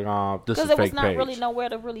was like, this is Because a it was fake not page. really nowhere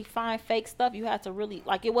to really find fake stuff. You had to really,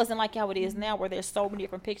 like, it wasn't like how it is now where there's so many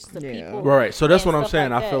different pictures of Yeah. people. Right. So that's and what I'm stuff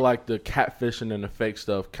saying. like I feel that. like the catfishing and the fake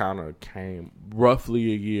stuff kind of came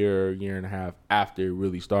roughly a year and a half after it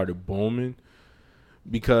really started booming.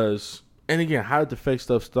 Because, and again, how did the fake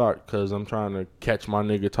stuff start? Because I'm trying to catch my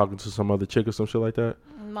nigga talking to some other chick or some shit like that.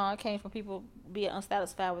 No, it came from people being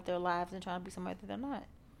unsatisfied with their lives and trying to be somebody that they're not.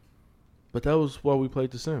 But that was why we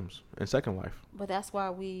played The Sims and Second Life. But that's why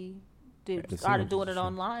we The started Sims doing is it shit.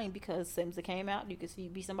 online, because Sims that came out, you could see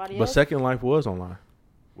be somebody But else. Second Life was online.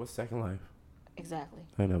 What's Second Life? Exactly.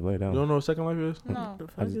 I never played that You one. don't know what Second Life is? No.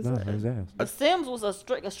 I just know. I just asked. The Sims was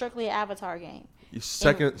a strictly an Avatar game.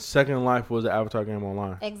 Second Life was an Avatar game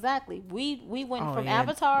online. Exactly. We went Oh, from yeah.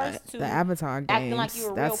 avatars to the Avatar games. acting like you were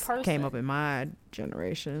a real That's person. came up in my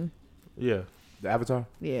generation. Yeah. The Avatar?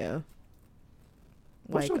 Yeah.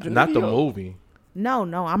 What's Like, your Not the video? movie. no,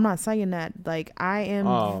 I'm not saying that. Like, I am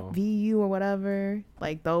Oh. VU or whatever.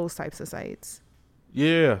 Like, those types of sites.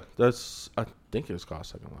 Yeah, I think it's called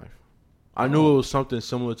Second Life. I knew it was something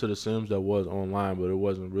similar to The Sims that was online, but it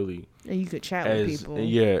wasn't really And you could chat as with people.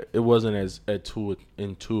 yeah, it wasn't as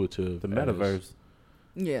intuitive. The as- metaverse.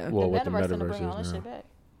 Yeah. Well, what the metaverse gonna metaverse bring all that is shit now. back.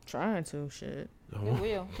 Trying to. Shit.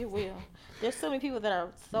 It will. There's so many people that are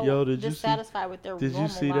so Yo, did you see- dissatisfied with their Did you normal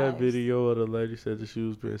see that lives. video of the lady said that she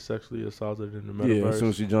was being sexually assaulted in the Yeah, as soon metaverse?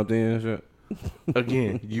 as she jumped in and shit.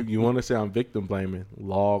 Again, you want to say I'm victim blaming?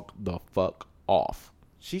 Log the fuck off.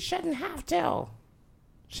 She shouldn't have to.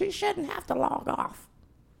 She shouldn't have to log off.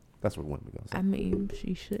 That's what women gonna say. I mean,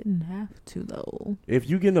 she shouldn't have to though. If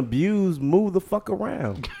you getting abused, move the fuck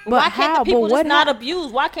around. But Why can't how? the people But just what not hap-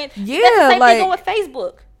 abuse? Why can't? Yeah, that's the same like- thing with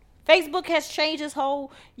Facebook. Facebook has changed this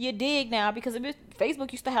whole you dig now because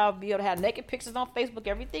Facebook used to be able to have naked pictures on Facebook.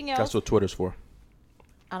 Everything else, That's what Twitter's for.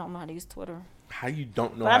 I don't know how to use Twitter. How you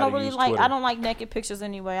don't know But how I don't to really use like. Twitter? I don't like naked pictures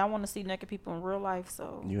anyway. I want to see naked people in real life.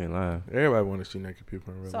 So, You ain't lying. Everybody want to see naked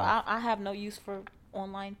people in real so life. I have no use for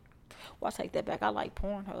online. Well, I take that back. I like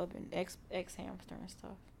Pornhub and X Hamster and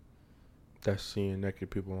stuff, That's seeing naked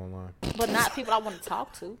people online. but not people I want to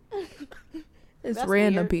talk to. It's That's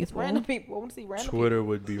random weird. people. It's random people. I want to see random Twitter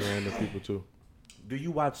would be random people too. Do you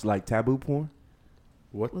watch like taboo porn?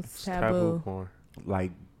 What's What's taboo taboo? porn?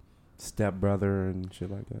 Like Step Brother and shit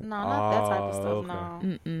like that? people. No, not that type of stuff. okay.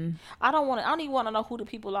 No. Mm-mm. I don't even want to know who the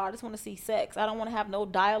people are. I just want to see sex. I don't want to have no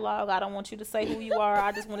dialogue. I don't want you to say who you are.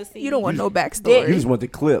 I just want to see. You don't want no You backstory. just want the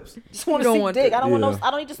clips. Just want you to don't see want dick. the- I don't want no. Yeah. I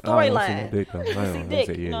don't need the I don't wanna see no storyline. dick, though. I I don't see wanna dick.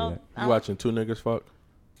 say You yeah, know. You watching two niggas fuck?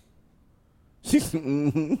 yeah.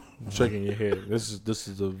 Shaking your head. This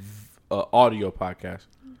is a audio podcast.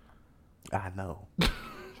 I know.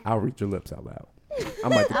 I'll read your lips out loud.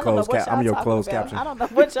 I'm like the I don't know closed what cap. y'all I'm your talking closed about. caption. I don't know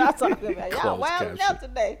what y'all talking about. Y'all Closed wild caption. out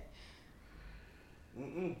today.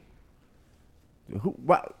 Who?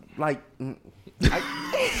 What? Like?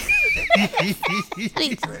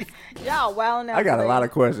 Y'all wild out. I got a today. lot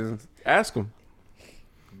of questions. Ask them.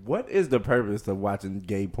 What is the purpose of watching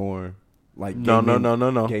gay porn? Like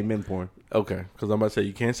No. gay men porn. Okay, because I'm about to say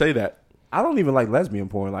you can't say that. I don't even like lesbian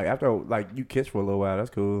porn. Like after like you kiss for a little while, that's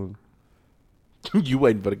cool. You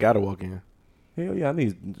waiting for the guy to walk in. Hell yeah, I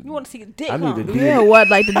need. You want to see a dick? I need huh? the D. Yeah, what?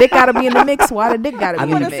 Like the dick gotta be in the mix. Why the dick gotta I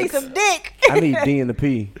be You in need the want to see mix? some dick? I need D and the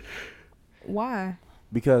P Why?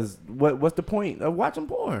 because what's the point of watching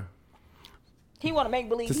porn? He want to make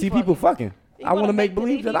believe To he see people fucking. He I want to wanna make make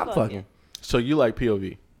believe that believe I'm he fucking. So you like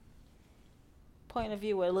POV? Point of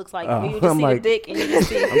view where it looks like Oh, you just I'm see like- the dick and you just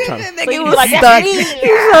see. I'm trying. So you was be like, stuck. that's me. He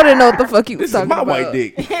sure didn't know what the fuck he was This is talking my about. white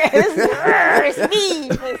dick. It's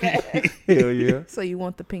me. Hell yeah. So you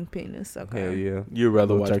want the pink penis? Okay. Hell yeah. You'd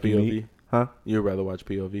rather Little watch turkey POV? meat. Huh? You'd rather watch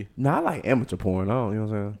POV? No, I like amateur porn. I don't. You know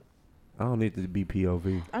what I'm saying? I don't need to be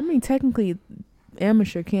POV. I mean, technically,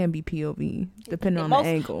 amateur can be POV depending on the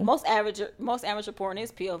angle. Most amateur porn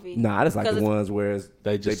is POV. Nah, I just like Because the it's- ones where it's,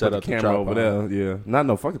 They they just put set the up the camera over tripod. there. Yeah. Not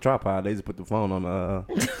no fucking tripod. They just put the phone on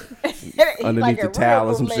He underneath like the a towel or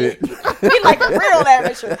real some bootleg. shit. He like a real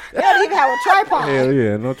amateur. They don't even have a tripod. Hell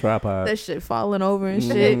yeah, no tripod. That shit falling over and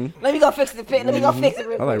shit. Mhm. Let me go fix the pit. Let me go fix it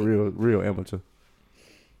real I like quick. real amateur.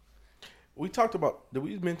 We talked about. Did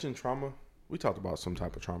we mention trauma? We talked about some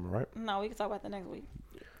type of trauma, right? No, we can talk about that next week.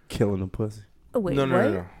 Killing a pussy. Oh, wait,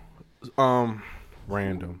 no. what?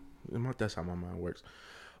 Random. That's how my mind works.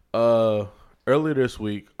 Earlier this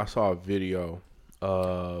week, I saw a video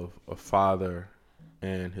of a father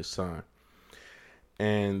and his son,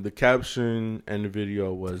 and the caption and the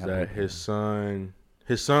video was that his son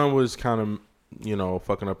was kind of,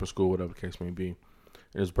 fucking up in school, whatever the case may be,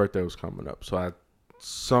 and his birthday was coming up. So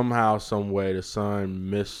somehow, some way, the son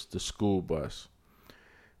missed the school bus.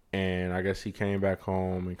 And I guess he came back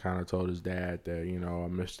home and kind of told his dad that, I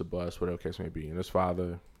missed the bus, whatever the case may be. And his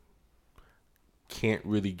father can't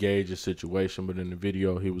really gauge the situation, but in the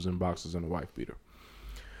video, he was in boxers and a wife beater.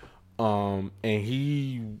 And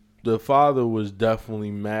the father was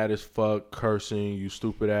definitely mad as fuck, cursing, you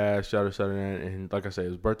stupid ass, yada, yada, yada. And like I said,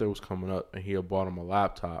 his birthday was coming up, and he had bought him a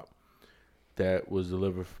laptop that was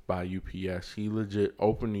delivered by UPS. He legit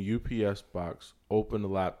opened the UPS box, opened the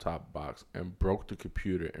laptop box, and broke the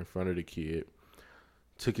computer in front of the kid.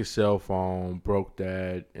 Took his cell phone, broke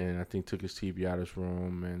that, and I think took his TV out of his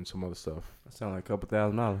room and some other stuff. That sound like a couple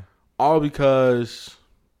 $1,000. All because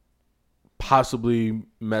possibly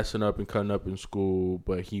messing up and cutting up in school,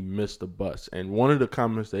 but he missed the bus. And one of the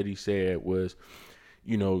comments that he said was,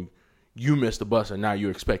 you missed the bus and now you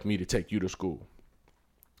expect me to take you to school.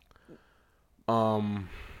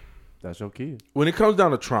 That's your kid. When it comes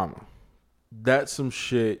down to trauma, that's some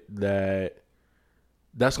shit that's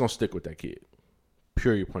gonna stick with that kid.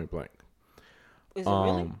 Period, point blank. Is it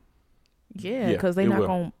really? Yeah, because they it not will.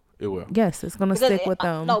 gonna. It will. Yes, it's gonna Because stick with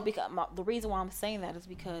them. No, because the reason why I'm saying that is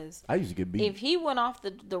because I used to get beat. if he went off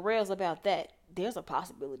the rails about that, there's a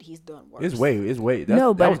possibility he's done worse. It's way. That's,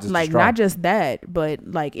 No, that was but just like a straw. not just that, but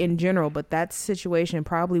like in general. But that situation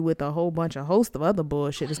probably with a whole bunch of host of other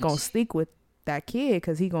bullshit is gonna stick with that kid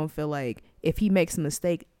because he gonna feel like if he makes a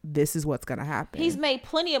mistake, this is what's gonna happen. He's made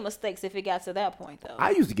plenty of mistakes if it got to that point, though.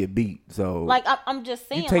 I used to get beat, so Like I'm just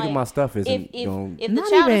saying, you taking like, my stuff isn't if going. the Not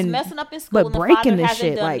child is even- messing up in school, but and the breaking father this hasn't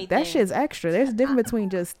shit, done like that anything, shit's extra. There's a difference between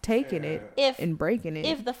just taking it If- and breaking it.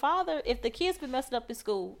 if the kid's been messing up in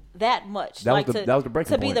school that much, That was like the- that was the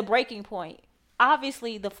breaking to be point. the breaking point.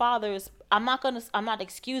 Obviously, the father's. I'm not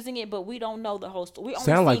excusing it, but we don't know the whole story. We only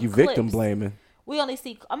Sound like see you victim clips. blaming. We only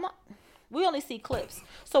see. We only see clips,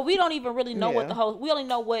 so we don't even really know what Yeah. the whole. We only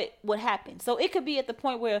know what happened. So it could be at the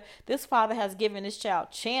point where this father has given this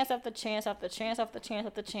child chance after chance after chance after chance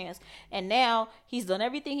after chance, and now he's done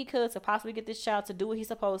everything he could to possibly get this child to do what he's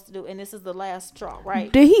supposed to do, and this is the last straw, right?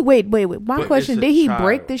 Did he wait? My But question: it's a did he child.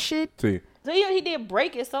 break the shit? See, So even if he did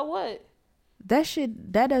break it, so what? That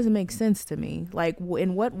shit that doesn't make sense to me. Like,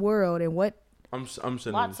 in what world and what? I'm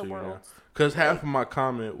sending Lots it to of you now. worlds. Because half of my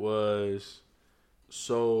comment was,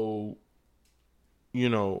 so,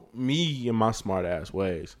 me and my smart ass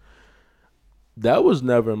ways. That was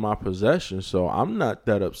never in my possession, so I'm not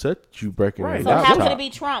that upset that you breaking Right, it. So that's how your- could it be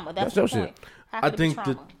trauma? That's that's the your point. How I could it be think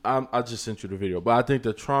trauma? I just sent you the video, but I think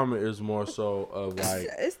the trauma is more so of like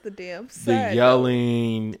It's the damn the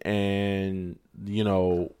yelling and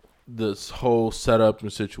this whole setup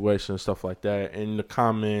and situation and stuff like that, and the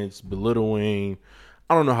comments belittling.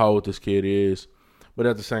 I don't know how old this kid is, but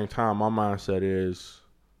at the same time, my mindset is,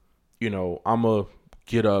 I'ma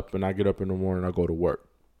get up and I get up in the morning, I go to work.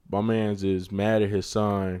 My man's is mad at his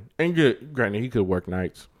son, and granted, he could work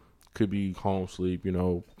nights, could be home sleep,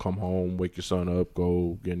 come home, wake your son up,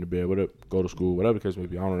 go get into bed, whatever, go to school, whatever the case may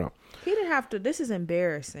be. I don't know. He didn't have to. This is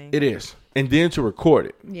embarrassing. It is, and then to record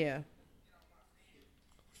it. Yeah.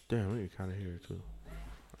 Damn, we can kind of hear it too.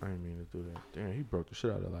 I didn't mean to do that. Damn, he broke the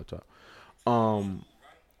shit out of the laptop.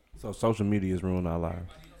 so social media is ruining our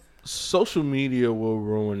lives. Social media will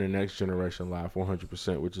ruin the next generation life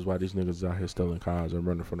 100%, which is why these niggas out here stealing cars and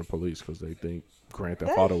running from the police because they think Grand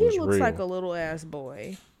Theft Auto He was looks real. like a little ass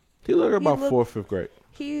boy. He look about look- 4th, 5th grade,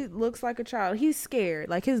 He looks like a child. He's scared.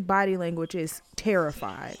 Like, his body language is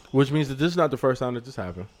terrified. which means that this is not the first time that this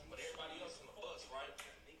happened.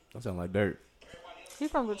 That sound like dirt.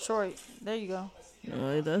 He's from Detroit. There you go.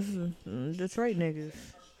 That's Detroit niggas.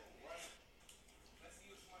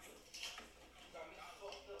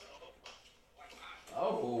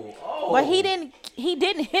 But he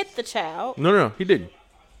didn't hit the child. No, he didn't.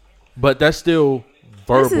 But that's still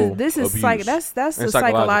verbal. This is abuse that's and the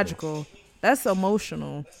psychological. That's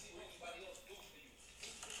emotional.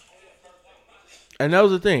 And that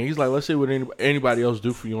was the thing. He's like, let's see what anybody else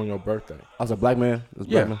do for you on your birthday. I was a black man. That's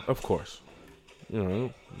Yeah, black man. of course.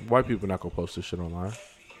 White people not gonna post this shit online.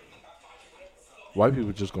 White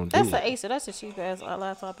people just gonna do That's it. the Acer. That's a cheap ass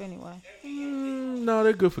laptop anyway. No,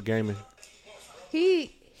 they're good for gaming.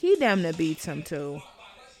 He damn near beats him too.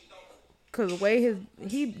 Cause the way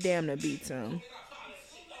he damn near beats him.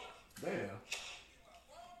 Damn.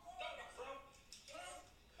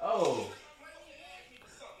 Oh.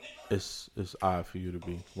 It's odd for you to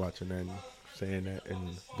be watching that and saying that and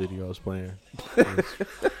videos playing.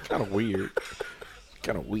 It's kind of weird.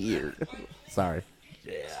 Kind of weird. Sorry.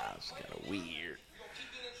 Yeah, it's kind of weird.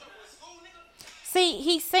 See,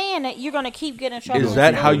 he's saying that you're gonna keep getting in trouble. Is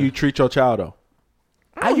that how you treat your child though?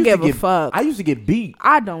 I don't used give to a get, fuck. I used to get beat.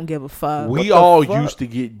 I don't give a fuck. We all fuck? used to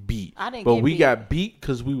get beat. I didn't but get we beat. got beat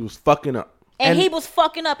because we was fucking up. And he and- was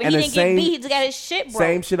fucking up, and and he the didn't same- get beat. He just got his shit broke.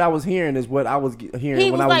 Same shit I was hearing is what I was hearing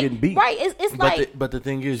He when was I was like, getting beat. right? It's like But the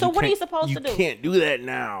thing is, So you what are you can't- supposed to do? You can't do that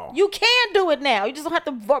now. you can do it now. You just don't have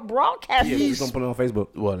to broadcast Yeah, it. we just gonna put it on Facebook.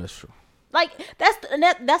 Well, that's true. Like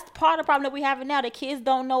that's part of the problem that we have now. The kids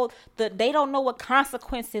don't know they don't know what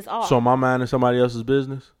consequences are. So my mind is somebody else's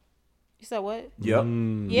business. You said what? Yep.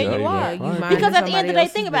 Yeah, there you go. are. You All right. mind Because at the end somebody of the day,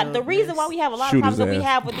 else's think about it. The reason why we have a lot Shoot of problems his that we ass.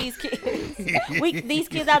 have with these kids, these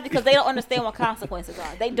kids out because they don't understand what consequences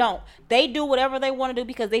are. They don't. They do whatever they want to do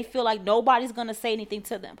because they feel like nobody's gonna say anything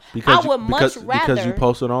to them. Because I would much rather. because you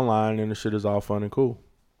post it online and the shit is all fun and cool.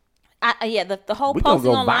 The whole We gonna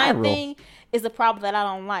posting go online viral. thing is the problem that I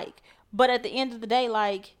don't like. But at the end of the day,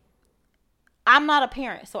 like, I'm not a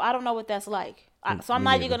parent, so I don't know what that's like. So I'm Me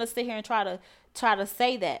not neither. even gonna sit here and try to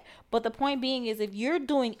say that. But the point being is, if you're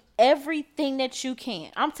doing everything that you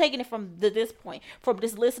can, I'm taking it from this point, from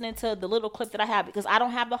just listening to the little clip that I have, because I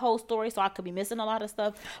don't have the whole story, so I could be missing a lot of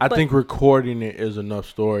stuff. I But think recording it is enough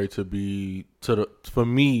story to be for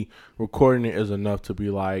me. Recording it is enough to be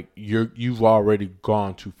like you've already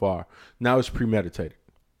gone too far. Now it's premeditated.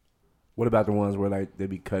 What about the ones where like they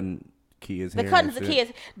be cutting kids' the hair cuttings and of shit?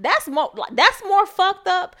 kids, that's more fucked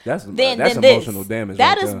up That's than this. emotional damage.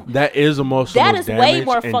 That right is there. That is emotional. That is way damage,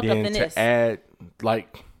 more and fucked up then than to this. add,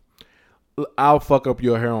 like, I'll fuck up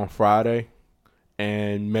your hair on Friday,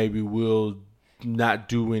 and maybe we'll not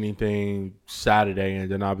do anything Saturday,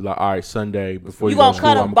 and then I'll be like, all right, Sunday before You you go gonna to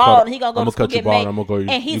cut school, him bald, and he gonna go I'm to school cut you get bald. made, I'm gonna go,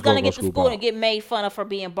 and he's you gonna go get to school and get made fun of for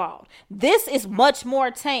being bald. This is much more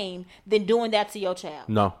tame than doing that to your child.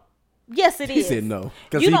 No. Yes, it is. He said no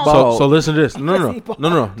because You he don't- bald. So listen to this. Because he bald.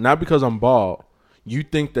 No. Not because I'm bald. You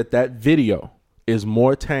think that video is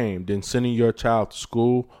more tame than sending your child to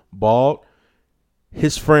school bald?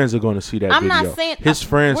 His friends are going to see that I'm video. not saying His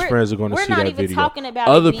friends' we're- friends are going to we're see not that even video. talking about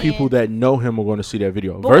Other it being- people that know him are going to see that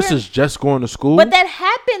video. But Versus just going to school. But that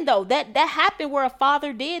happened though. That happened where a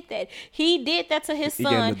father did that. He did that to his He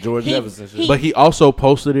gave him son. the George Jefferson shit. But he also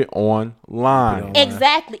posted it online.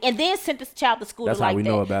 Exactly, and then sent this child to school. That's to how like we that.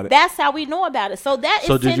 know about it. That's how we know about it. So that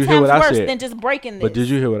So is did 10 you hear times what I worse said? than just breaking this. But did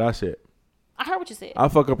you hear what I said? I heard what you said. I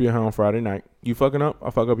fuck up your hair on Friday night. You fucking up?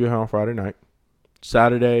 I fuck up your hair on Friday night.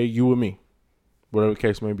 Saturday, you with me. Whatever the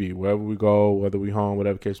case may be. Wherever we go, whether we home,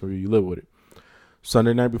 whatever the case may be, you live with it.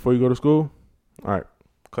 Sunday night before you go to school, all right,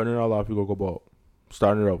 cutting it all off, you go bald.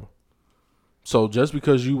 Starting it over. So just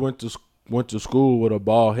because you went to school with a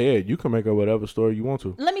bald head, you can make up whatever story you want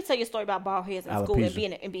to. Let me tell you a story about bald heads in school and Alopecia.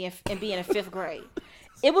 being in 5th grade.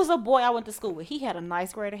 It was a boy I went to school with. He had a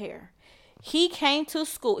nice grade of hair. He came to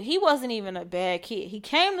school. He wasn't even a bad kid. He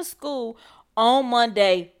came to school on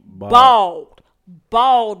Monday bald.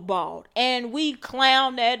 And we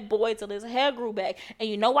clowned that boy till his hair grew back. And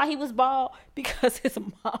you know why he was bald? Because his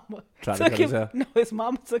mama Tried to cut his hair? No, his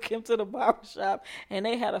mama took him to the barbershop and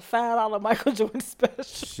they had a $5 Michael Jordan special.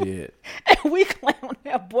 Shit. And we clowned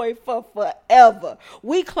that boy for forever.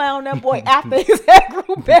 We clowned that boy after his hair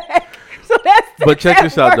grew back. So that's But check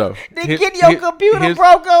this out though. Then get your computer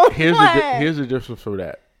broke on. Here's the difference for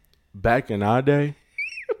that. Back in our day,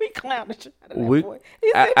 We clowned the shit out of that We- boy.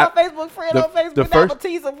 You see my Facebook friend on Facebook. the I'm first- gonna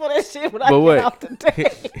tease him for that shit when I but get wait, out today.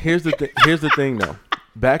 here's the thing though.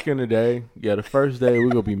 Back in the day, yeah, the first day we're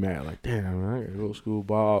gonna be mad, like, damn, man, I gotta go to school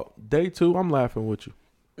bald. Day 2, I'm laughing with you.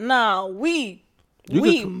 No, we You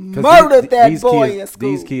we could- murdered that these boy kids, in school.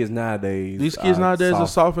 These kids nowadays. These kids nowadays are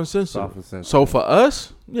soft and sensitive. soft and sensitive. So for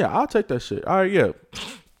us, yeah, I'll take that shit. All right, yeah.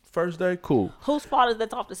 First day, cool. Whose fault is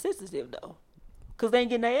that off the sensitive though? Because they ain't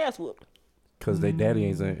getting their ass whooped. Because they daddy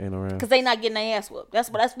ain't around. Because they not getting their ass whooped. That's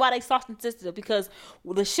why they soft and sensitive. Because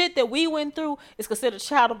the shit that we went through is considered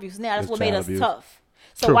child abuse now. That's It's what made child us abuse. tough.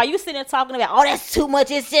 So True. while you sitting there talking about, oh, that's too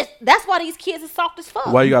much, it's just, that's why these kids are soft as fuck.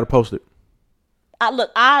 Why you gotta post it? I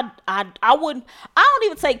wouldn't, I don't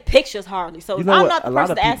even take pictures hardly. So You know I'm what? not the A lot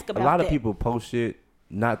person of to ask people, about a lot that. of people post shit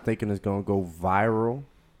not thinking it's gonna go viral,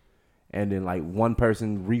 and then like one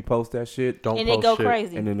person repost that shit, Don't and post they go shit.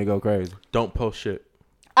 crazy. and then they go crazy. Don't post shit.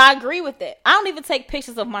 I agree with that. I don't even take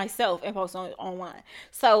pictures of myself and post online.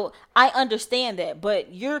 So I understand that.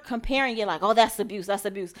 But you're comparing it like, oh, that's abuse. That's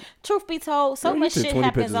abuse. Truth be told, so Girl, you much took shit 20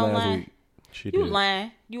 happens pictures last online. week. She You did.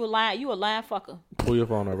 lying. You a lying fucker. Pull your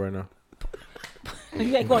phone up right now.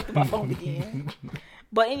 You ain't going through my phone again.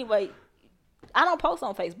 But anyway, I don't post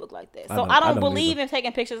on Facebook like that. So I I don't don't believe either. in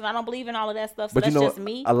taking pictures, and I don't believe in all of that stuff. So But that's you know, just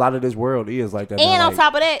me. a lot of this world is like that. And now, on like,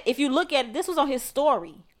 top of that, if you look at it, this was on his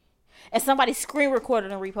story. And somebody screen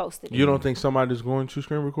recorded and reposted it. You don't think somebody's going to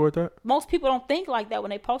screen record that? Most people don't think like that when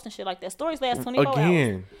they posting shit like that. Stories last 24 hours.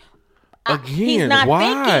 Again. He's not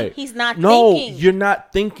why? thinking. He's not no, thinking. you're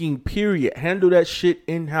not thinking, period. Handle that shit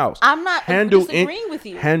in-house. I'm not disagreeing with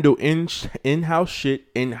you. Handle in-house shit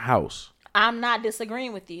in-house. I'm not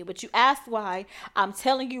disagreeing with you, but you asked why. I'm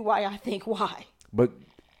telling you why I think why. But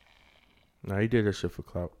Nah, he did that shit for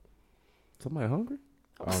clout. somebody hungry?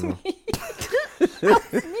 I don't know.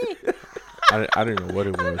 Me. I didn't know what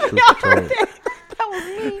it was. Truth be told. That was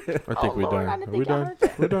me. I think we're Lord, I done. didn't Are we think y'all done? heard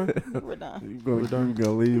that. We're done. We're done. You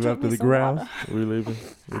gonna leave after me the some grouse? water. We leaving.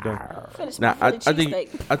 We're done. Finish Now, my I Philly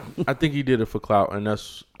think cheesesteak. I think he did it for clout, and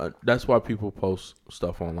that's why people post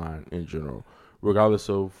stuff online in general, regardless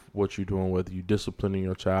of what you're doing, whether you disciplining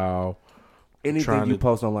your child. Anything Trying you to-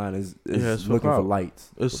 post online is Yeah, it's for looking for clout.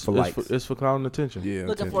 lights. It's for likes. it's for clout and attention. Yeah,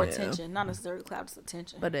 Looking for attention. attention, not necessarily cloud, just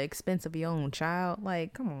attention. But the expense of your own child,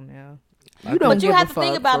 like, come on now. But you give have a to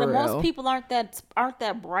think fuck, about it. for Most real. people aren't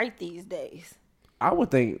that bright these days. I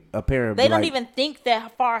would think a parent. They be don't like, even think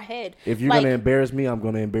that far ahead. If you're Like, gonna embarrass me, I'm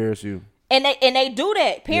gonna embarrass you. and they do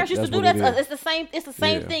that. Parents Yeah, used to do that's that. what it It's the same. It's the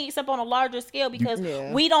same Yeah. thing, except on a larger scale because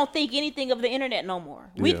Yeah. we don't think anything of the internet no more.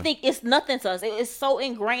 We Yeah. think it's nothing to us. It's so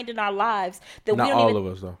ingrained in our lives that Not we don't all even.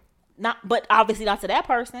 of us though. Not, but obviously not to that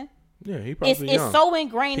person. Yeah, he probably It's young. so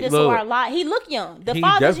ingrained He into look- our life. He look young. The he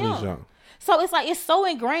father's definitely young. is young. So it's like it's so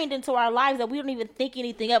ingrained into our lives that we don't even think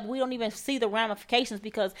anything up. We don't even see the ramifications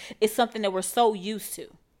because it's something that we're so used to.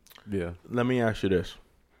 Yeah. Let me ask you this: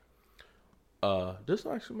 This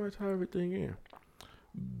actually might tie everything in.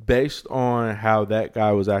 Based on how that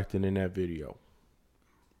guy was acting in that video,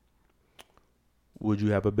 would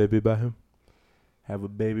you have a baby by him? Have a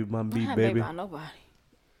baby, my I B ain't baby. by nobody.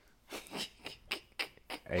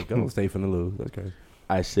 Hey, go stay from the lose. Okay.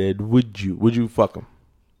 I said, would you fuck him?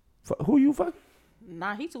 Who you fucking?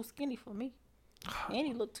 Nah, he too skinny for me. And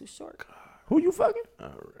he look too short. Who you fucking? All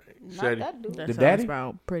right. Not Shetty. that dude. That The sounds daddy?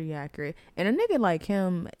 about pretty accurate. And a nigga like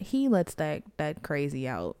him, he lets that crazy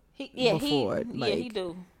out. Before, he like,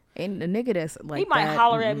 do. And a nigga that's like He might that,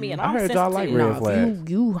 holler at me, and I I'm heard y'all sensitive. like red Nah, flags. if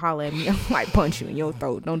you holler at me, I might punch you in your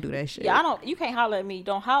throat. Don't do that shit. Yeah, I don't. You can't holler at me.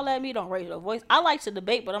 Don't holler at me. Don't raise your voice. I like to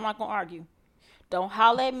debate, but I'm not gonna argue. Don't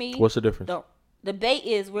holler at me. What's the difference? Don't. Debate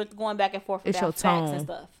is we're going back and forth It's about your facts tone. and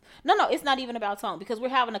stuff. No, it's not even about tone because we're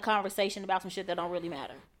having a conversation about some shit that don't really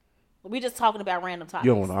matter. We're just talking about random topics.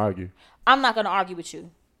 You don't want to argue. I'm not gonna argue with you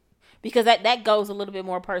because that goes a little bit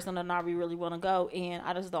more personal than I really want to go, and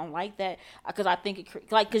I just don't like that because I think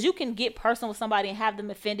because you can get personal with somebody and have them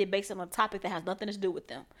offended based on a topic that has nothing to do with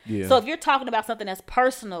them. Yeah. So if you're talking about something that's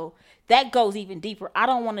personal, that goes even deeper. I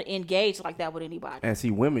don't want to engage like that with anybody. And see,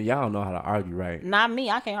 women, y'all don't know how to argue, right? Not me.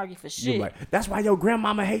 I can't argue for You shit. like, that's why your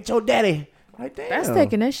grandmama hate your daddy. Like, damn. That's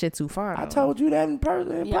taking that shit too far. I though. told you that in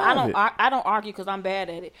person. Yeah, I don't argue because I'm bad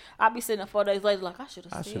at it. I'll be sitting there 4 days later like I should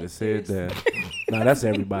have said that. No, that's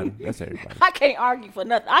everybody. That's everybody. I can't argue for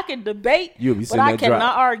nothing. I can debate, You'll be but sitting I there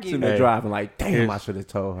cannot argue. Sitting there Hey, driving like, damn, here's- I should have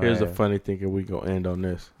told her. Here's the ass. funny thing, and we gonna end on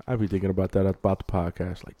this. I be thinking about that about the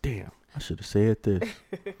podcast. Like, damn, I should have said this.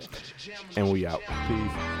 And we out.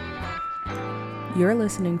 Peace. You're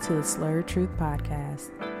listening to the Slurred Truth Podcast.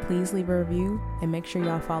 Please leave a review and make sure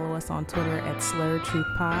y'all follow us on Twitter at Slurred Truth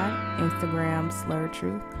Pod, Instagram Slurred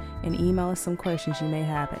Truth, and email us some questions you may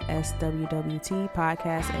have at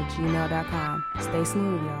swwtpodcast@gmail.com. Stay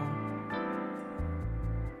smooth, y'all.